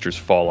the boosters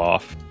fall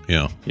off.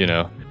 Yeah.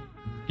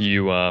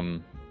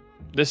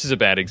 This is a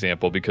bad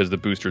example because the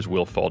boosters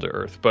will fall to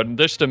Earth. But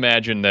just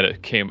imagine that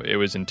it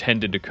was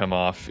intended to come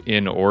off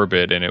in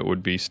orbit and it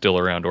would be still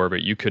around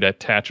orbit. You could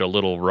attach a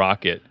little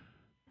rocket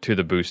to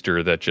the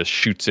booster that just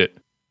shoots it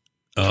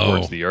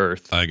towards the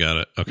Earth. I got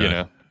it.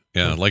 Okay.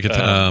 Yeah,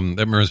 that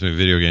reminds me of a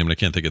video game, and I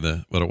can't think of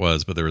what it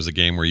was, but there was a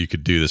game where you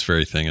could do this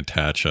very thing,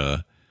 attach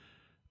a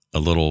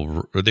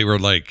little. They were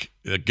like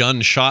a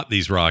gun shot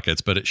these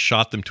rockets, but it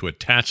shot them to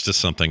attach to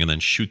something and then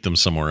shoot them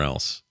somewhere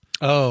else.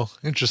 Oh,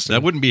 interesting.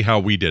 That wouldn't be how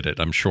we did it,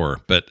 I'm sure,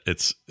 but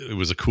it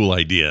was a cool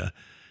idea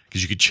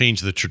because you could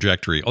change the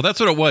trajectory. Oh, that's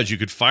what it was. You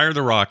could fire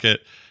the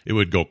rocket, it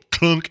would go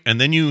clunk,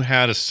 and then you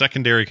had a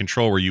secondary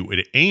control where you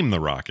would aim the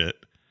rocket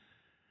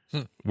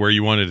where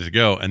you wanted it to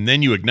go, and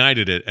then you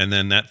ignited it, and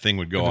then that thing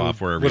would go off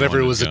wherever whatever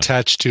you it was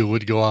attached to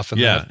would go off in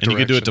that direction. And you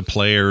could do it to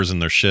players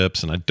and their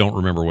ships, and I don't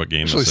remember what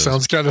game Actually this is.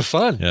 Sounds kind of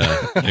fun.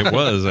 Yeah, it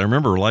was. I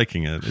remember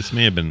liking it. This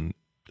may have been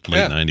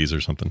late 90s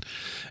or something.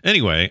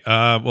 Anyway,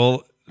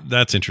 well,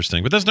 that's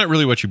interesting, but that's not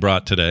really what you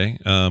brought today.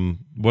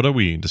 What are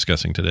we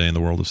discussing today in the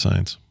world of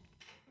science?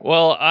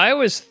 Well, I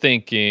was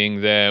thinking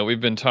that we've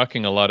been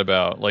talking a lot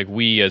about,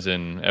 we as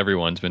in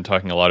everyone's been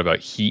talking a lot about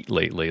heat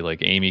lately. Like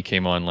Amy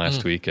came on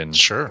last week and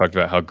talked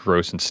about how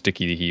gross and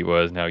sticky the heat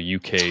was and how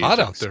UK is hot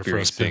out there for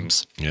us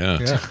pimps. Yeah.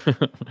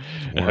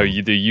 And how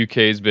the UK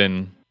has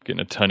been getting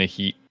a ton of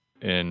heat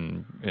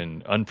and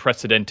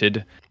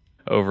unprecedented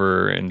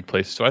over in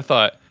places. So I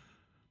thought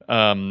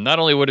not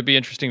only would it be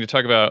interesting to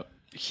talk about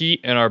heat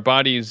and our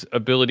body's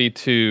ability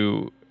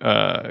to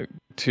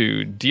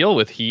deal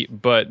with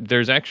heat, but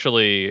there's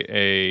actually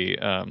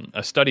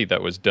a study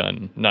that was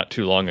done not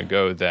too long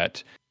ago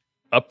that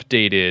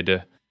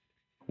updated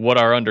what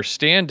our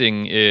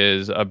understanding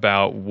is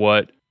about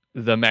what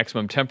the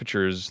maximum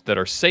temperatures that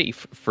are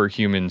safe for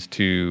humans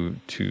to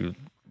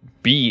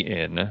be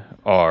in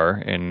are,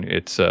 and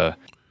it's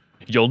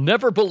you'll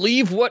never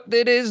believe what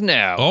it is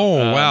now.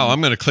 Oh wow! I'm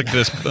going to click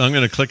this. I'm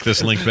going to click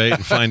this link bait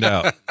and find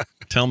out.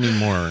 Tell me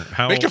more.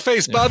 How? Make a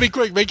face, Bobby.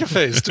 Quick, make a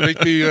face to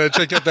make me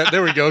check out that.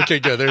 There we go. Okay,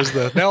 good. There's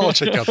the. Now I'll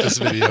check out this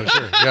video.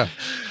 Sure. Yeah.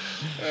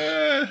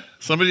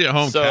 Somebody at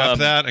home tap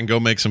that and go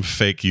make some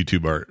fake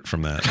YouTube art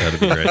from that. That'd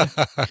be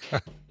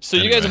great. So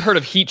you guys have heard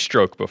of heat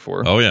stroke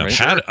before? Oh yeah,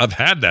 right? I've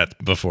had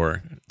that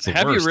before.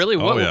 Have you really?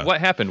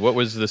 What happened? What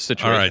was the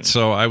situation? All right,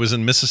 so I was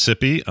in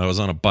Mississippi. I was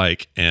on a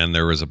bike, and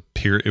there was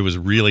it was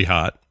really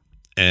hot,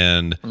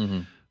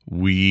 and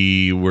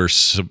we were.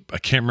 I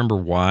can't remember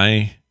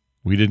why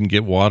we didn't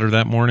get water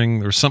that morning.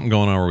 There was something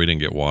going on where we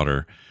didn't get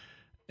water,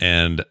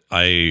 and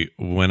I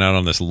went out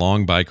on this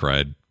long bike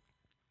ride,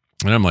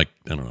 and I'm like,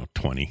 I don't know,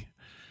 20,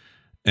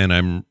 and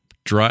I'm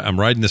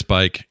riding this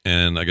bike,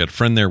 and I got a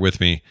friend there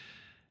with me.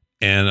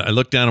 And I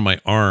look down at my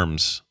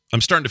arms.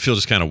 I'm starting to feel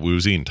just kind of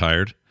woozy and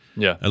tired.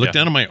 Yeah. I look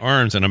down at my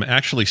arms and I'm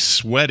actually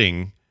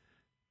sweating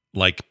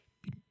like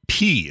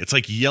pee. It's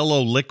like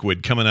yellow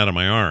liquid coming out of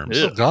my arms.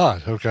 Oh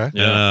God. Okay.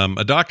 Yeah.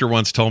 A doctor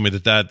once told me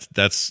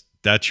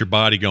that's your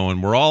body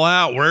going, we're all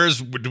out.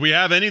 Do we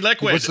have any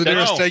liquid? What's the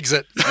nearest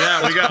exit?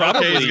 Yeah, we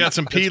got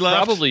some pee left.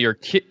 Probably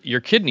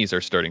your kidneys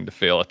are starting to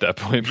fail at that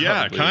point.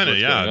 Yeah, kind of.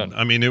 Yeah.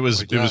 I mean, it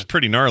was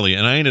pretty gnarly,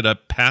 and I ended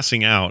up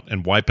passing out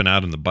and wiping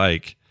out in the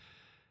bike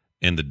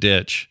in the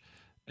ditch,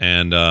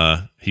 and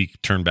he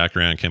turned back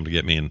around and came to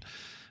get me, and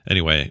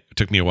anyway, it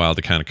took me a while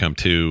to kind of come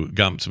to,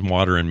 got some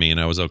water in me,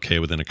 and I was okay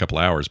within a couple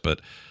hours, but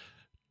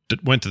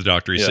went to the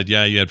doctor. He said,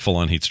 yeah, you had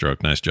full-on heat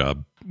stroke. Nice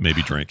job.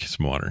 Maybe drink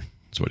some water.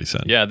 That's what he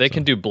said. Yeah, they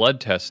can do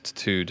blood tests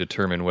to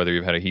determine whether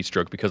you've had a heat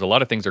stroke, because a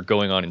lot of things are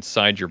going on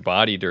inside your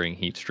body during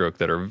heat stroke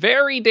that are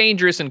very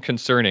dangerous and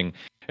concerning,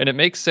 and it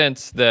makes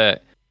sense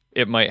that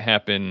it might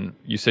happen.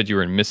 You said you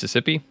were in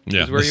Mississippi?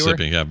 Yeah, where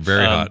Mississippi. You were? Yeah,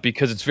 very hot.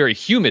 Because it's very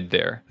humid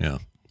there. Yeah.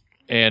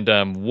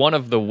 And one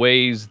of the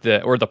ways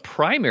or the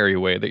primary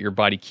way that your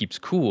body keeps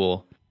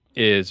cool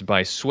is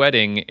by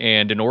sweating.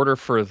 And in order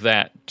for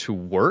that to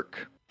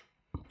work,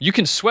 you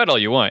can sweat all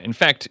you want. In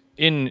fact,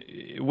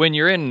 when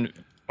you're in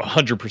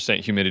 100%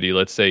 humidity,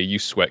 let's say you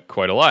sweat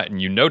quite a lot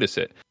and you notice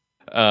it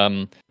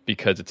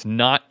because it's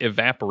not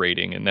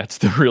evaporating. And that's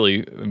the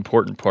really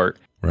important part.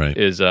 Right.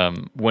 Is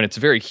when it's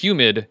very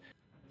humid,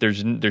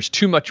 there's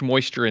too much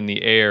moisture in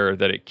the air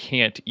that it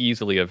can't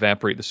easily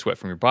evaporate the sweat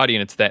from your body,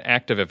 and it's that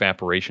active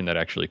evaporation that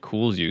actually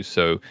cools you.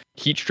 So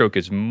heat stroke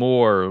is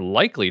more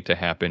likely to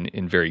happen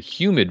in very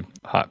humid,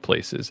 hot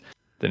places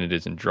than it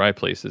is in dry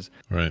places.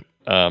 Right.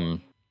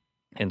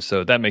 And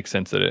so that makes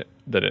sense that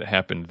it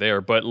happened there.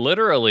 But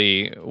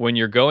literally, when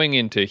you're going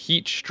into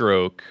heat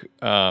stroke,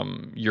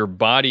 your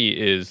body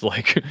is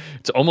like,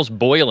 it's almost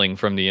boiling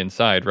from the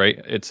inside, right?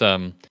 It's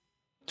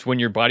when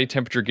your body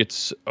temperature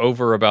gets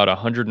over about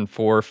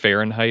 104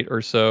 Fahrenheit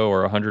or so,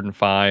 or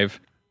 105,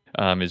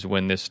 is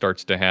when this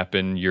starts to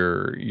happen.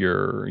 Your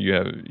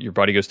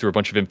body goes through a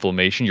bunch of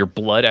inflammation. Your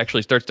blood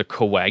actually starts to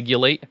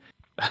coagulate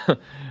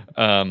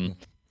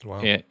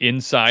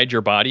inside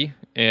your body,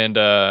 and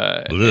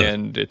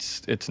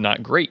it's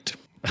not great.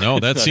 No,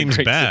 that seems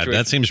bad. Situation.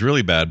 That seems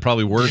really bad.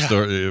 Probably worse,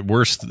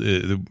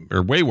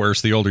 or way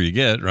worse the older you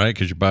get, right?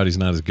 Because your body's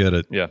not as good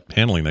at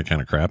handling that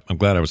kind of crap. I'm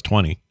glad I was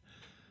 20.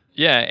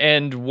 Yeah,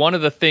 and one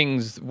of the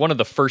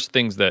first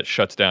things that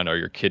shuts down are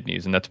your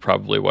kidneys, and that's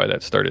probably why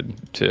that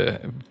started to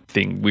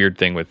weird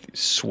thing with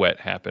sweat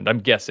happened. I'm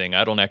guessing.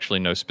 I don't actually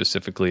know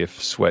specifically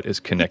if sweat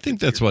is connected. I think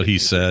that's what he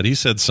said. He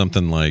said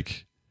something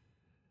like,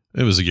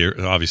 it was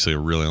obviously a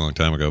really long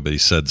time ago, but he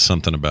said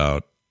something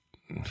about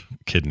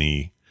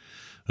kidney.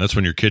 That's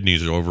when your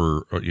kidneys are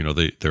over.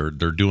 They're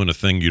doing a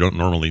thing they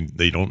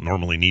don't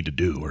normally need to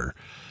do, or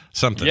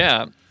something.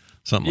 Yeah.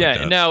 Something like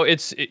that. Now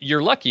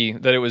you're lucky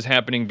that it was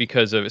happening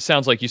because of, it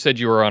sounds like you said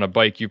you were on a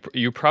bike.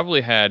 You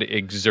probably had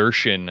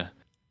exertion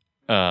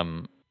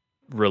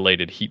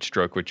related heat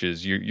stroke, which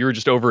is you were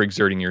just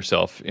overexerting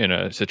yourself in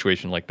a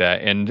situation like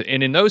that. And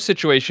in those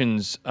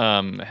situations,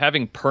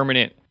 having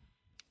permanent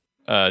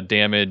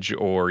damage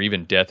or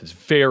even death is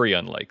very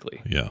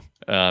unlikely. Yeah.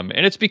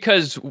 And it's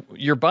because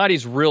your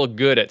body's real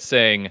good at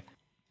saying,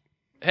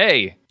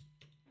 hey,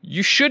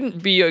 you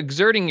shouldn't be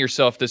exerting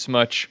yourself this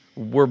much.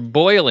 We're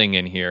boiling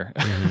in here.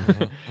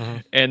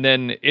 And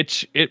then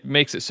it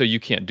makes it so you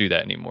can't do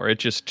that anymore. It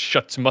just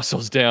shuts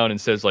muscles down and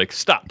says, like,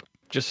 stop,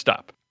 just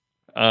stop.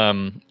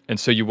 And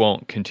so you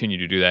won't continue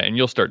to do that, and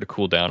you'll start to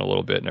cool down a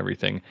little bit and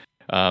everything.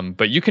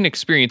 But you can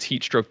experience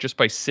heat stroke just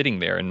by sitting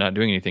there and not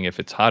doing anything if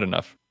it's hot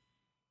enough.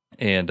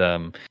 And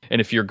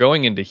if you're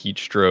going into heat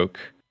stroke,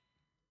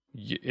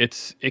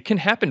 it can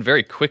happen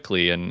very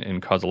quickly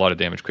and cause a lot of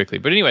damage quickly.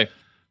 But anyway,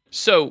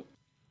 so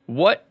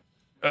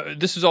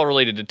this is all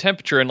related to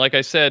temperature, and like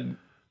I said,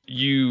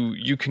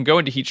 you can go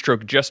into heat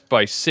stroke just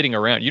by sitting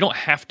around. You don't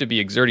have to be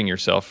exerting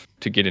yourself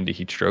to get into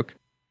heat stroke.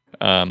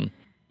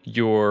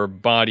 Your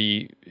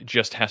body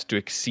just has to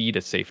exceed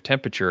a safe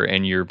temperature,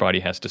 and your body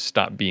has to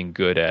stop being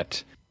good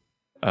at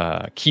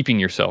keeping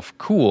yourself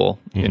cool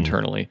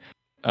internally.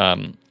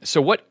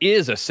 So what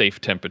is a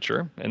safe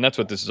temperature? And that's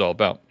what this is all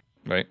about,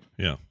 right?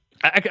 Yeah.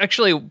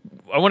 I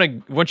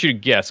want you to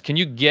guess. Can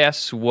you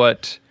guess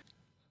what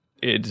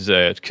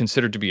is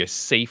considered to be a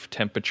safe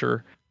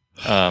temperature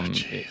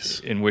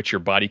in which your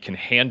body can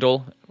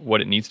handle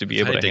what it needs to be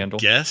able to handle?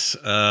 Guess.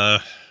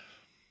 I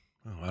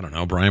don't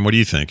know, Brian. What do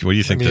you think? What do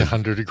you think?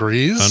 100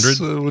 degrees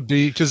 100 would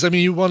be, because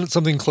you want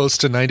something close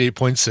to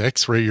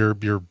 98.6, right?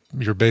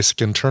 Your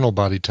basic internal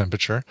body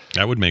temperature.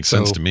 That would make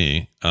sense to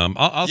me.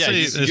 I'll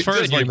say as far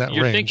as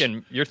you're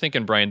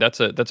thinking, Brian.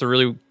 That's a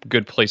really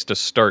good place to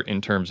start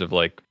in terms of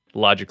like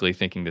logically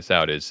thinking this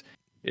out. Is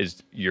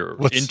your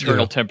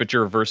internal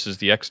temperature versus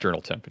the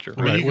external temperature?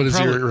 Right. What is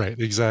your right?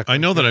 Exactly. I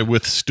know that I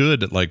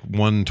withstood at like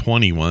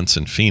 120 once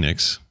in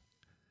Phoenix.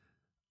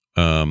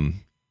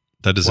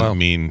 That doesn't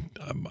mean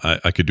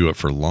I could do it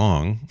for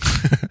long.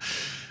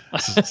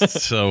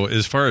 So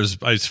as far as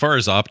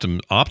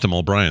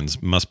optimal,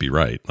 Brian's must be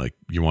right. Like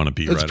you want to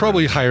be. It's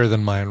probably higher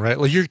than mine, right?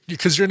 Like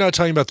because you're not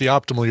talking about the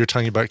optimal. You're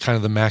talking about kind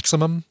of the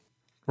maximum.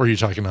 Or are you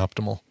talking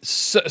optimal?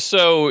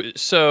 So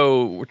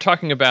we're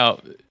talking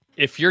about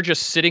if you're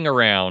just sitting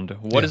around.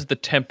 What is the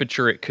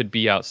temperature it could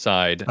be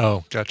outside?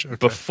 Oh, gotcha. Okay.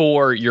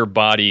 Before your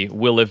body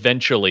will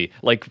eventually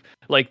like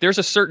there's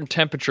a certain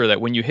temperature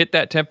that when you hit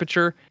that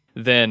temperature,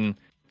 then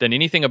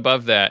anything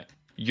above that,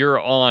 you're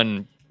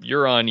on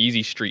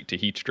easy street to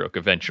heat stroke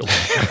eventually.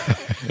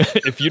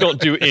 If you don't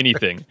do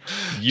anything,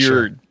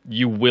 you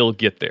will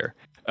get there.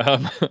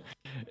 And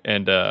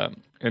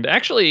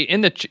actually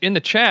in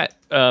the chat,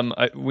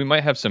 we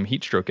might have some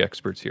heat stroke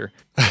experts here.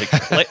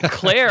 Like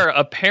Claire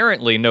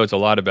apparently knows a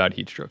lot about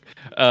heat stroke.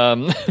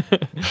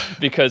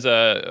 Because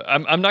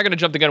I'm not going to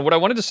jump the gun. What I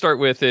wanted to start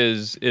with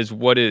is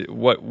what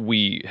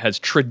has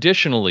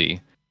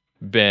traditionally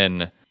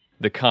been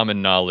the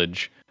common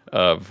knowledge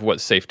of what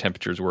safe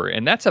temperatures were,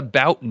 and that's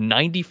about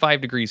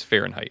 95 degrees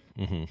Fahrenheit.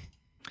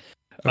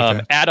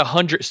 At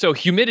 100. So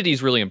humidity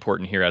is really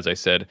important here, as I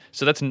said.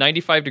 So that's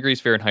 95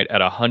 degrees Fahrenheit at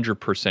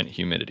 100%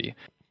 humidity.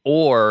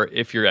 Or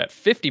if you're at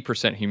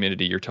 50%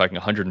 humidity, you're talking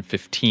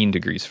 115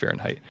 degrees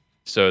Fahrenheit.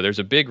 So there's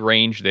a big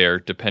range there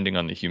depending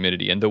on the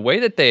humidity. And the way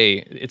that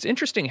it's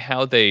interesting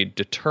how they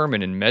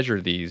determine and measure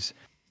these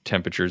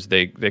temperatures.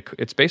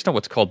 It's based on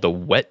what's called the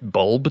wet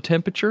bulb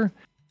temperature.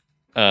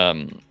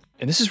 And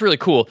this is really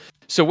cool.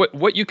 So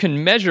what you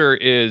can measure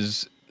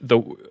is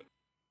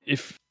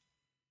if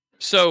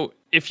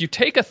you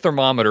take a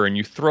thermometer and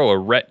you throw a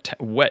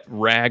wet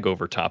rag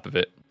over top of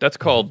it, that's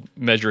called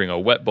measuring a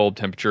wet bulb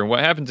temperature. And what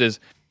happens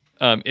is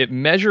it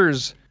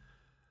measures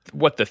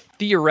what the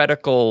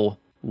theoretical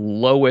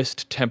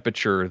lowest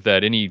temperature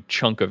that any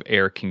chunk of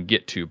air can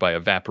get to by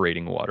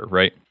evaporating water,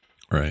 right?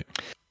 Right.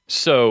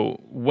 So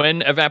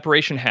when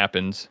evaporation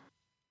happens,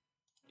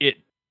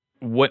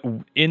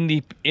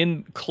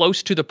 in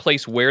close to the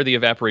place where the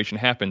evaporation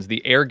happens,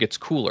 the air gets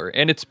cooler,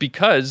 and it's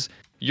because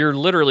you're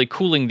literally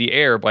cooling the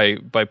air by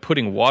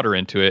putting water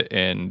into it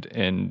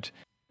and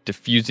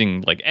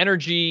diffusing like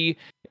energy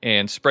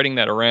and spreading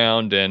that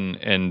around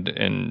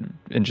and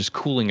just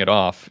cooling it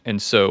off. And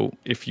so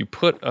if you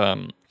put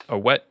a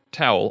wet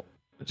towel,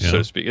 so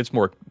to speak, it's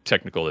more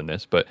technical than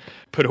this, but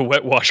put a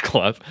wet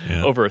washcloth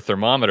over a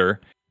thermometer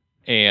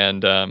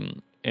and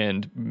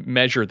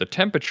measure the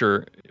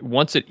temperature,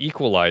 once it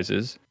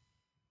equalizes,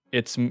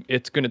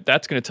 that's gonna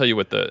tell you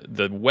what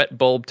the wet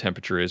bulb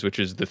temperature is, which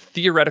is the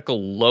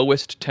theoretical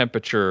lowest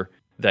temperature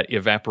that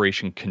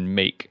evaporation can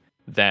make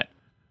the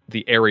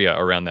area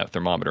around that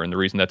thermometer. And the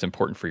reason that's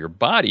important for your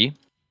body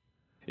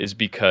is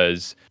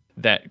because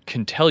that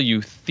can tell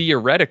you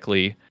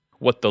theoretically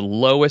what the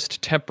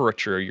lowest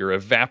temperature your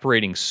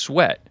evaporating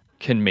sweat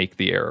can make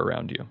the air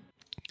around you.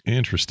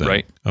 Interesting.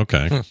 Right.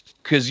 Okay.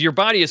 Because your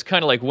body is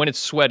kind of like when it's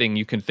sweating,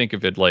 you can think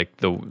of it like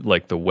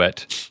the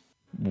wet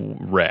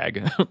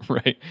rag,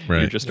 right?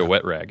 You're just a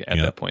wet rag at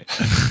that point.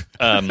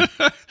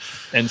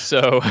 And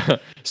so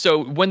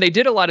when they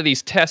did a lot of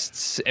these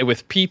tests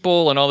with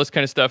people and all this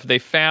kind of stuff, they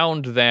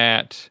found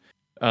that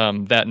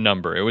that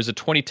number. It was a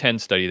 2010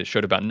 study that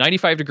showed about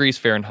 95 degrees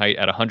Fahrenheit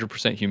at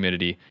 100%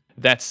 humidity.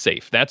 That's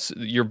safe. That's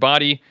your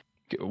body.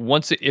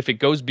 If it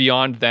goes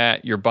beyond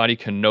that, your body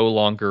can no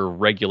longer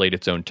regulate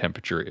its own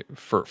temperature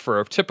for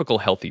a typical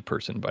healthy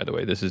person, by the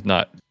way. This is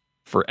not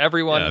for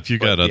everyone. Yeah, if you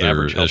got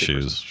other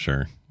issues,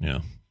 sure. Yeah.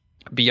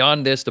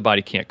 Beyond this, the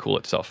body can't cool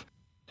itself.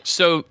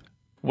 So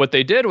what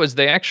they did was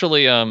they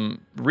actually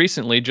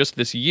recently, just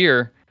this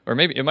year, or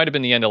maybe it might have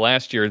been the end of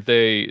last year,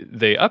 they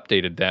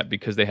updated that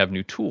because they have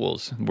new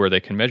tools where they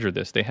can measure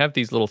this. They have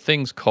these little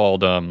things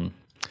called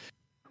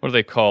what are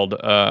they called?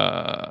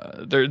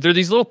 They're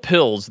these little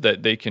pills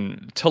that they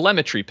can,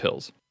 telemetry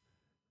pills.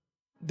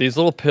 These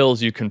little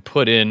pills you can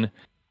put in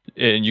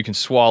and you can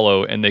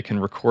swallow, and they can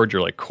record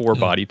your like core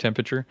body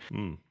temperature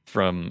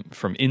from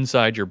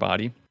inside your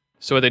body.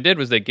 So what they did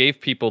was they gave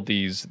people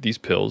these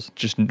pills,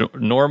 just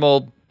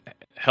normal,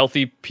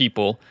 healthy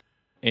people,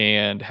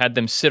 and had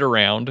them sit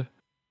around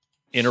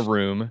in a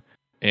room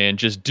and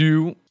just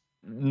do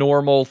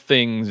normal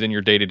things in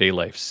your day-to-day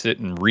life. Sit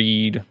and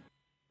read,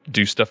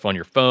 do stuff on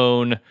your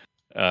phone,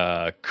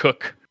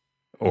 cook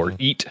or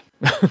eat.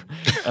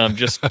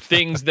 Just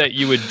things that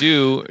you would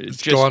do.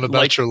 Just go on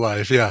about your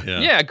life,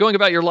 yeah, going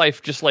about your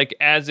life just like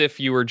as if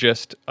you were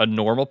just a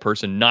normal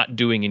person, not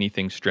doing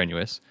anything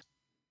strenuous.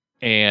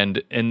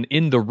 And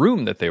in the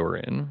room that they were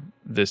in,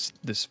 this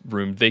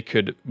room, they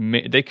could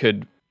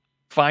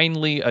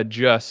finely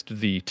adjust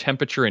the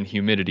temperature and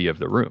humidity of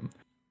the room.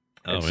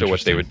 And so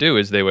what they would do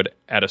is they would,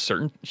 at a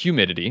certain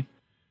humidity,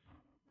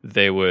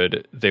 they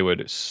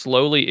would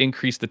slowly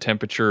increase the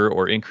temperature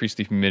or increase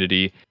the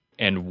humidity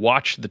and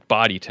watch the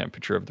body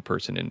temperature of the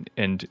person.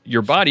 And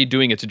your body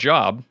doing its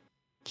job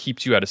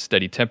keeps you at a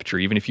steady temperature,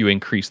 even if you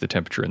increase the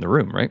temperature in the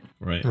room, right?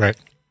 Right.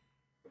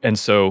 And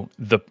so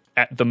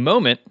at the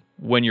moment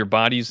when your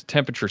body's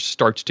temperature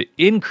starts to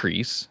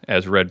increase,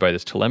 as read by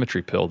this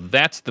telemetry pill,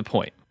 that's the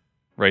point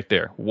right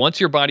there. Once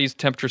your body's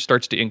temperature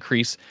starts to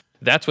increase,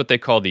 that's what they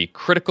call the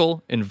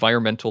critical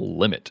environmental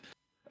limit.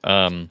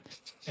 And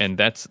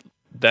that's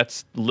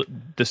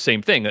the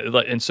same thing.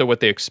 And so what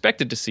they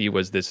expected to see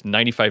was this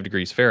 95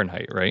 degrees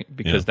Fahrenheit, right?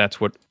 Because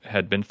that's what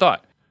had been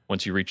thought.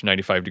 Once you reach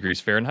 95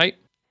 degrees Fahrenheit,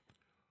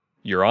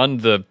 you're on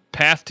the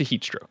path to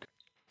heat stroke.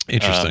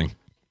 Interesting.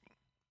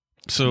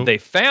 So they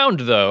found,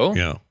 though.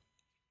 Yeah.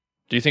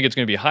 Do you think it's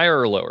going to be higher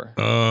or lower?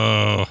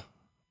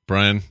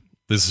 Brian,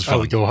 this is fun. I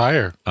would go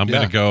higher.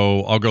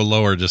 I'll go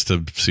lower just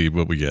to see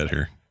what we get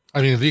here.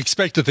 I mean, the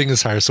expected thing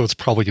is higher, so it's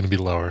probably going to be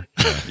lower.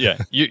 Yeah,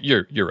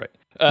 you're right.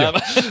 They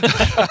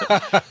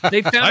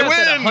found out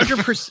that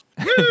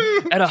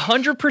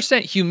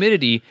 100%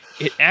 humidity,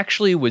 it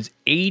actually was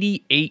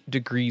 88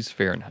 degrees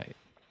Fahrenheit.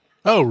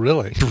 Oh,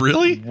 really?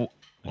 Really?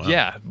 Wow.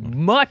 Yeah,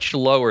 much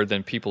lower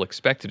than people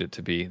expected it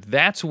to be.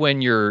 That's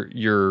when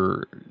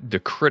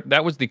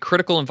that was the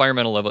critical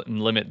environmental level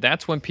and limit.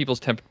 That's when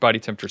people's body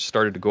temperatures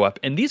started to go up.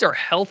 And these are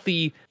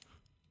healthy,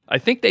 I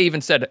think they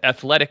even said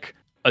athletic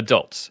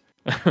adults.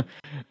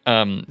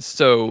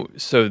 So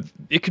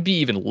it could be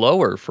even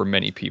lower for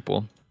many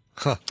people.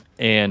 Huh.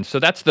 And so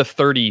that's the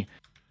 30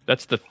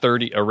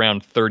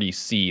 around 30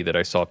 C that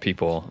I saw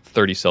people,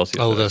 30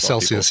 Celsius. Oh, the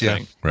Celsius, yeah.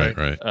 Right.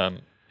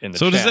 In the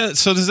chat.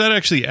 Does that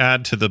actually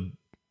add to the,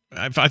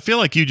 I feel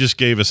like you just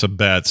gave us some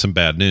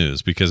bad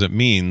news, because it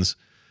means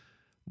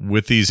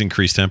with these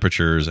increased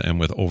temperatures and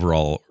with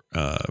overall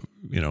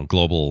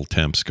global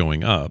temps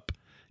going up,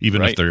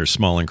 even if they're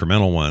small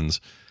incremental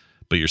ones,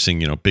 but you're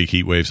seeing, big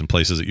heat waves in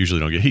places that usually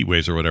don't get heat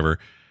waves or whatever,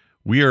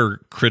 we are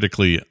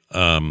critically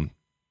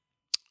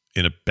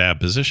in a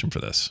bad position for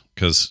this,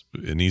 because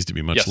it needs to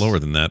be much lower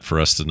than that for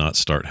us to not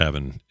start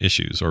having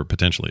issues or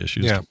potentially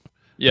issues. Yeah.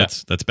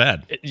 That's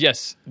bad.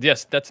 Yes.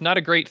 That's not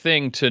a great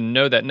thing to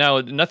know that.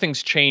 Now,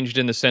 nothing's changed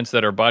in the sense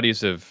that our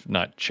bodies have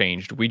not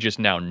changed. We just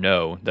now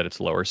know that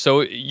it's lower.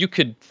 So you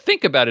could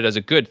think about it as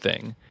a good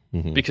thing,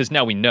 because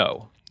now we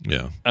know.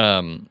 Yeah.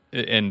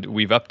 And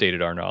we've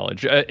updated our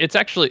knowledge. It's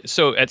actually,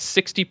 so at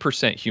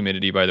 60%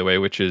 humidity, by the way,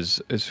 which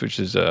is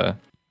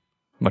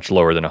much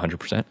lower than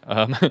 100%.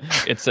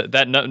 It's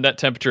that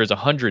temperature is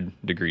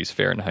 100 degrees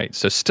Fahrenheit.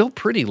 So still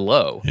pretty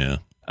low. Yeah.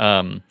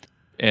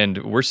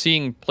 And we're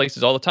seeing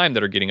places all the time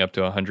that are getting up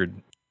to 100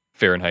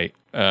 Fahrenheit.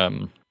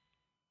 Wow.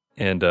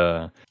 And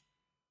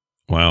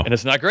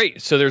it's not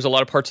great. So there's a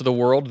lot of parts of the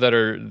world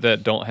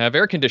that don't have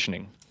air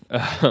conditioning.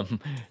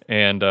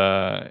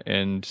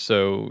 And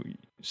so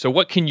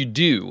what can you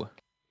do?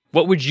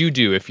 What would you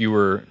do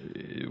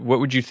what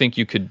would you think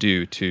you could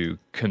do to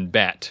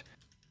combat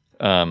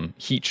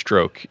heat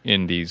stroke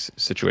in these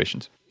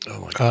situations? Oh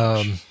my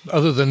gosh.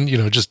 Other than,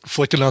 just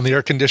flicking on the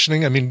air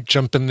conditioning, I mean,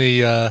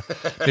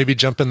 maybe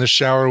jump in the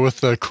shower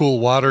with the cool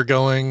water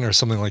going or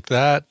something like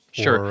that.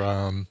 Sure.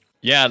 Or,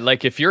 yeah,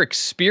 like if you're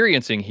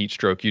experiencing heat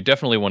stroke, you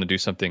definitely want to do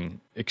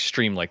something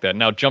extreme like that.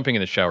 Now, jumping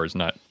in the shower is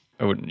not,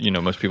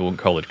 most people would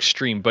call it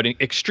extreme, but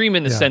extreme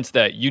in the sense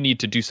that you need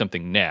to do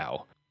something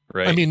now,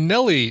 right? I mean,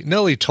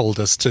 Nelly told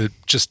us to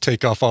just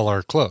take off all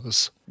our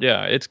clothes.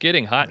 Yeah, it's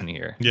getting hot in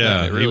here.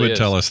 Yeah, really he would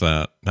tell us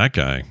that. That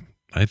guy,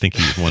 I think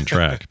he's one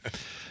track.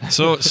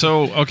 So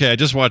okay, I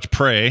just watched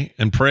Prey,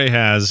 and Prey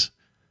has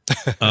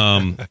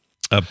a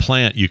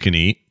plant you can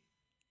eat.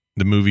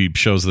 The movie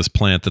shows this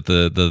plant that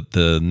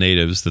the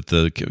natives, that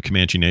the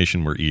Comanche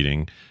Nation were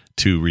eating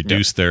to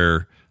reduce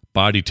their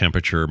body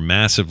temperature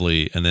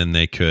massively, and then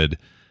they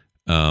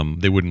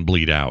wouldn't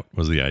bleed out,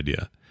 was the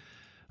idea.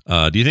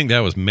 Do you think that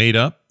was made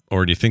up,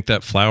 or do you think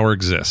that flower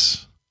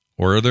exists?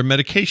 Or are there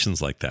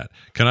medications like that?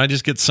 Can I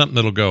just get something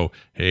that'll go,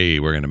 hey,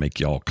 we're going to make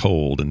you all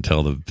cold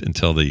until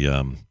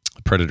the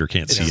predator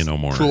can't see you no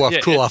more?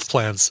 Cool off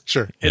plans.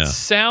 Sure. It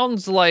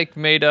sounds like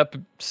made up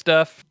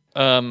stuff.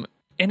 And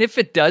if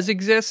it does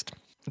exist,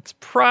 it's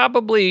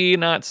probably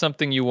not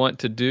something you want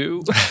to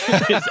do.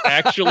 It's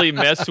actually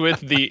mess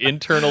with the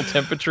internal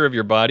temperature of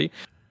your body.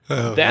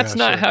 That's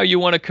not how you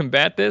want to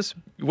combat this.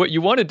 What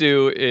you want to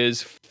do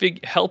is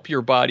help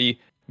your body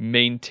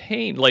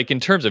maintain, like in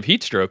terms of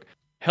heat stroke,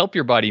 help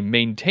your body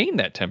maintain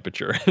that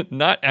temperature,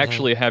 not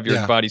actually have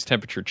your body's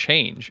temperature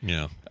change.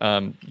 Yeah.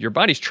 Your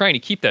body's trying to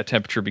keep that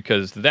temperature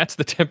because that's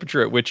the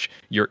temperature at which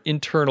your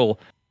internal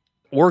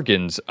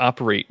organs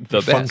operate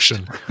the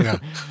function.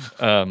 best.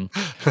 Yeah.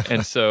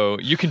 And so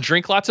you can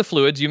drink lots of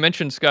fluids. You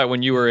mentioned, Scott,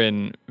 when you were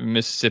in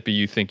Mississippi,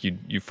 you think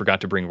you forgot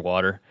to bring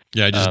water.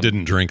 Yeah, I just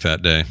didn't drink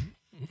that day.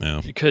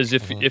 Yeah. Because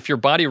if your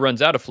body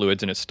runs out of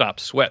fluids and it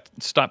stops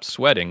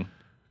sweating,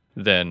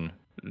 then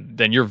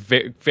you're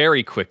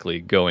very quickly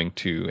going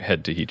to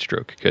head to heat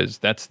stroke, because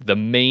that's the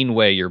main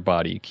way your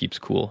body keeps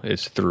cool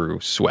is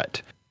through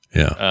sweat.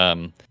 Yeah.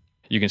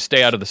 You can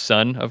stay out of the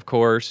sun, of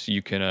course.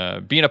 You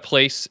can be in a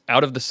place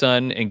out of the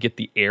sun and get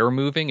the air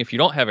moving. If you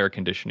don't have air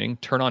conditioning,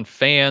 turn on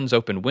fans,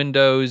 open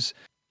windows.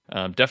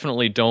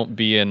 Definitely don't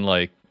be in,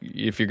 like,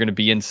 if you're going to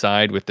be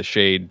inside with the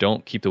shade,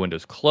 don't keep the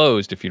windows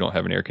closed if you don't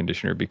have an air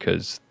conditioner,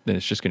 because then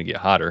it's just going to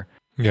get hotter.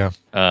 Yeah.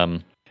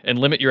 And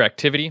limit your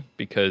activity,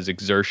 because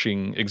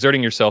exerting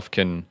yourself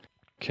can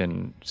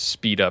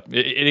speed up.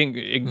 It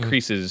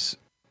increases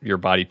your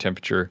body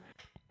temperature,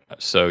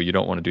 so you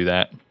don't want to do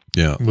that.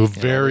 Yeah. Move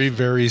very,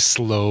 very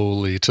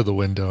slowly to the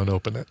window and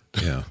open it.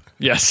 Yeah.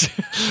 Yes.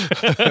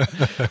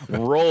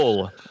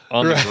 Roll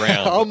on the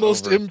ground.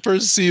 Almost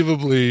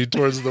imperceivably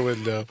towards the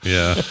window.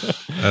 Yeah.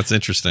 That's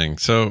interesting.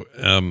 So,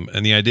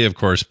 and the idea, of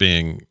course,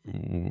 being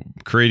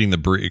creating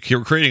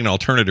an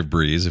alternative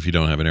breeze if you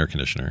don't have an air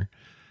conditioner.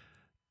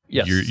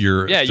 Yes.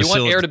 You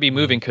want air to be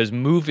moving, because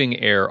moving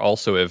air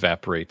also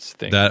evaporates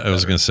things. That I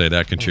was going to say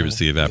that contributes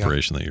to the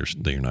evaporation that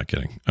you're not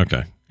getting.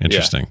 Okay,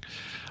 interesting. Yeah.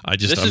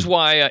 This is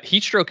why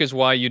heat stroke is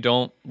why you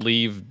don't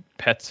leave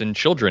pets and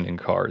children in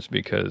cars,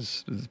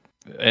 because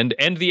and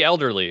the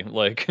elderly,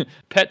 like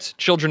pets,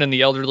 children, and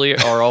the elderly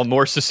are all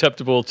more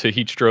susceptible to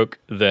heat stroke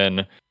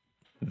than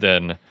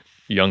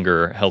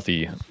younger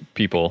healthy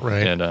people.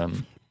 Right.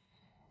 And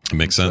it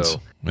makes sense.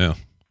 Yeah.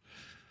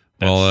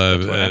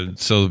 Well,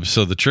 so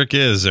the trick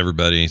is,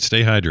 everybody,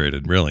 stay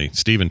hydrated. Really,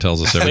 Steven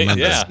tells us every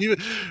Monday. Yeah.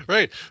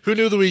 Right. Who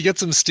knew that we get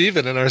some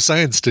Steven in our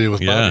science day with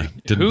Bobby?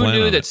 Who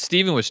knew that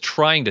Steven was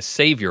trying to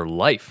save your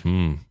life?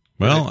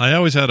 Well, I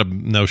always had a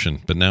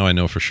notion, but now I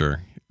know for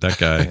sure. That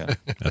guy,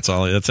 that's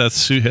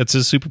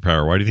his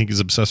superpower. Why do you think he's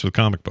obsessed with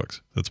comic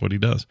books? That's what he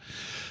does.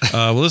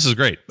 Well, this is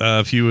great.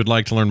 If you would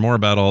like to learn more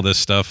about all this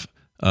stuff,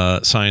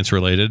 science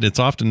related, it's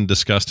often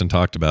discussed and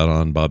talked about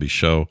on Bobby's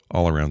show,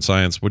 All Around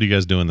Science. What are you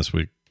guys doing this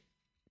week?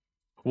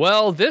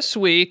 Well, this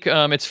week,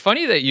 it's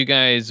funny that you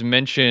guys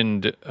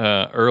mentioned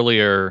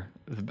earlier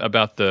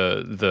about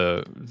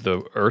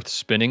the Earth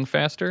spinning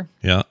faster.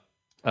 Yeah.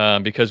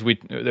 Because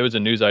there was a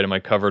news item I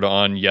covered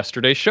on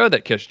yesterday's show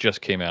that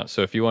just came out.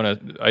 So if you want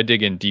to, I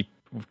dig in deep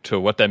to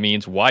what that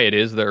means, why it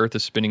is the Earth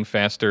is spinning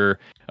faster,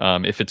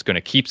 if it's going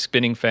to keep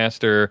spinning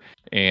faster,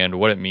 and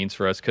what it means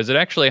for us. Because it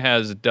actually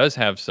does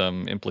have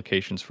some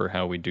implications for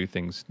how we do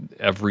things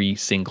every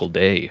single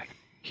day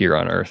here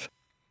on Earth.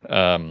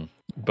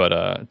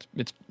 But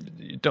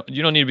you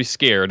don't need to be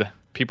scared.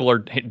 People are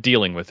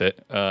dealing with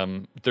it.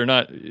 They're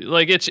not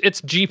like it's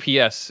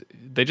GPS.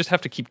 They just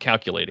have to keep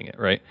calculating it,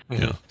 right?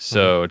 Yeah.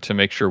 So to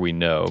make sure we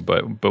know,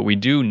 but we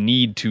do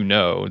need to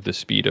know the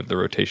speed of the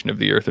rotation of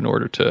the Earth in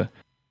order to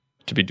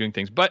be doing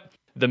things. But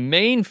the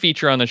main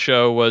feature on the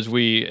show was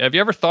have you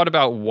ever thought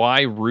about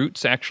why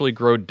roots actually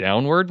grow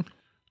downward?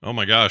 Oh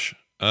my gosh.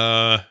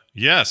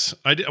 Yes,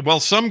 I did.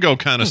 Well, some go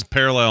kind of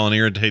parallel and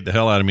irritate the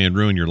hell out of me and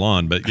ruin your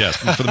lawn, but yes,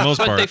 for the most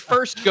but part, they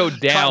first go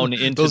down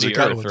into the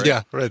earth, right?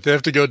 Yeah, right. They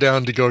have to go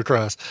down to go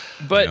across.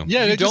 But I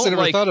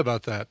never thought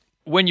about that.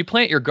 When you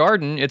plant your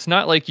garden, it's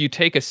not like you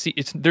take a seed.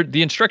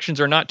 The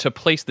instructions are not to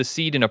place the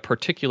seed in a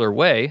particular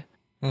way.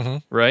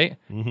 Right?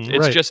 Mm-hmm.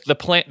 It's just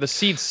the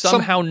seed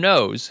somehow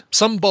knows.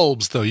 Some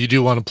bulbs, though, you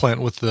do want to plant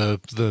with the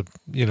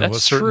that's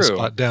a certain true.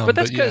 spot down. But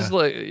that's because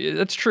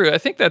that's true. I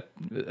think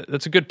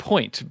that's a good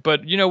point.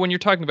 But when you're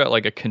talking about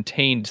like a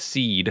contained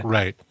seed,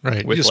 right,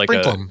 with you like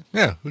sprinkle them.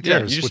 Yeah, who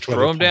cares? You just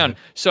throw them down.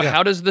 So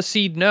how does the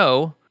seed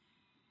know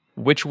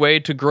which way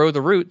to grow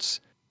the roots?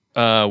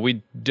 We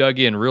dug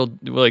in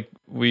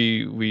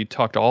we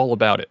talked all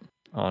about it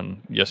on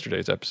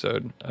yesterday's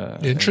episode.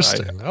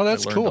 Interesting.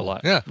 That's cool. A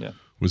lot. Yeah.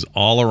 Was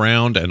all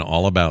around and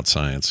all about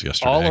science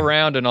yesterday. All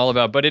around and all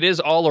about, but it is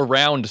all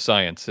around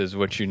science is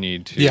what you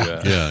need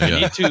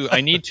to. I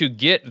need to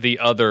get the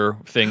other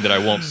thing that I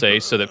won't say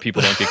so that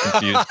people don't get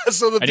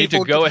confused. I need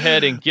to go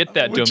ahead and get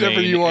that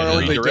domain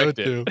and redirect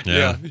it.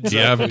 Yeah.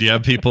 Exactly. Do you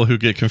have people who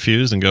get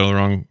confused and go to the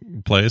wrong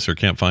place or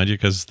can't find you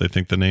because they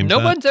think the name's No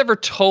one's ever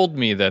told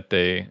me that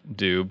they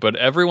do, but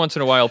every once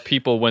in a while,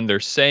 people, when they're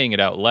saying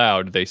it out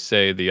loud, they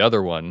say the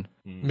other one.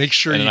 Make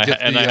sure I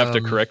have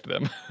to the correct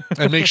them.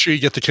 and make sure you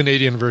get the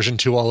Canadian version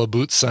to all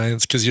about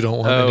science, because you don't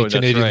want any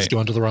Canadians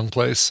going to the wrong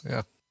place.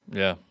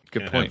 Yeah,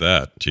 good point.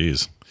 That,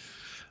 jeez.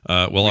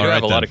 Well, we all right.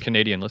 Have a lot of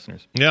Canadian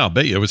listeners. Yeah, I'll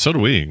bet you. So do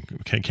we.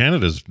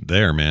 Canada's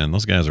there, man.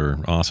 Those guys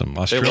are awesome.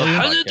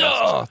 Australia,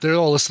 they're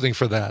all listening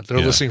for that. They're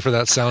listening for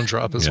that sound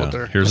drop. Is what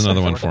they're. Here's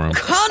another one for them.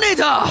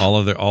 Canada.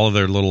 All of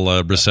their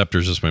little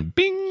receptors just went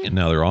bing, and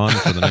now they're on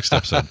for the next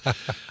episode.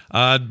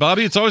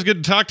 Bobby, it's always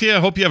good to talk to you. I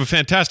hope you have a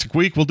fantastic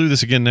week. We'll do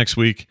this again next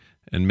week.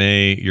 And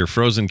may your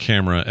frozen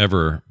camera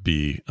ever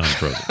be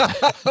unfrozen.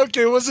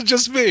 Okay, it wasn't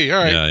just me.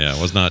 All right. Yeah,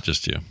 it was not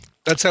just you.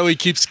 That's how he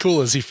keeps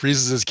cool, as he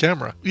freezes his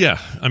camera. Yeah,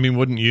 I mean,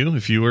 wouldn't you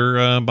if you were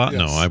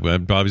Yes. No,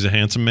 Bobby's a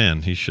handsome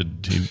man.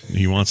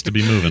 He wants to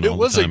be moving. It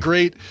was a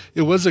great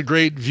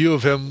view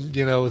of him,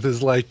 with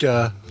his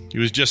he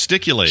was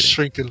gesticulating,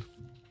 shrinking.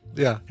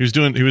 Yeah, he was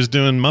doing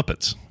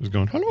Muppets. He was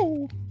going,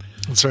 hello.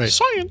 That's right.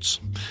 Science.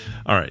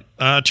 All right,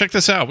 check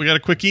this out. We got a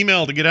quick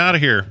email to get out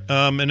of here,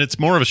 and it's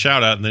more of a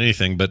shout out than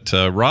anything. But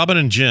Robin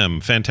and Jim,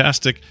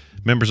 fantastic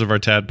members of our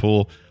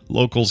Tadpool,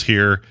 locals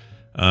here.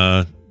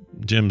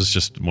 Jim's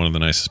just one of the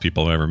nicest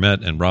people I've ever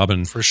met, and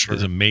Robin For sure.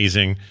 is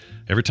amazing.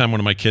 Every time one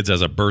of my kids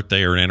has a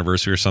birthday or an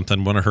anniversary or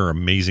something, one of her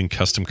amazing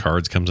custom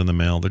cards comes in the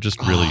mail. They're just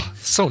really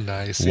so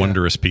nice,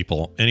 wondrous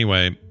people.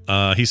 Anyway,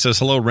 he says,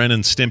 hello, Ren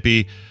and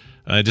Stimpy.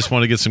 I just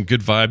want to get some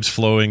good vibes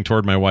flowing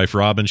toward my wife,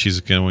 Robin. She's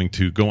going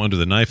to go under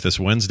the knife this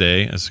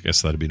Wednesday. I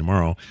guess that'd be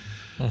tomorrow.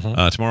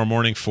 Tomorrow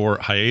morning for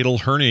hiatal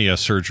hernia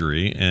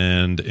surgery,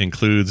 and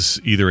includes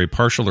either a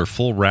partial or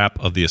full wrap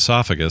of the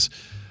esophagus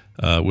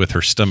with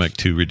her stomach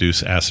to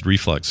reduce acid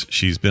reflux.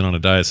 She's been on a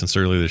diet since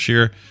earlier this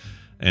year,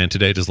 and to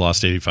date has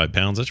lost 85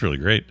 pounds. That's really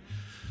great.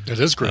 It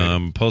is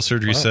great.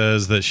 Post-surgery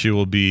says that she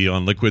will be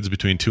on liquids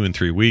between 2 and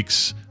 3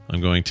 weeks.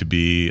 I'm going to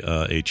be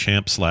a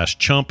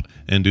champ/chump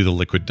and do the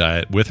liquid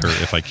diet with her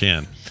if I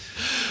can.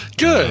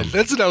 Good.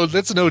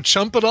 That's no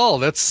chump at all.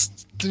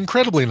 That's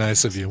incredibly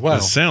nice of you. Wow.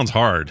 It sounds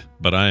hard,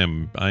 but I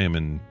am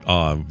in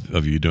awe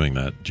of you doing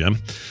that, Jim.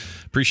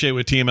 Appreciate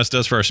what TMS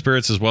does for our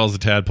spirits, as well as the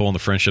Tadpole and the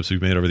friendships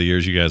we've made over the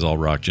years. You guys all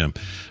rock, Jim.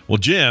 Well,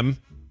 Jim,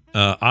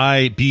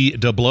 I be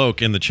da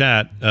bloke in the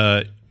chat.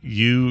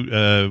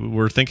 You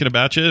were thinking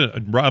about you.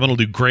 Robin will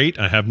do great.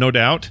 I have no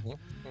doubt.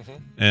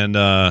 And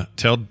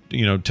tell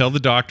the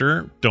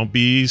doctor, don't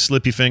be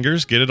slippy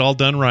fingers. Get it all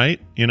done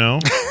right.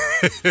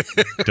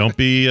 Don't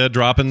be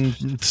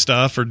dropping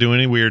stuff or doing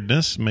any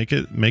weirdness. Make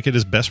it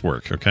his best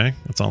work. Okay,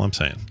 that's all I'm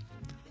saying.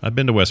 I've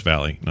been to West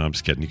Valley. No, I'm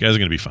just kidding. You guys are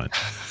gonna be fine.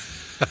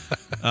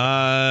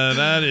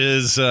 That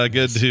is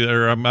good to.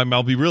 Or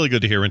I'll be really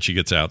good to hear when she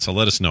gets out. So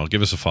let us know.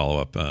 Give us a follow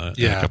up. In a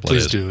couple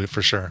please of days. do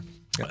for sure.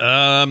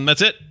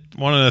 That's it.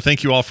 Want to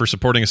thank you all for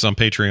supporting us on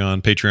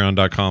Patreon.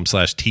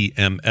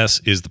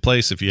 Patreon.com/TMS is the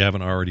place. If you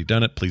haven't already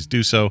done it, please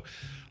do so.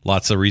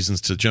 Lots of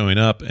reasons to join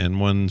up, and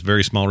one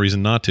very small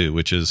reason not to,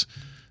 which is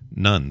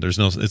none.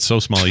 It's so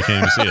small you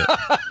can't even see it.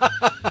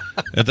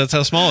 That's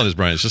how small it is,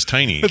 Brian. It's just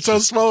tiny. It's how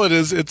small it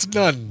is. It's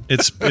none.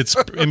 It's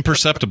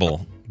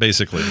imperceptible,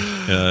 basically.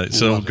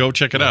 So go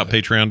check it out.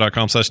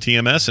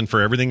 Patreon.com/TMS. And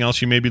for everything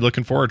else you may be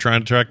looking for or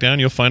trying to track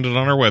down, you'll find it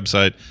on our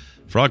website,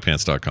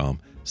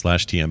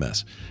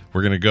 frogpants.com/TMS.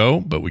 We're going to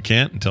go, but we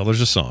can't until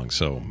there's a song.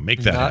 So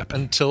make that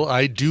happen. Until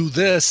I do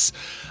this.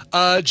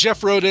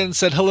 Jeff wrote in and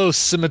said, hello,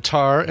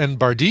 Scimitar and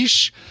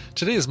Bardiche.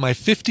 Today is my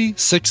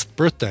 56th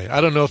birthday. I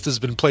don't know if this has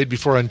been played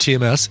before on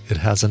TMS. It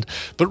hasn't.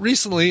 But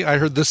recently I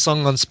heard this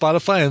song on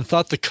Spotify and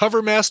thought the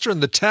cover master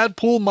and the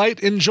Tadpool might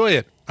enjoy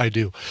it. I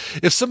do.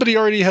 If somebody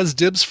already has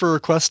dibs for a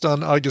request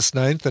on August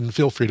 9th, then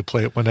feel free to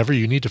play it whenever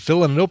you need to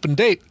fill in an open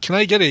date. Can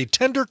I get a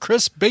tender,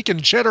 crisp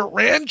bacon cheddar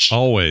ranch?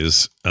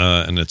 Always.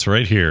 And it's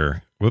right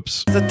here.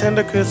 Whoops. The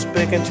tender, crisp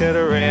bacon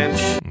cheddar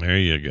ranch. There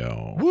you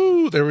go.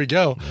 Woo, there we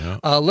go. Yeah.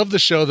 Love the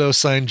show, though.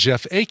 Signed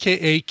Jeff,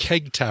 a.k.a.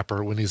 Keg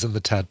Tapper, when he's in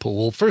the Tadpool.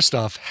 Well, first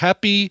off,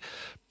 happy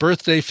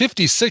birthday,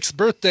 56th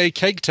birthday,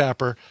 Keg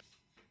Tapper.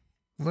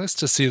 Nice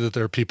to see that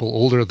there are people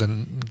older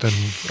than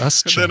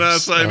us. Than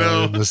us, I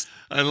know.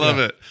 I love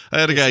it. I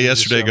had a guy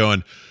yesterday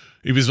going,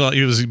 he was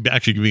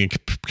actually being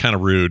kind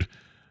of rude.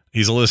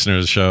 He's a listener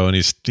to the show, and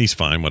he's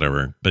fine,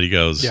 whatever. But he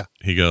goes,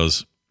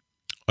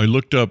 I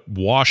looked up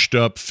washed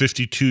up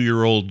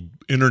 52-year-old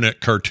internet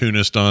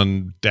cartoonist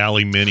on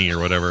Dally Mini or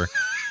whatever.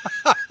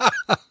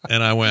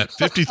 And I went,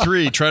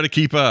 53, try to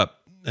keep up.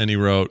 And he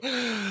wrote,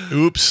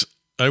 oops,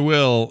 I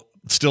will.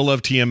 Still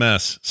love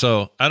TMS.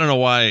 So I don't know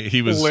why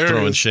he was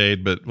throwing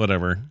shade, but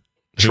whatever.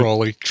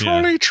 Trolley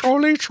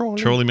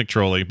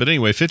McTrolley. But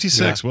anyway,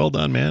 56. Yeah. Well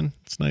done, man.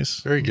 It's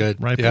nice. Very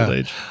good. Ripe old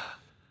age.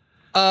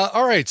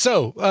 All right.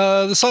 So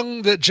the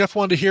song that Jeff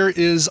wanted to hear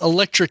is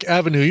Electric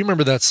Avenue. You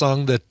remember that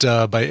song that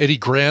by Eddie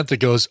Grant that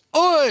goes,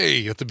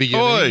 oi, at the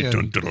beginning. Oi.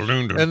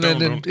 And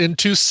then in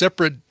two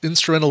separate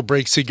instrumental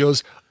breaks, he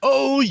goes,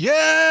 oh,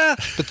 yeah.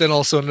 But then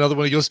also in another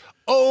one, he goes,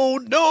 oh,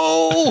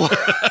 no.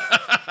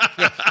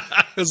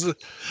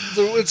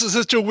 It's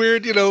such a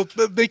weird,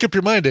 make up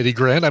your mind, Eddie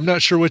Grant. I'm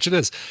not sure which it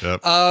is.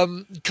 Yep.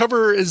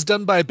 Cover is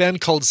done by a band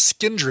called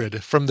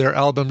Skindred from their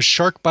album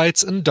Shark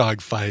Bites and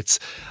Dog Fights.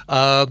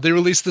 They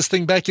released this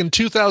thing back in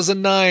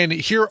 2009.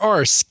 Here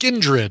are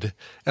Skindred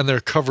and their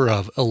cover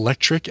of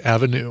Electric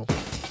Avenue.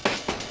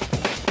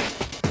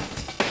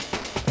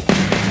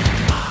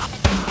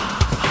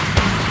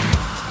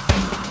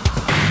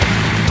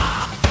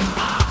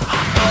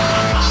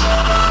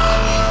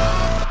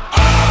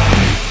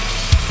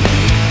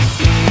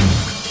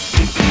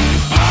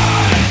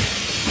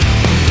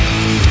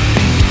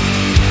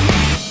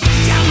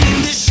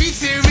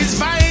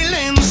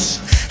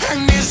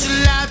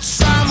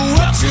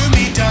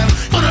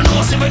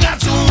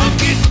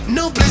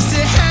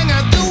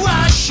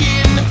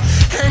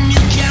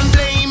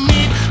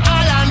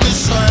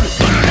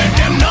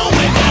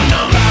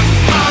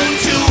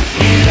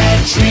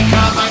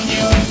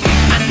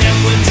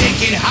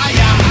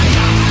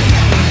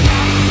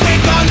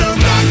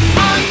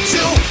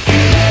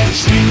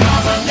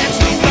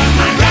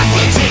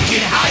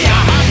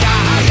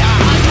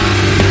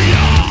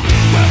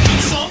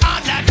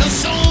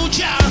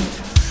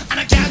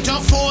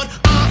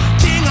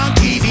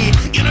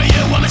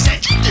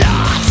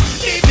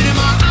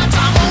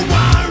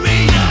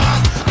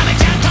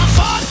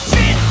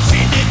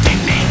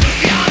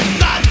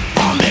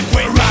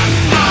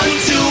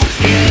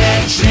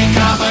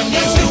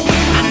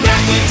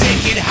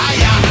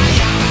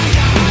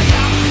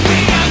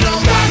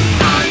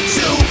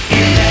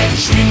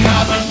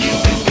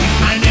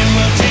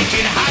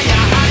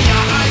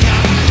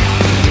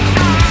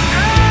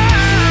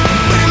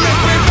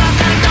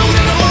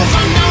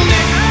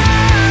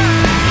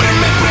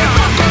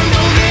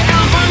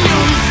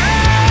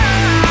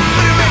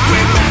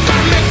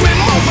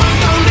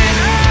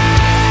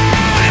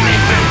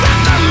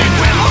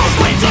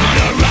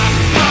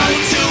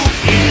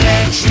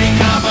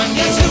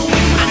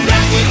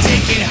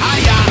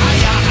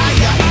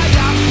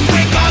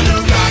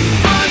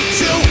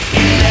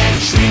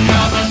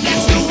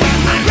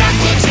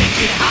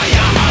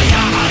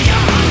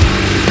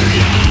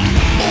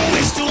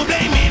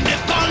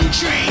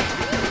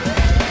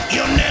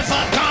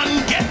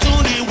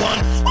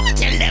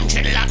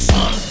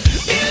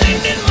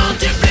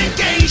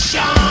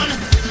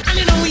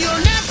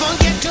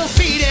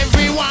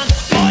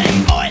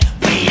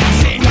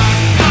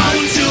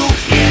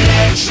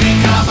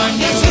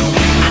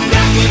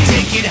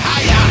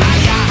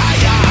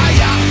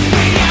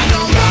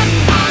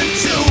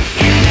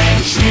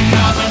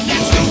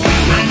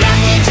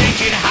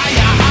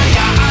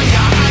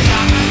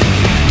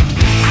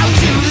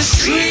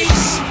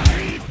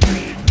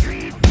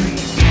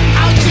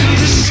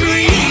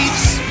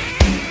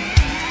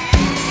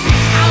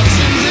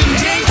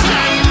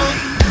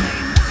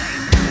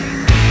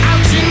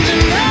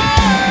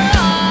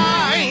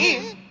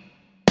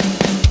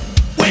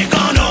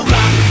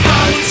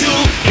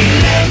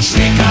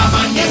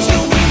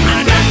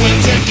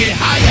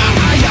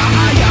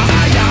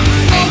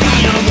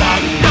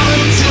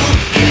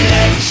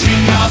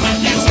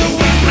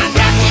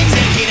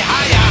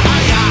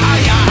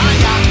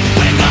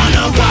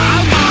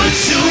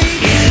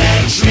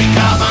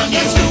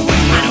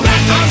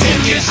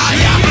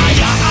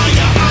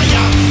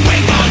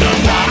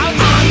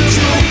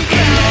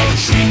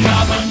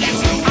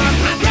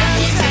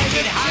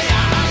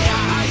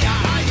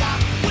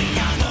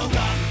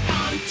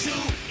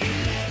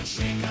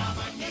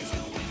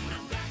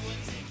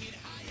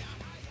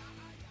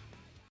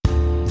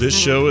 This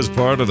show is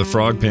part of the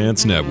Frog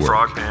Pants Network.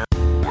 Frog Pants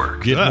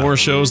Network. Get more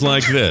shows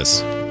like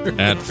this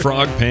at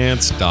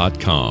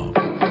frogpants.com.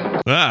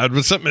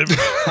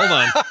 Hold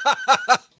on.